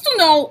research just to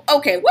know,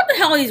 okay, what the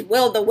hell is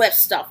Will the Wisp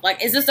stuff?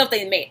 Like, is this stuff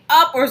they made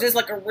up, or is this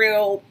like a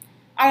real,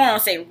 I don't want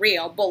to say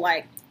real, but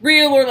like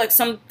real, or like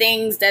some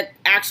things that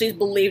actually is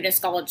believed in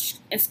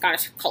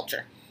Scottish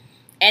culture?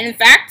 And in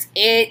fact,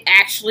 it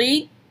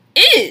actually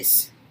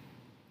is.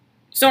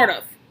 Sort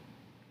of.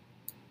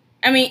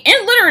 I mean,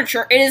 in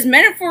literature, it is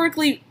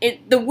metaphorically,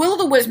 the will of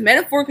the wisp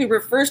metaphorically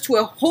refers to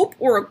a hope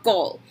or a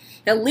goal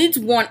that leads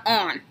one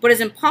on, but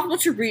is impossible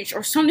to reach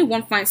or something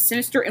one finds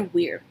sinister and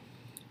weird.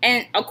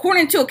 And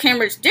according to a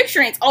Cambridge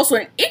dictionary, it's also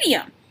an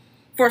idiom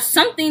for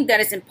something that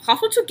is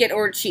impossible to get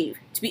or achieve,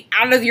 to be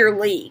out of your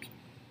league.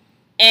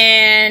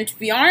 And to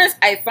be honest,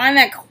 I find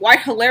that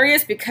quite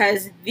hilarious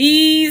because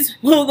these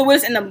will of the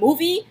wisps in the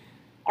movie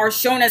are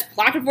shown as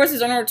plot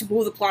devices in order to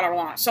move the plot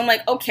along. So I'm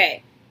like,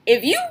 okay,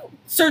 if you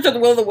search up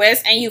the will of the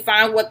wisps and you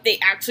find what they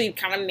actually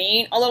kind of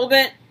mean a little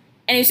bit,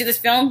 and you see this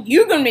film,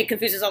 you're going to be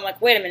confused. So I'm like,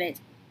 wait a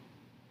minute.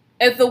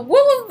 If the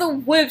will of the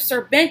wisps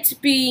are meant to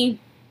be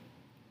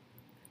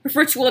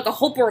referred to like a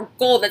hope or a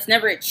goal that's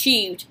never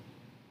achieved,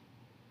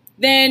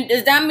 then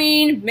does that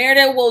mean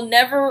Merida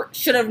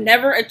should have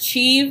never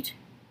achieved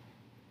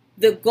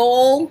the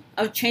goal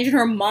of changing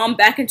her mom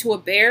back into a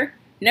bear?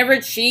 Never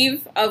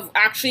achieve of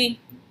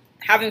actually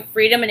having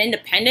freedom and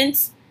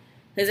independence?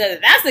 Because if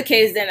that's the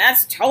case, then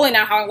that's totally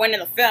not how it went in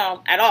the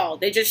film at all.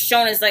 They just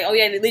shown as like, oh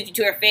yeah, they lead you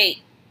to her fate.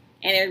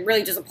 And they're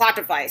really just a plot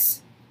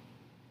device.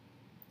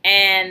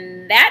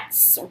 And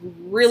that's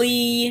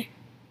really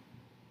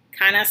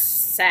kind of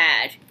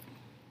sad.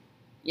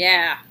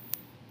 Yeah.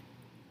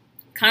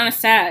 Kind of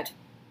sad.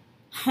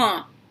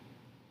 Huh.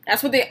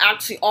 That's what they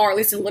actually are, at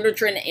least in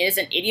literature, and it is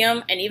an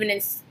idiom. And even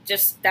in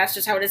that's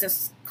just how it is in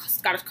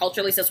Scottish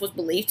culture, at least that's what's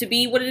believed to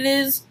be what it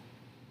is.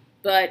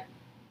 But,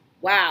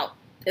 wow.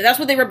 If that's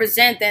what they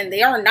represent, then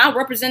they are not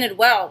represented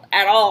well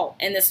at all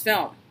in this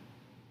film.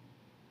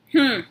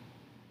 Really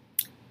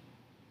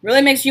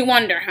makes you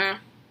wonder, huh?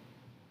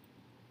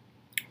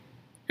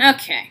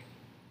 Okay.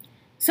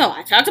 So,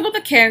 I talked about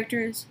the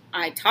characters.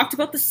 I talked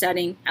about the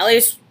setting. At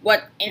least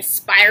what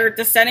inspired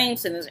the setting,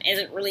 since there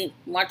isn't really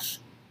much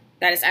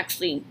that is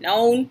actually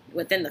known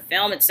within the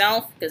film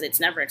itself, because it's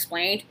never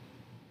explained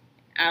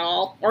at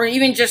all. Or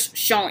even just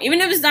shown.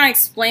 Even if it's not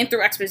explained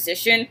through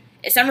exposition,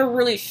 it's never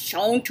really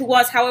shown to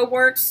us how it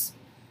works.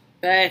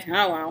 But,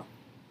 oh well.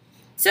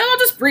 So, I'll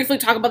just briefly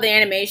talk about the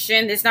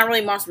animation. There's not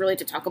really much really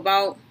to talk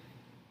about,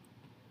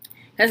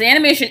 because the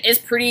animation is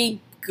pretty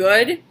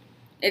good.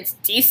 It's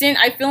decent,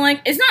 I feel like.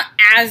 It's not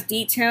as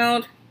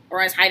detailed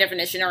or as high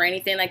definition or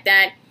anything like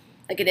that,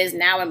 like it is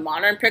now in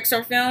modern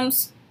Pixar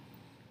films.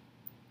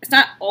 It's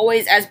not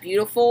always as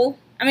beautiful.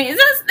 I mean, it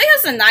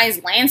has some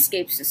nice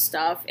landscapes and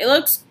stuff.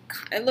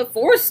 The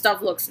forest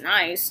stuff looks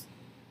nice.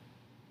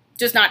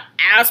 Just not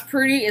as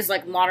pretty as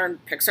like modern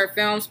Pixar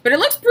films. But it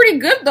looks pretty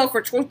good though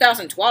for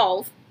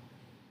 2012.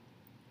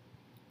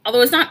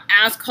 Although it's not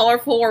as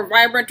colorful or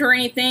vibrant or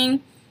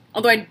anything.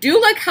 Although I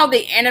do like how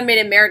they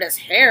animated Merida's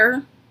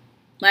hair.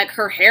 Like,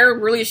 her hair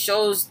really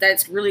shows that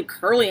it's really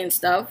curly and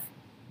stuff.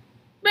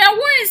 But I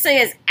wouldn't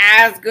say it's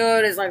as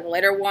good as, like,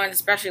 later ones,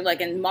 especially, like,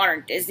 in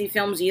modern Disney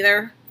films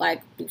either.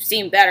 Like, we've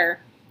seen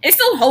better. It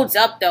still holds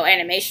up, though,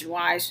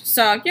 animation-wise.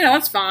 So, you know,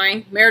 it's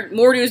fine.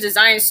 Mordu's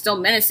design is still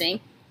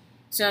menacing.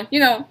 So, you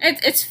know,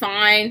 it's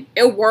fine.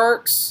 It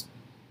works.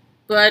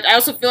 But I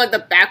also feel like the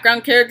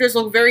background characters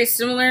look very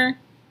similar.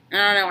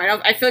 I don't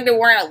know. I feel like there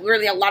weren't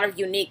really a lot of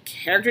unique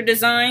character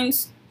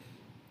designs.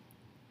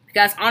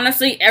 Because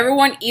honestly,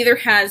 everyone either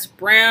has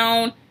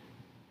brown,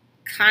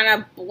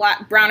 kind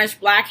of brownish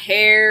black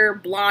hair,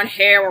 blonde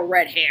hair, or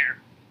red hair.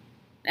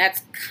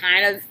 That's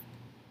kind of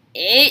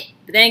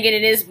But then again,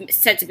 it is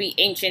said to be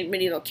ancient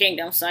medieval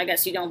kingdom, so I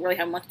guess you don't really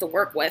have much to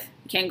work with.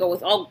 You can't go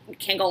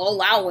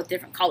all out with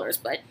different colors,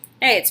 but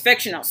hey, it's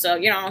fictional, so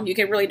you know you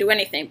can really do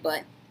anything.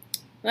 But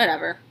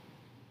whatever.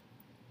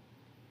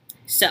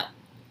 So,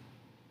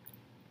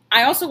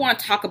 I also want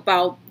to talk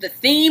about the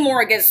theme,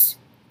 or I guess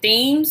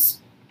themes,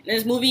 in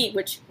this movie,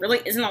 which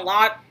really isn't a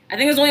lot. I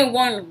think there's only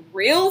one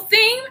real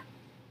theme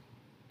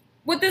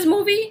with this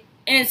movie,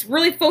 and it's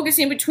really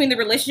focusing between the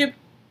relationship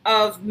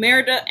of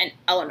Merida and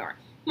Eleanor.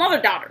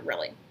 Mother-daughter,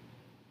 really.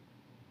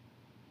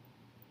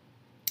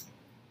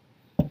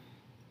 But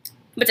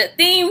it's a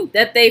theme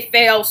that they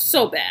fail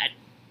so bad.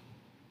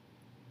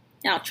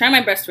 Now, I'll try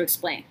my best to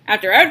explain.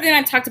 After everything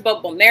I talked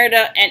about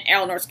Merida and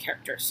Eleanor's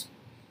characters.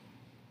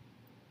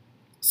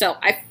 So,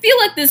 I feel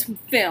like this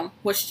film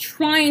was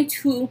trying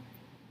to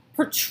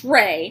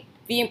portray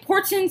the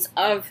importance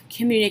of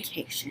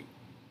communication.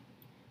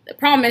 The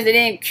problem is they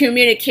didn't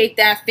communicate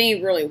that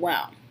theme really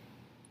well.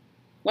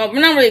 Well,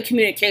 not really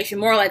communication,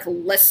 more like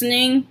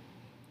listening,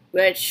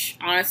 which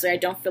honestly I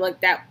don't feel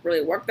like that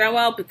really worked that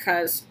well,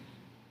 because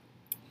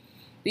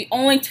the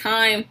only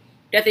time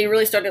that they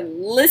really started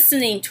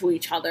listening to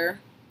each other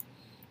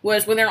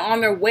was when they're on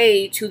their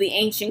way to the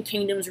ancient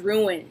kingdom's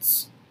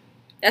ruins.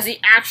 That's the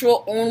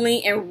actual only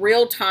in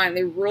real time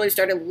they really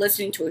started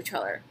listening to each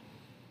other.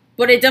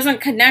 But it doesn't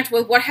connect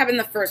with what happened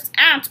in the first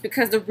act,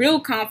 because the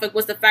real conflict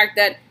was the fact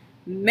that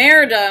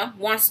Merida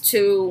wants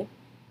to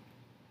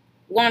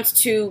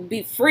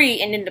be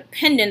free and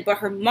independent, but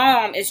her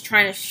mom is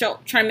trying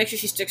to make sure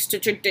she sticks to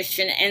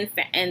tradition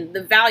and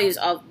the values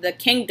of the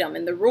kingdom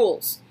and the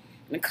rules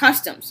and the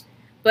customs.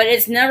 But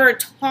it's never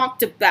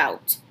talked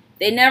about.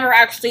 They never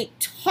actually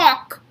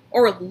talk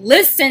or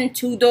listen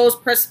to those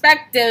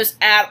perspectives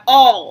at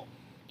all.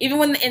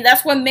 And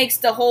that's what makes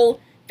the whole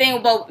thing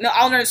about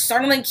Eleanor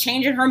suddenly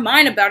changing her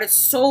mind about it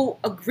so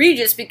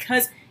egregious,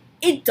 because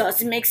it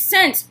doesn't make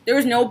sense. There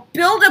was no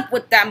build-up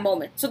with that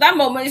moment. So that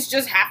moment is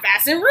just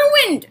half-assed and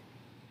ruined.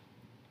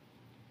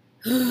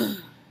 It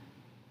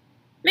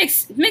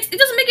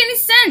doesn't make any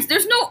sense.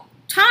 There's no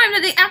time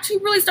that they actually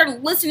really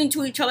started listening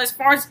to each other as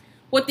far as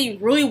what they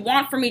really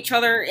want from each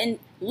other, and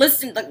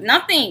listen, like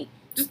nothing.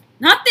 Just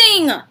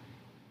nothing. And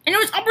there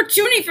was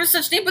opportunity for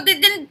such thing, but they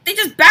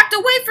just backed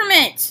away from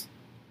it.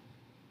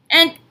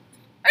 And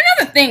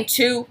another thing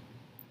too,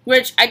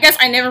 which I guess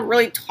I never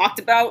really talked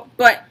about,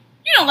 but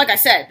you know, like I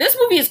said, this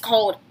movie is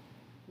called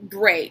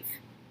Brave.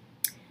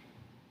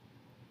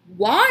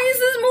 Why is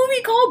this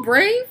movie called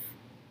Brave?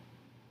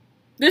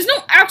 There's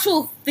no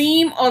actual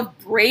theme of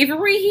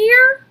bravery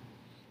here,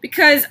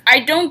 because I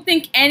don't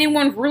think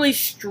anyone really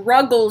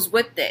struggles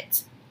with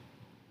it.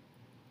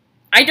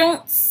 I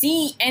don't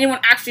see anyone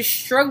actually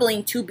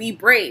struggling to be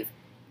brave.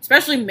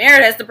 Especially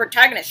Merida as the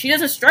protagonist. She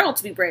doesn't struggle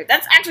to be brave.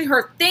 That's actually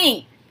her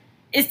thing.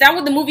 Is that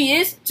what the movie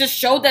is? To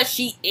show that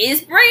she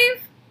is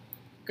brave?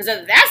 Because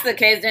if that's the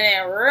case, then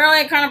it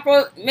really kind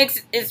of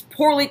it's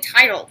poorly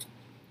titled.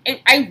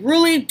 I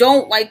really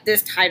don't like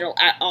this title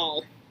at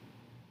all.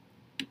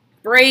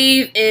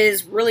 Brave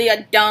is really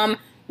a dumb,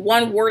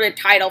 one-worded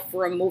title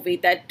for a movie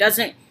that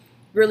doesn't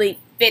really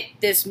fit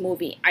this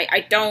movie.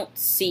 I don't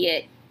see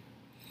it.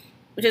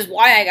 Which is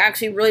why I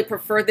actually really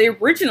prefer the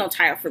original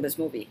title for this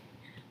movie.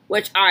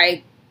 Which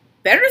I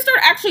better start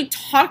actually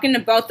talking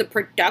about the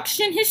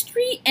production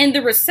history and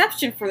the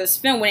reception for this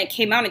film when it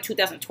came out in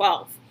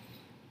 2012.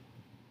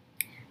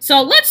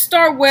 So let's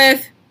start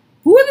with,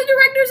 who are the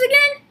directors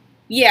again?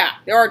 Yeah,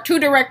 there are two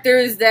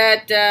directors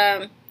that,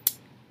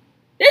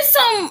 there's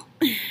some,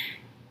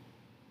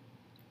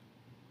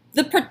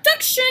 the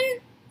production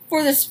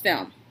for this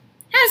film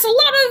has a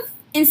lot of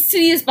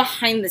insidious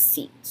behind the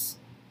scenes.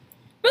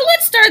 But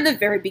let's start at the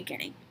very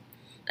beginning.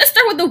 Let's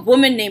start with a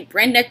woman named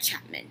Brenda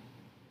Chapman,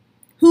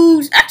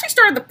 who actually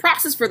started the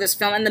process for this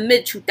film in the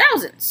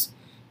mid-2000s.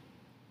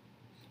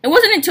 It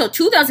wasn't until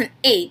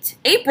 2008,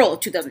 April of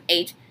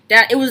 2008,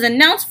 that it was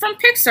announced from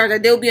Pixar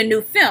that there will be a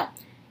new film.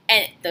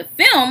 And the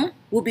film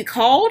will be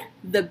called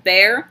The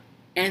Bear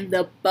and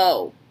the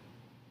Bow.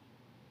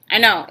 I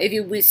know,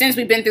 since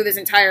we've been through this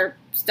entire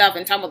stuff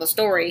and talking about the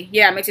story,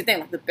 yeah, it makes you think,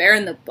 like, The Bear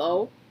and the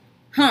Bow?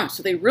 Huh,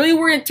 so they really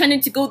were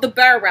intending to go the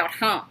bear route,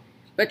 huh?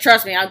 But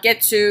trust me, I'll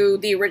get to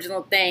the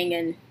original thing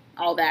and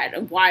all that,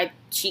 and why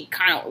she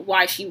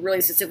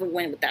really specifically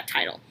went with that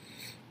title.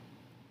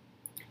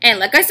 And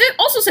like I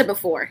said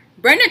before,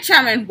 Brenda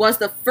Chapman was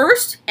the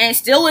first and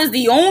still is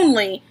the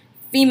only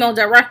female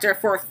director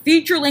for a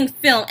feature-length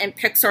film in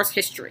Pixar's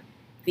history.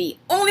 The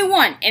only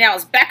one, and that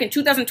was back in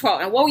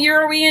 2012. And what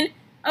year are we in?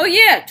 Oh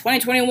yeah,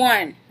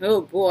 2021.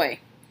 Oh boy.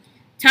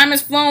 Time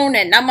has flown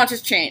and not much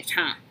has changed,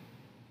 huh?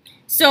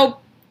 So,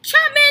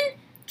 Chapman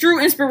drew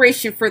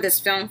inspiration for this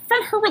film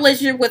from her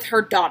relationship with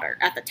her daughter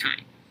at the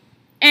time.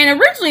 And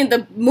originally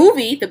the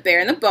movie, The Bear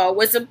and the Bow,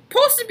 was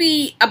supposed to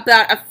be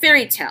about a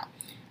fairy tale,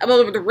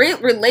 about the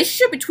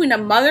relationship between a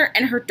mother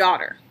and her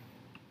daughter.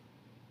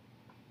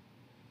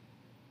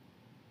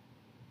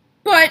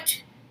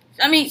 But,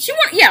 I mean,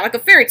 like a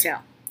fairy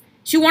tale.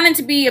 She wanted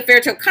to be a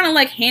fairy tale, kind of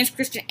like Hans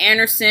Christian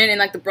Andersen and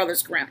like the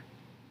Brothers Grimm.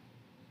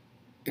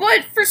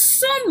 But for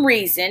some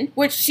reason,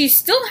 which she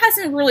still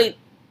hasn't really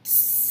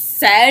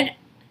said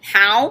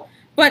how,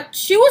 but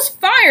she was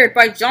fired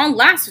by John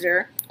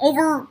Lasseter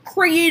over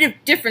creative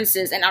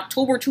differences in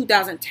October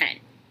 2010,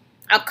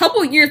 a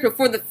couple years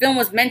before the film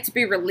was meant to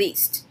be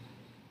released.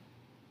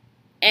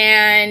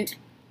 And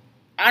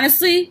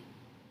honestly,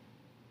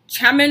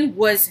 Chapman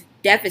was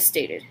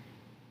devastated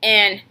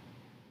and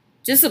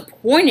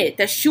disappointed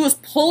that she was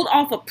pulled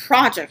off a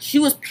project she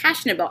was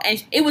passionate about,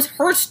 and it was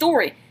her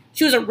story.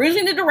 She was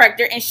originally the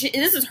director, and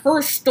this is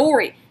her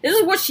story. This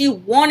is what she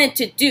wanted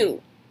to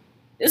do.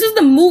 This is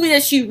the movie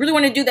that she really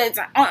wanted to do, that's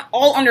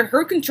all under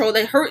her control,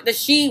 that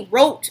she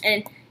wrote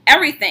and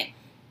everything.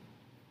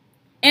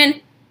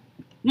 And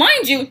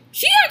mind you,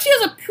 she actually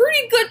has a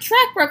pretty good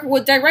track record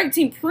with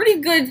directing pretty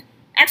good,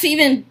 actually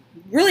even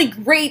really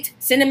great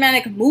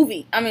cinematic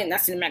movie. I mean,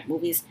 not cinematic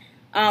movies,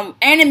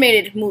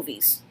 animated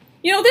movies.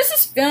 You know, this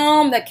is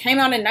film that came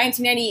out in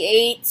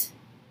 1998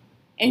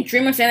 in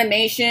DreamWorks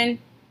Animation.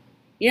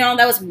 You know,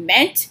 that was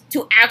meant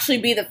to actually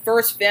be the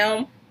first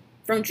film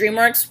from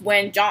DreamWorks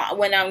when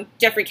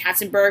Jeffrey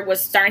Katzenberg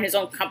was starting his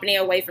own company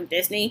away from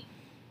Disney,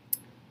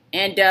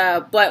 and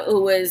but it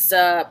was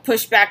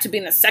pushed back to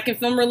being the second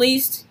film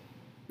released,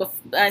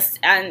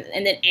 and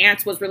then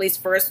Ants was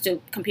released first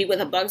to compete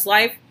with A Bug's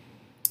Life.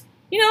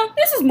 You know,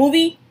 this is a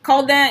movie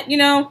called that. You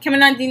know, came in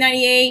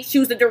 1998. She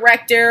was the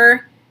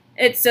director.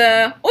 It's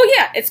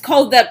it's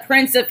called The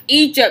Prince of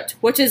Egypt,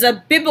 which is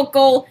a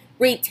biblical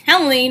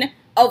retelling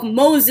of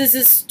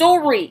Moses'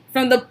 story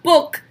from the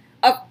book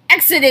of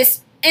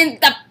Exodus in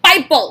the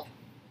Bible.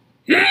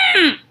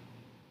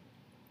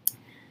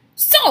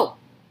 So,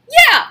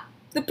 yeah,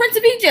 The Prince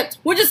of Egypt,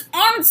 which is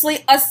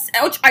honestly,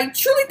 which I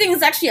truly think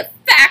is actually a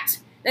fact,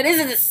 that is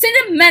a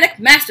cinematic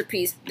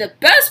masterpiece, the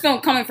best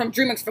film coming from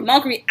DreamWorks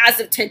filmography as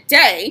of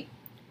today,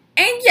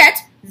 and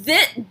yet,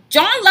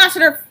 John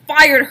Lasseter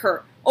fired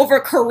her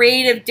over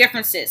creative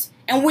differences.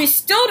 And we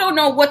still don't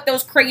know what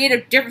those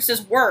creative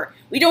differences were.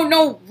 We don't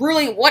know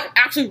really what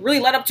actually really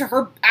led up to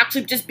her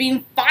actually just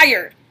being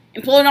fired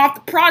and pulling off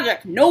the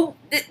project. No,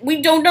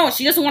 we don't know.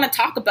 She doesn't want to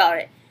talk about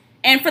it.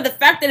 And for the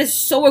fact that it's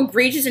so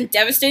egregious and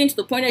devastating to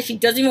the point that she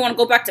doesn't even want to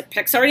go back to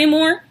Pixar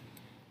anymore,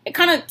 it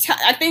kind of,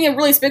 I think it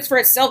really speaks for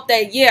itself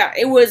that, yeah,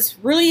 it was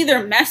really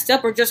either messed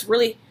up or just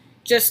really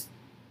just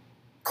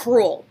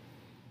cruel.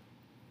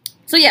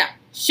 So yeah,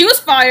 she was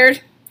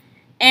fired,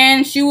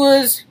 and she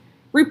was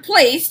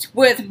replaced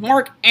with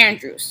Mark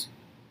Andrews.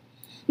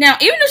 Now,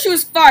 even though she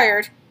was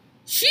fired,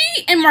 she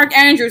and Mark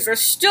Andrews are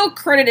still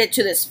credited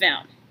to this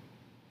film.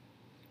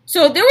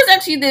 So there was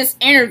actually this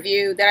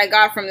interview that I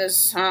got from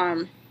this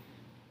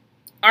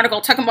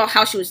article talking about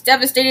how she was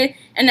devastated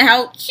and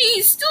how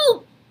she's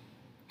still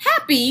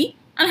happy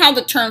on how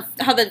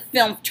the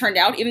film turned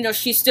out, even though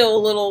it's still a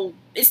little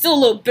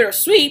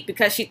bittersweet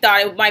because she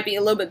thought it might be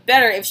a little bit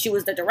better if she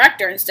was the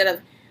director instead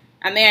of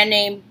a man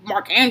named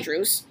Mark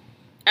Andrews.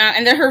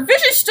 And that her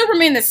vision still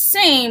remained the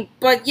same,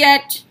 but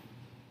yet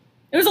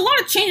there was a lot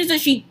of changes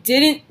that she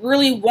didn't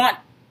really want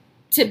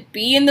to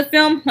be in the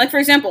film. Like, for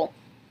example,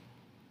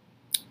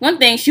 one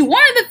thing, she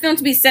wanted the film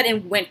to be set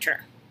in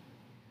winter,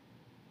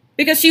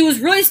 because she was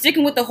really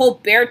sticking with the whole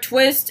bear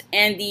twist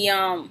and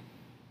the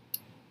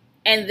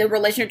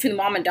relationship between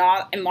mom and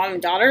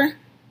daughter.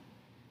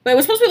 But it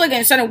was supposed to be like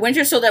in set in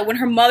winter, so that when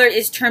her mother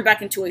is turned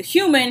back into a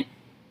human,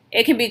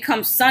 it can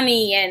become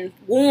sunny and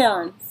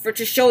warm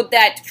to show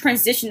that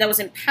transition that was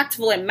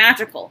impactful and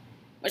magical.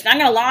 Which, not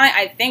gonna lie,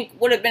 I think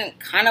would have been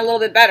kind of a little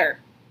bit better.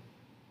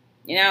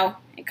 You know,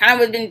 it kind of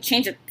would have been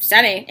changed the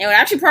setting. It would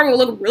actually probably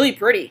look really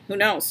pretty. Who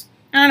knows?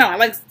 I don't know. I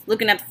like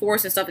looking at the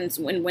forest and stuff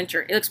in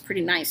winter. It looks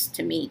pretty nice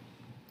to me,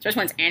 especially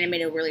when it's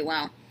animated really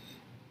well.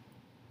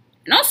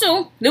 And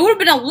also, there would have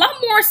been a lot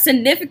more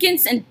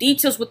significance and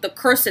details with the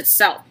curse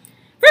itself.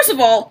 First of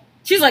all,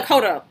 she's like,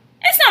 hold up.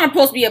 It's not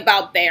supposed to be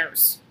about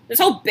bears. This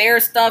whole bear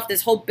stuff,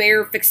 this whole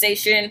bear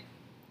fixation,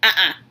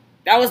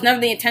 that was never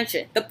the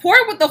intention. The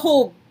point with the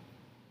whole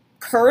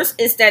curse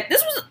is that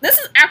this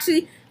is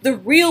actually the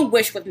real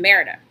wish with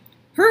Merida.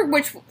 Her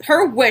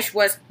wish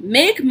was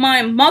make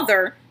my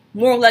mother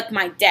more like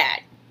my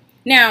dad.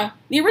 Now,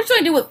 the original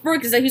idea with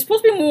Ferg is that he's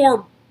supposed to be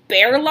more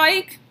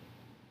bear-like.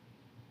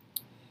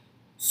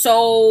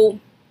 So,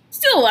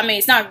 still, I mean,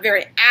 it's not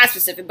very as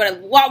specific, but a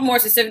lot more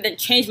specific than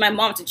change my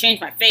mom to change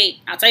my fate.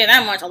 I'll tell you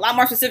that much. A lot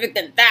more specific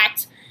than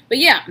that. But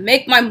yeah,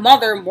 make my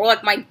mother more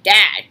like my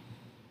dad.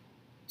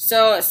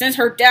 So, since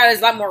her dad is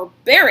a lot more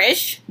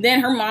bearish,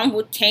 then her mom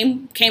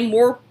became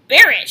more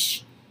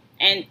bearish.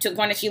 And to the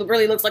point that she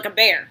really looks like a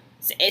bear.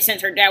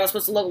 Since her dad was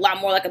supposed to look a lot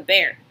more like a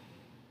bear.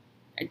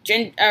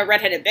 A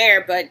redheaded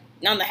bear, but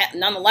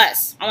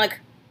nonetheless. I'm like,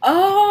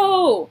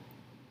 oh.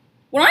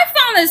 When I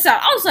found this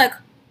out, I was like,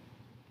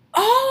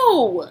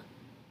 oh.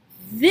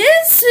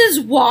 This is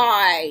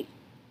why.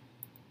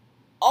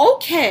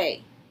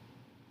 Okay.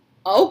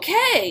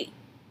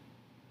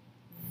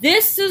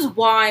 This is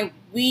why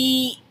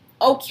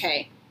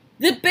okay.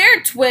 The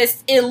bear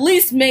twist at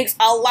least makes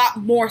a lot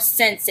more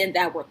sense in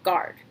that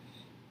regard.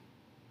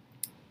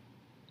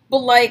 But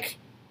like,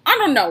 I I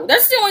don't know.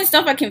 That's the only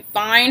stuff I can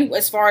find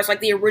as far as like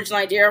the original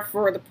idea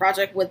for the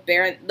project with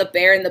the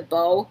bear and the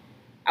bow.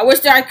 I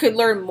wish that I could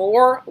learn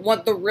more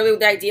what the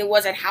idea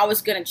was and how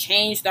it's gonna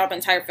change throughout the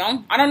entire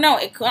film. I don't know.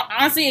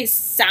 Honestly, it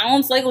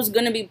sounds like it was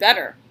gonna be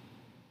better.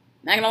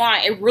 Not gonna lie,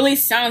 it really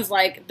sounds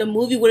like the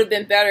movie would have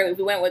been better if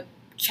we went with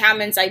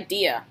Chapman's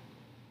idea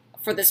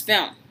for this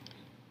film.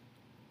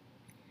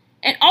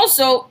 And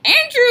also,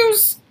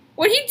 Andrews,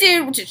 what he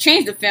did to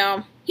change the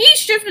film, he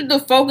shifted the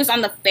focus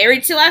on the fairy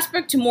tale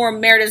aspect to more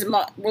Merida's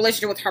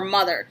relationship with her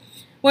mother.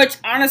 Which,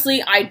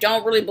 honestly, I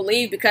don't really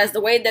believe because the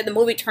way that the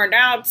movie turned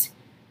out,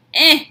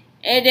 it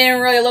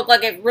didn't really look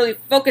like it really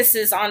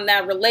focuses on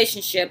that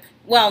relationship.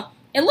 Well,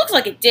 it looks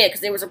like it did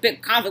because there was a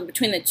big conflict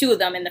between the two of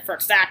them in the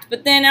first act.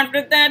 But then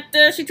after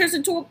that, she turns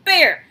into a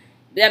bear.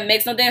 That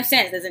makes no damn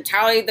sense. That's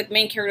entirely the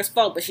main character's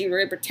fault, but she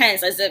really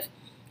pretends as if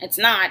it's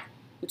not,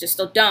 which is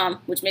still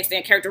dumb, which makes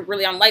the character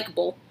really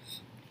unlikable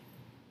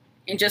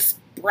and just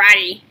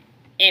bratty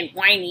and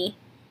whiny.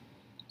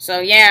 So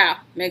yeah,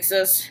 makes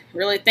us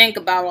really think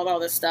about all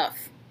this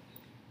stuff.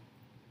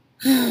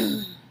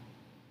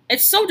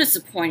 It's so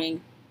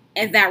disappointing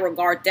in that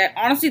regard that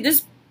honestly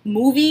this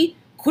movie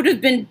could have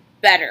been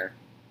better.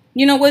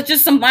 You know, with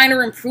just some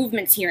minor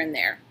improvements here and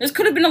there. This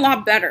could have been a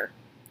lot better.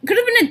 It could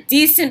have been a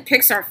decent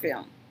Pixar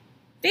film.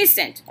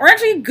 Decent. Or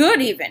actually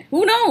good even.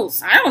 Who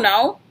knows? I don't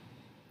know.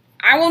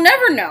 I will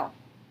never know.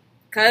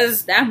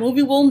 Because that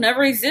movie will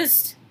never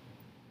exist.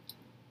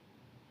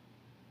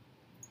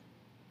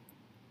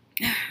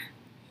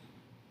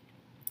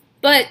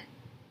 But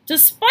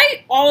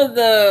despite all of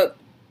the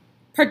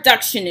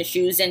production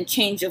issues and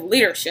change of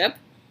leadership,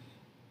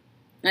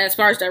 and as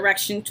far as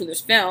direction to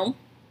this film,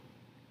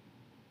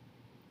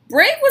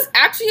 Brave was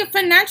actually a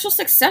financial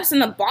success in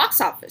the box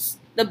office.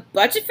 The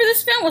budget for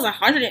this film was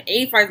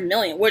 $185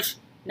 million, which,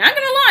 not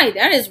gonna lie,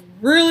 that is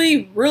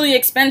really, really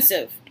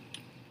expensive.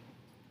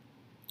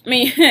 I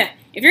mean,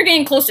 if you're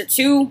getting close to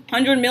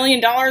 $200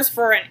 million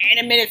for an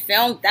animated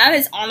film, that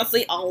is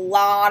honestly a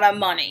lot of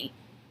money.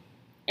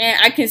 And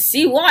I can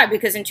see why,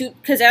 because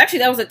actually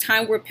that was a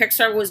time where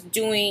Pixar was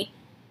doing,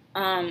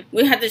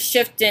 we had this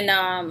shift in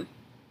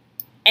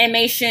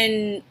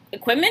animation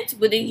equipment,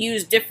 where they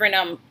use different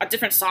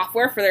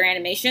software for their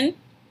animation.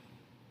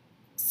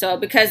 So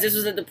because this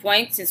was at the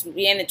point since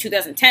we in the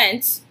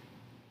 2010s,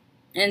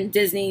 and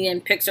Disney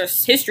and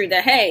Pixar's history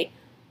that hey,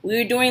 we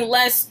were doing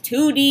less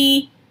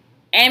 2D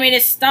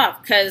animated stuff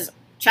because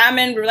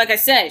Chapman, like I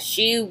said,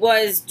 she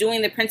was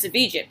doing the Prince of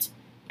Egypt.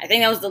 I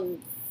think that was the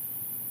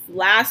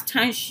last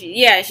time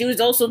she was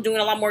also doing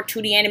a lot more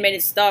 2D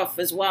animated stuff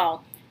as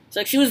well.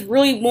 So like, she was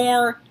really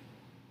more,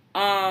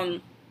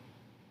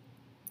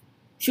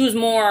 she was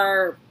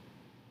more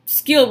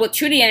skilled with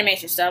 2D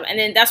animation stuff, and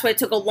then that's why it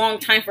took a long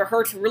time for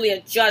her to really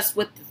adjust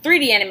with the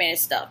 3D animated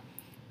stuff,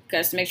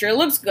 because to make sure it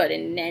looks good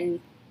and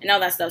all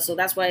that stuff. So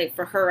that's why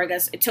for her, I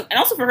guess it took, and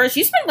also for her,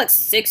 she spent like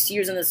 6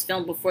 years in this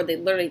film before they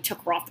literally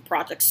took her off the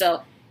project.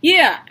 So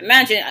yeah,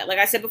 imagine, like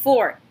I said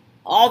before,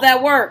 all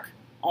that work,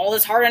 all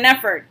this hard and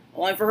effort,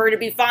 only for her to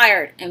be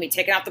fired and be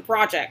taken off the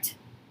project.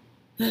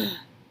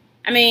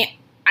 I mean,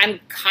 I'm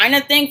kind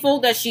of thankful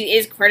that she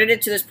is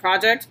credited to this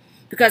project,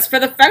 because for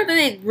the fact that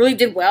it really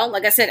did well,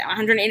 like I said,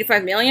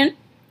 $185 million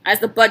as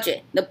the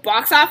budget. The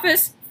box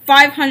office,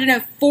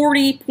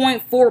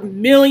 $540.4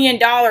 million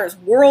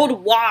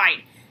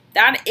worldwide.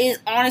 That is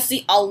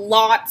honestly a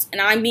lot, and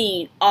I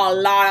mean a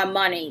lot of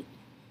money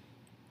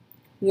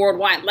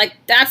worldwide. Like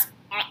that's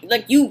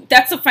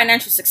a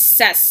financial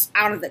success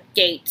out of the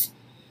gate.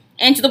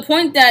 And to the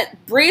point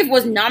that Brave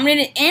was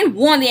nominated and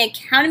won the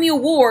Academy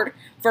Award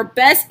for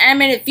Best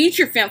Animated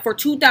Feature Film for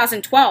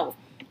 2012.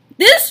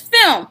 This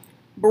film,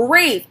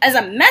 Brave, as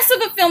a mess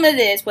of a film it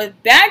is,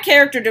 with bad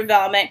character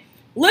development,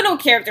 little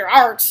character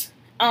arcs,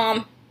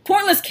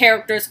 pointless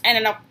characters,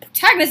 and an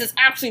protagonist that's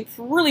actually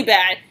really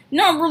bad.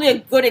 Not really a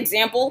good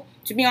example,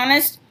 to be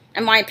honest,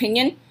 in my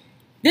opinion.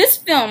 This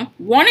film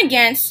won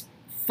against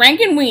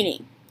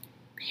Frankenweenie,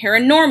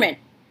 Paranorman,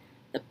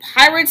 The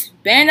Pirates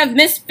Band of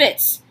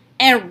Misfits,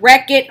 and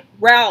Wreck-It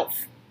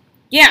Ralph.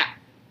 Yeah,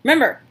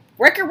 remember,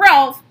 Wreck-It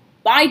Ralph,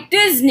 by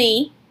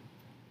Disney,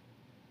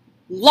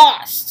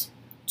 lost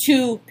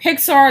to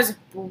Pixar's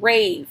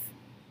Brave.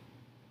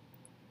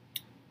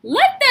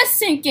 Let that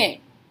sink in.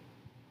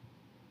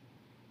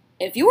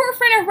 If you were a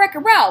fan of Wreck-It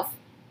Ralph,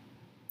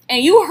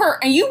 and you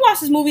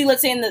watched this movie,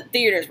 let's say in the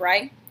theaters,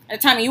 right? At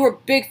the time, you were a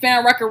big fan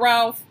of Wreck-It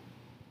Ralph,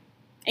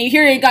 and you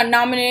hear it got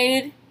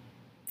nominated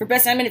for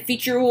Best Animated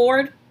Feature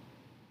Award,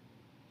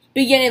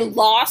 but yet it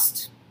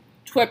lost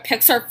to a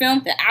Pixar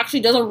film that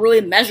actually doesn't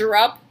really measure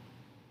up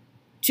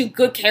to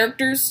good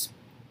characters,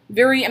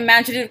 very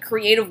imaginative,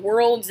 creative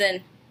worlds,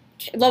 and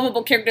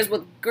lovable characters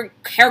with good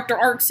character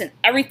arcs and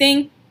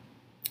everything.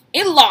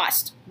 It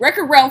lost.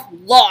 Wreck-It Ralph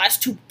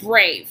lost to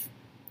Brave.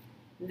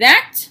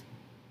 That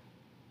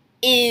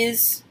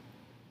is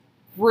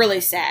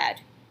really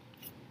sad.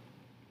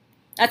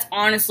 That's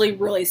honestly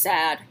really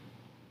sad.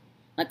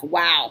 Like,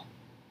 wow.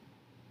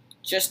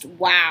 Just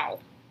wow.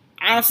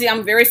 Honestly,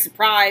 I'm very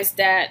surprised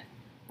that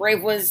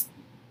Brave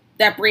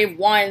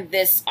won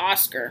this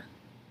Oscar.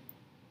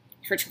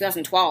 for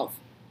 2012.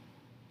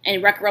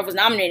 And Wreck-It was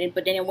nominated,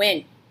 but didn't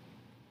win.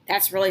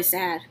 That's really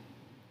sad.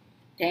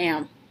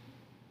 Damn.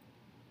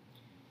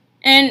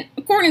 And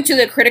according to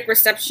the critic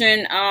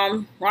reception,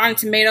 Rotten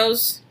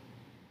Tomatoes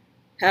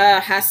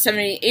has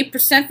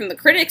 78% from the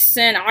critics,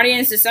 and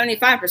audience is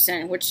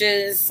 75%, which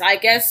is, I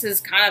guess,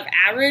 is kind of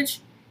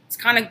average. It's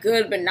kind of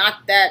good, but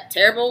not that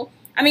terrible.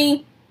 I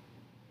mean,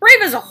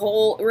 Brave as a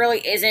whole really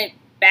isn't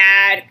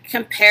bad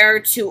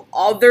compared to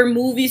other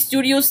movie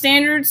studio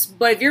standards,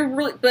 but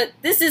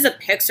this is a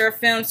Pixar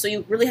film, so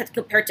you really have to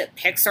compare it to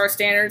Pixar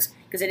standards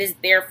because it is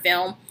their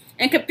film.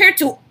 And compared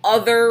to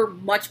other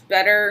much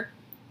better,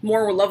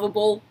 more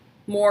lovable,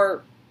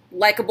 more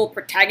likable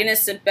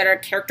protagonists and better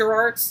character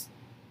arcs,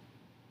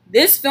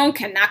 this film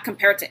cannot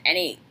compare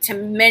to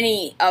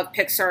many of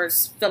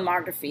Pixar's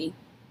filmography.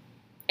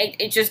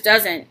 It just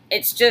doesn't.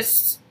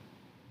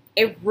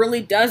 It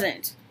really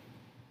doesn't.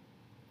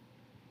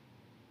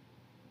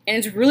 And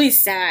it's really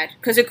sad,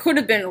 because it could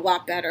have been a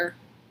lot better.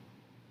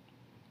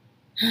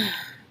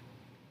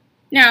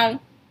 Now,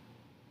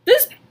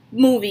 this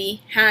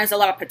movie has a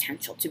lot of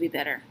potential to be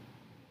better.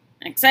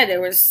 Like I said,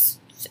 there was,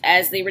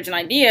 as the original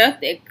idea,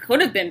 it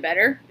could have been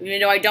better,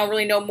 even though I don't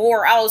really know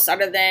more else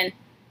other than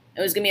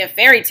it was going to be a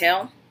fairy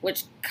tale,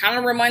 which kind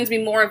of reminds me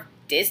more of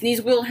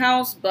Disney's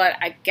wheelhouse, but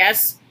I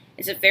guess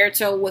it's a fairy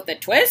tale with a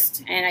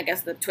twist, and I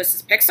guess the twist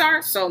is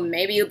Pixar, so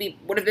maybe it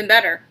would have been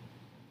better.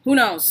 Who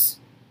knows?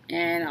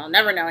 And I'll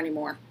never know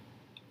anymore.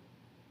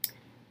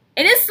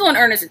 It is still an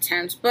earnest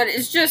attempt, but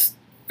it's just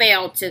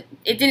it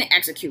didn't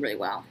execute really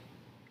well.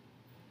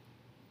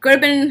 Could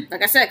have been,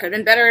 like I said, could have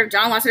been better if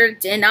John Lasseter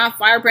did not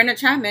fire Brenda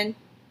Chapman,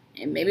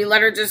 and maybe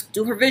let her just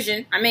do her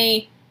vision. I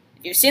mean,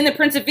 if you've seen The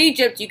Prince of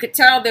Egypt, you could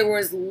tell there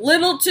was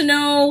little to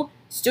no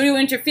studio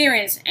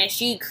interference, and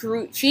she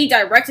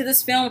directed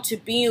this film to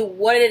be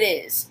what it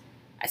is,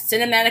 a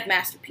cinematic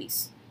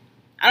masterpiece.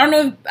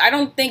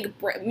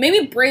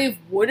 Maybe Brave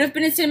would have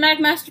been a cinematic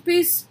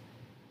masterpiece.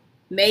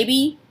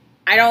 Maybe.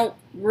 I don't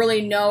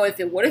really know if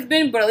it would have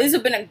been, but at least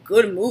it would have been a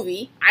good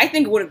movie. I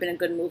think it would have been a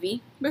good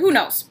movie, but who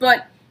knows.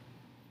 But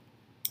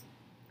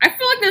I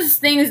feel like there's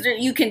things that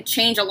you can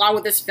change a lot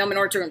with this film in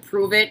order to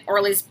improve it, or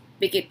at least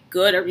make it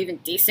good or even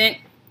decent.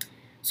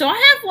 So I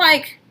have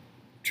like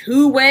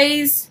 2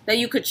 ways that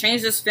you could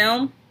change this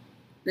film.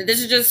 This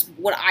is just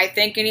what I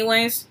think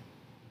anyways.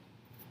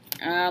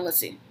 Let's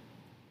see.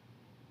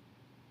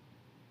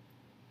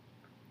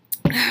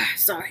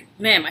 Sorry.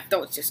 Man, my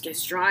throat just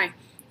gets dry.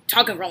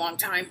 Talking for a long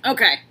time.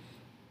 Okay.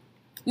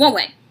 1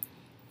 way.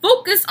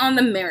 Focus on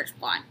the marriage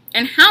plot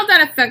and how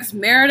that affects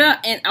Merida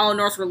and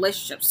Eleanor's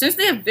relationship, since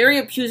they have very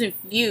opposing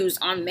views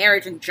on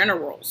marriage and gender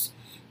roles.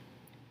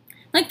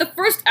 Like, the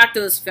first act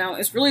of this film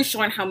is really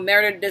showing how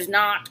Merida does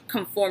not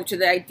conform to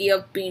the idea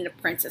of being a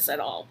princess at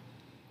all.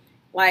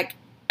 Like,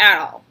 at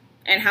all.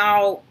 And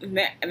how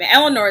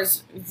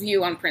Eleanor's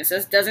view on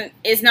princess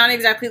is not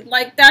exactly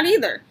like that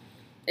either.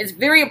 It's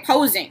very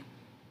opposing.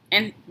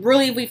 And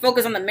really, if we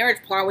focus on the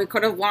marriage plot, we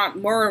could have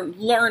learned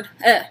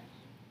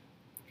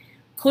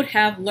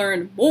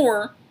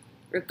more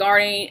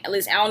regarding at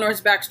least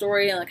Eleanor's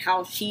backstory and like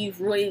how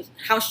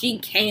she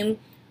came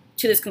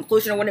to this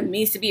conclusion of what it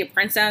means to be a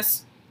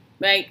princess.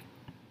 Like,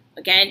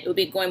 again, it would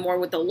be going more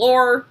with the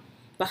lore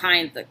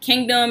behind the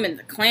kingdom and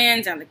the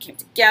clans and how they came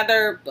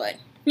together. But,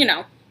 you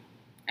know,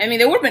 I mean,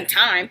 there would have been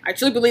time. I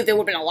truly believe there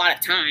would have been a lot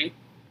of time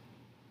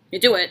to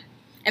do it.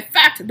 In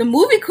fact, the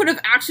movie could have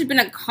actually been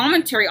a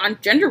commentary on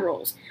gender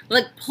roles,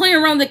 like playing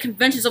around the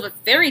conventions of a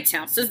fairy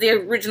tale, since the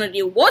original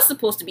idea was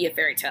supposed to be a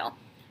fairy tale.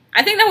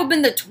 I think that would have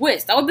been the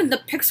twist. That would have been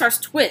the Pixar's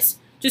twist,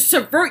 to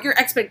subvert your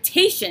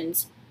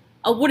expectations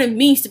of what it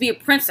means to be a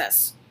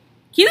princess.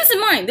 Keep this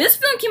in mind, this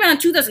film came out in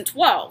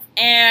 2012,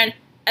 and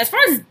as far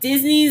as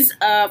Disney's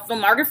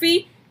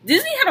filmography,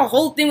 Disney had a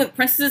whole thing with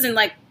princesses in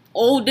like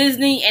old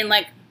Disney and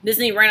like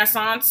Disney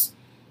Renaissance,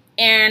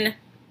 and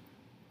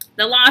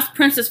the last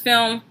princess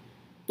film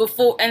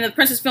before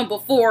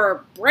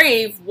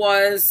Brave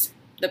was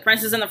The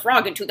Princess and the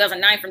Frog in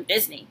 2009 from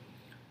Disney.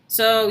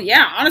 So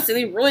yeah, honestly,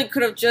 they really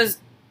could have just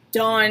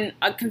done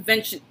a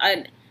convention,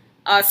 a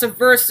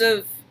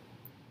subversive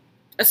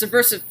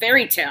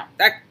fairy tale.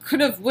 That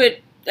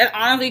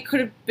honestly could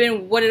have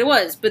been what it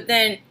was. But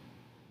then,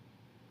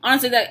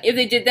 honestly, that if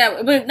they did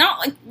that, but not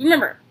like,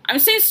 remember, I'm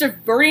saying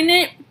subverting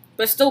it,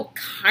 but still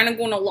kind of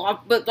going along,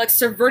 but like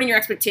subverting your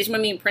expectation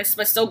of being princess,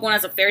 but still going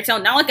as a fairy tale,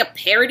 not like a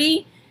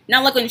parody.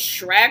 Not like in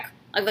Shrek,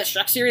 like the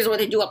Shrek series where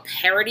they do a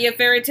parody of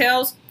fairy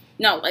tales.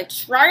 No, like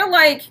try to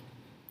like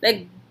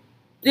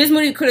this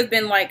movie could have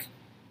been like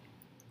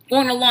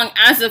going along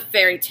as a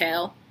fairy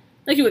tale,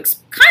 like you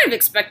kind of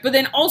expect, but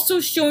then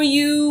also show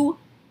you,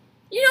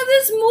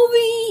 this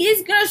movie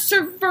is gonna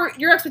subvert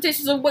your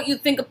expectations of what you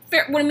think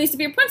what it means to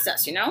be a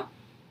princess. You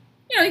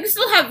can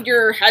still have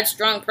your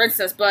headstrong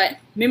princess, but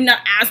maybe not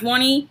as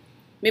one-y.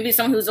 Maybe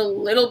someone who's a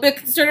little bit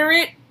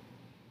considerate.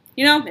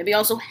 Maybe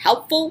also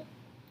helpful.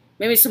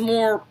 Maybe some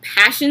more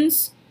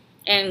passions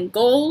and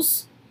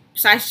goals,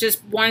 besides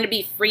just wanting to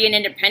be free and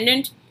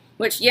independent.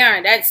 Which,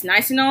 yeah, that's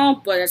nice and all,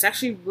 but it's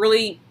actually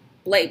really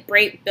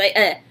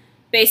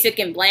basic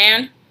and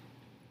bland.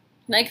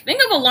 Like,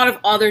 think of a lot of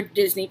other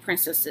Disney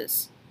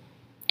princesses.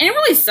 And it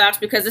really sucks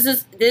because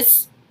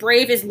this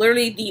Brave is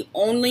literally the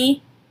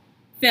only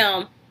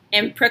film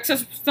in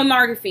Pixar's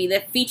filmography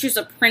that features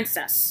a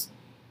princess.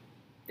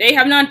 They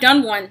have not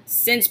done one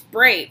since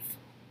Brave.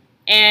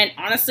 And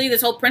honestly,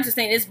 this whole princess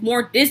thing is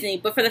more Disney.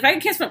 But for the fact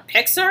it comes from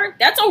Pixar,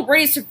 that's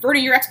already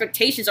subverting your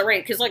expectations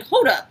already. Because, like,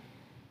 hold up.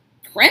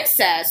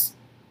 Princess?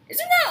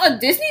 Isn't that a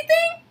Disney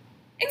thing?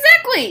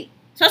 Exactly.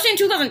 Especially in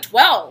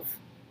 2012.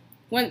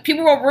 When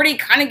people were already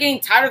kind of getting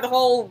tired of the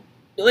whole,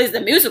 at least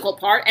the musical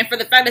part. And for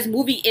the fact this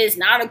movie is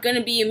not going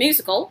to be a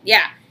musical.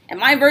 Yeah. In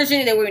my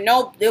version,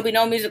 there'll be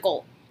no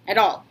musical at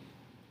all.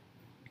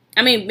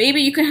 I mean,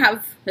 maybe you can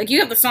have, like, you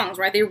have the songs,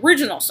 right? The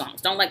original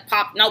songs. Don't, like,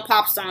 no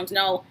pop songs,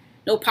 no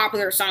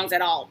popular songs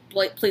at all.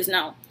 Please,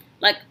 no.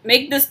 Like,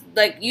 make this,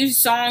 like, use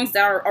songs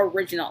that are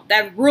original.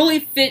 That really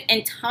fit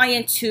and tie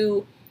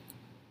into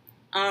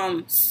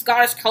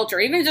Scottish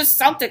culture. Even just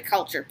Celtic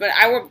culture. But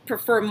I would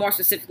prefer more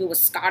specifically with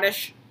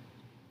Scottish,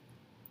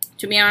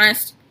 to be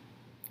honest.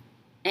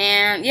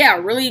 And, yeah,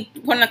 really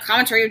putting a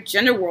commentary of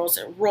gender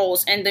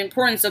roles and the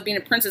importance of being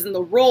a princess and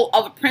the role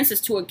of a princess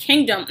to a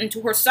kingdom and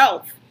to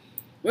herself.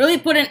 Really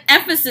put an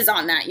emphasis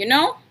on that, you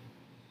know?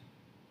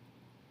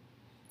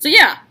 So,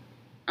 yeah.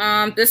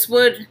 This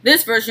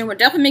version would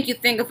definitely make you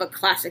think of a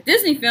classic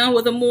Disney film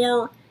with a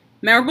more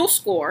memorable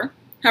score.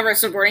 However,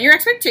 subverting your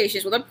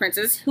expectations with a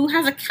princess who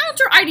has a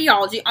counter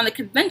ideology on the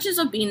conventions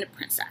of being a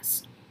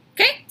princess.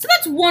 Okay? So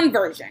that's one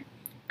version.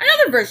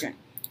 Another version.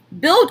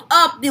 Build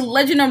up the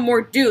Legend of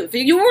Mor'du. If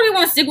you really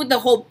want to stick with the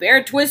whole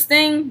bear twist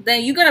thing,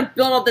 then you gotta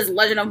build up this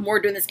Legend of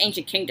Mor'du in this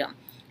ancient kingdom.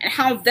 And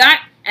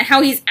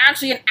how he's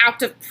actually an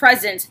active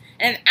presence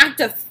and an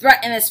active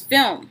threat in this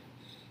film.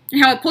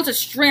 And how it puts a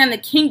strain on the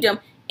kingdom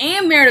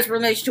and Merida's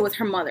relationship with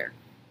her mother.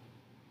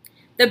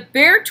 The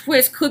bear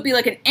twist could be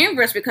like an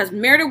inverse because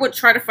Merida would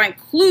try to find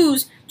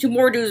clues to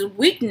Mor'du's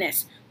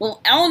weakness,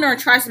 while Eleanor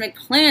tries to make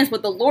plans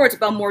with the lords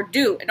about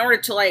Mor'du in order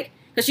to, like,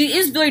 because she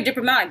is very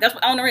diplomatic. That's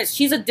what Eleanor is.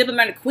 She's a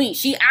diplomatic queen.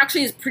 She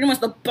actually is pretty much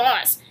the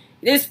boss.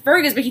 There's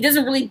Fergus, but he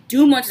doesn't really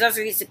do much as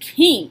he's a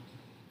king.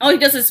 All he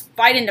does is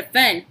fight and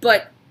defend.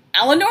 But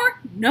Eleanor?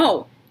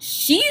 No.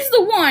 She's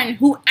the one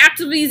who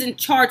actively is in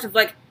charge of,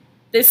 like,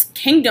 this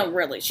kingdom,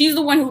 really. She's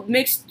the one who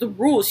makes the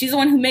rules. She's the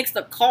one who makes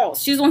the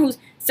calls. She's the one who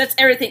sets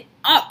everything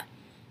up.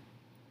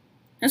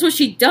 That's what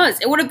she does.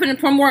 It would have been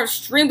more of a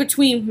strain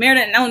between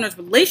Merida and Eleanor's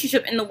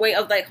relationship in the way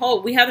of, like,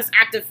 oh, we have this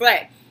active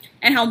threat.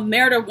 And how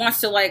Merida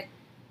wants to, like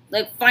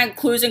find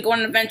clues and go on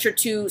an adventure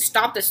to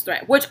stop this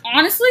threat. Which,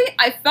 honestly,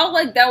 I felt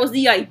like that was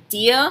the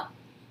idea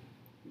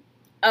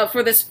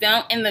for this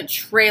film in the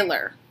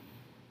trailer.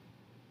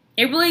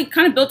 It really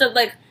kind of built up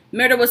like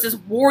Merida was this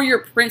warrior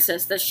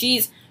princess, that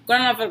she's going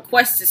on a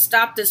quest to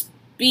stop this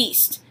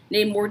beast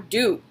named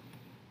Mor'du.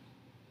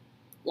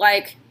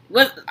 Like,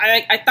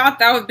 I thought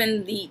that would have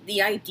been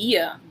the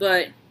idea,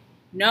 but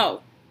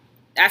no.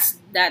 That's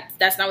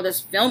not what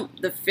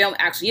the film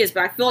actually is.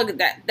 But I feel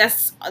like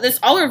that's this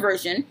other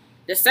version,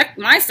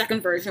 my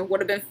second version,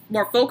 would have been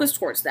more focused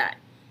towards that.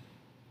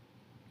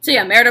 So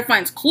yeah, Merida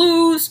finds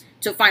clues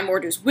to find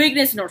Mor'du's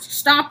weakness in order to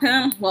stop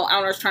him, while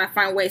Eleanor's trying to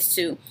find ways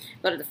to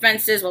build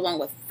defenses along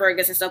with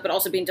Fergus and stuff, but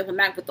also being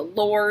diplomatic with the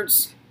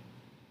lords,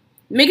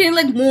 making it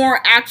like more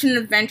action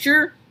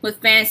adventure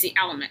with fantasy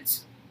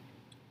elements.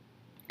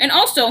 And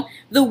also,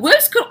 the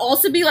Whips could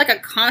also be like a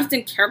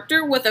constant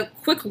character with a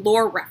quick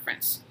lore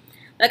reference.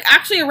 Like,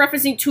 actually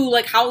referencing to,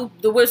 like, how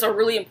the Whips are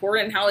really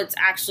important and how it's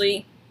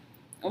actually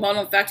a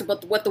well-known fact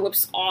about what the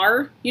Whips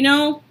are, you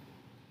know?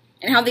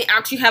 And how they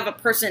actually have a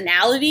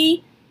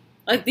personality.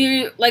 Like,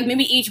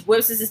 maybe each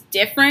Whips is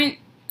different.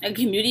 A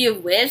community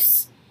of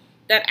Whips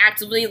that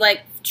actively,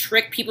 like,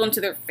 trick people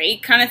into their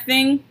fate kind of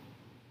thing.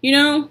 You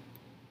know?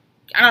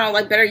 I don't know,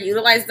 like, better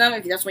utilize them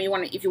if that's what you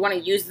want to, if you want to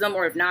use them,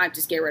 or if not,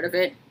 just get rid of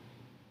it.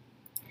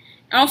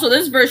 And also,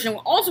 this version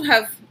will also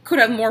could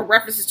have more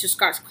references to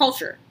Scots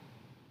culture.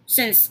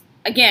 Since,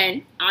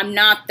 again, I'm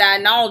not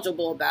that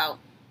knowledgeable about.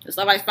 The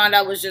stuff I found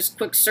out was just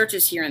quick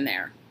searches here and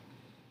there.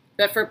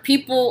 But I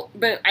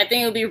think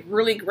it would be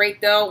really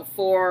great, though,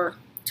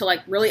 to,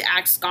 like, really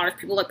ask Scottish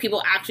people, like,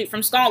 people actually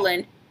from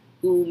Scotland,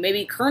 who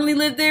maybe currently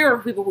live there, or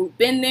people who've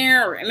been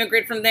there, or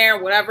immigrated from there,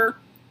 or whatever,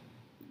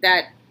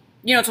 that,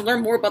 you know, to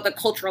learn more about the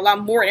culture a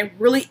lot more, and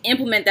really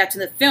implement that to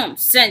the film,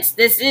 since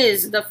this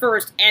is the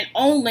first and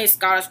only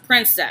Scottish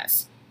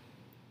princess.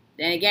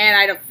 Then again,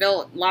 I don't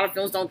feel a lot of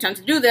films don't tend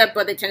to do that,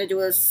 but they tend to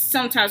do it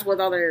sometimes with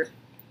other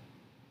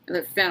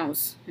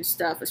films and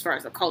stuff as far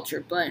as the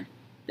culture, but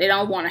they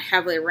don't want to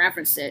heavily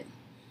reference it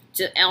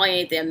to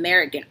alienate the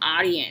American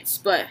audience.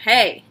 But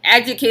hey,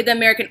 educate the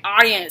American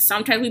audience.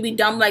 Sometimes we be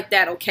dumb like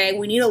that, okay?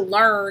 We need to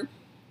learn.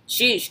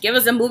 Sheesh, give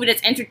us a movie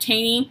that's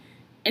entertaining,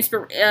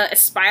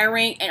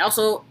 aspiring, and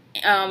also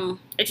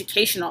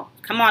educational.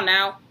 Come on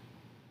now.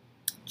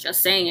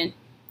 Just saying.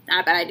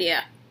 Not a bad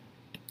idea.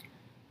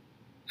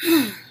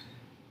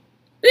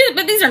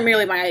 But these are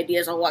merely my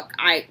ideas on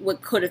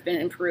what could have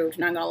been improved,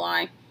 not gonna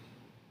lie.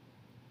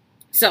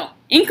 So,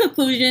 in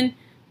conclusion,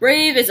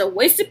 Brave is a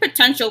wasted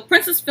potential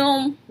princess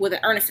film with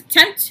an earnest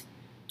attempt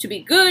to be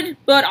good,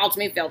 but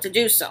ultimately failed to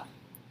do so.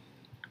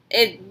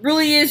 It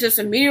really is just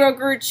a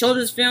mediocre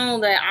children's film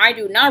that I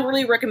do not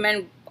really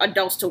recommend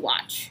adults to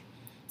watch,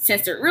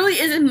 since there really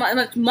isn't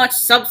much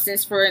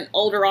substance for an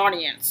older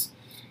audience.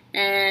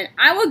 And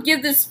I would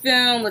give this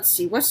film, let's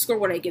see, what score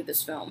would I give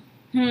this film?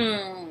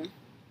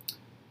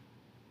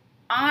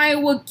 I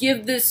would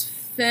give this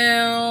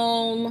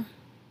film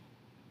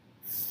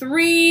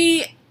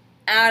 3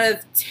 out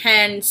of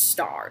 10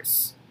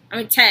 stars.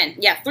 10.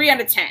 Yeah, 3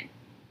 out of 10.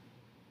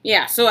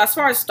 Yeah, so as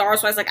far as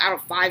stars wise, like out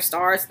of 5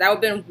 stars, that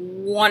would have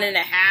been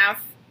 1.5.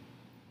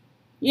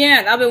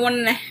 Yeah, that would be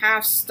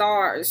 1.5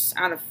 stars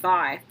out of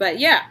 5. But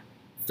yeah,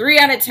 3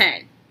 out of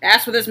 10.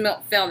 That's what this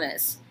film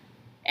is.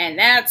 And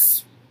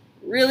that's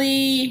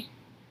really,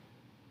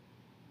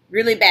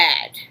 really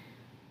bad.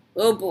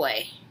 Oh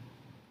boy.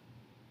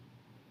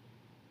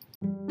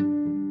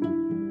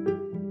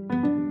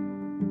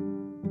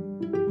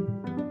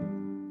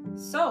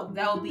 So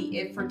that will be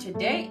it for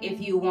today.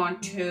 If you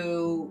want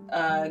to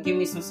give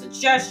me some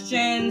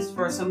suggestions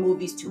for some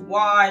movies to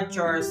watch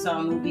or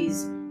some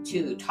movies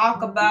to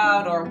talk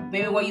about, or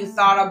maybe what you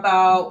thought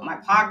about my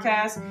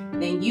podcast,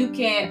 then you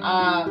can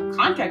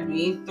contact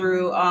me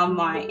through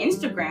my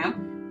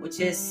Instagram, which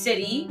is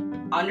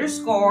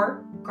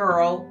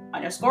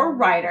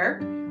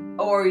city_girl_writer,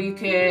 or you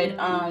could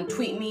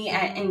tweet me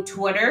in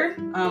Twitter,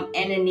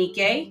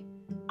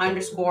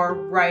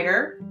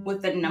 Ananike_writer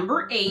with the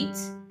number 8.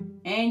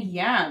 And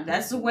yeah,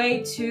 that's the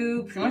way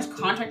to pretty much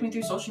contact me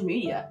through social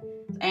media.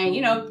 And,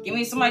 give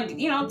me some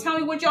idea, tell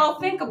me what y'all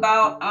think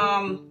about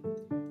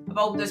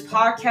this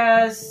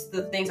podcast,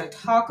 the things I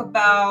talk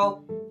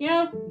about,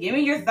 give me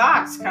your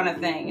thoughts kind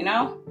of thing, And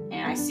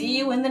I see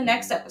you in the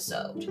next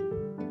episode.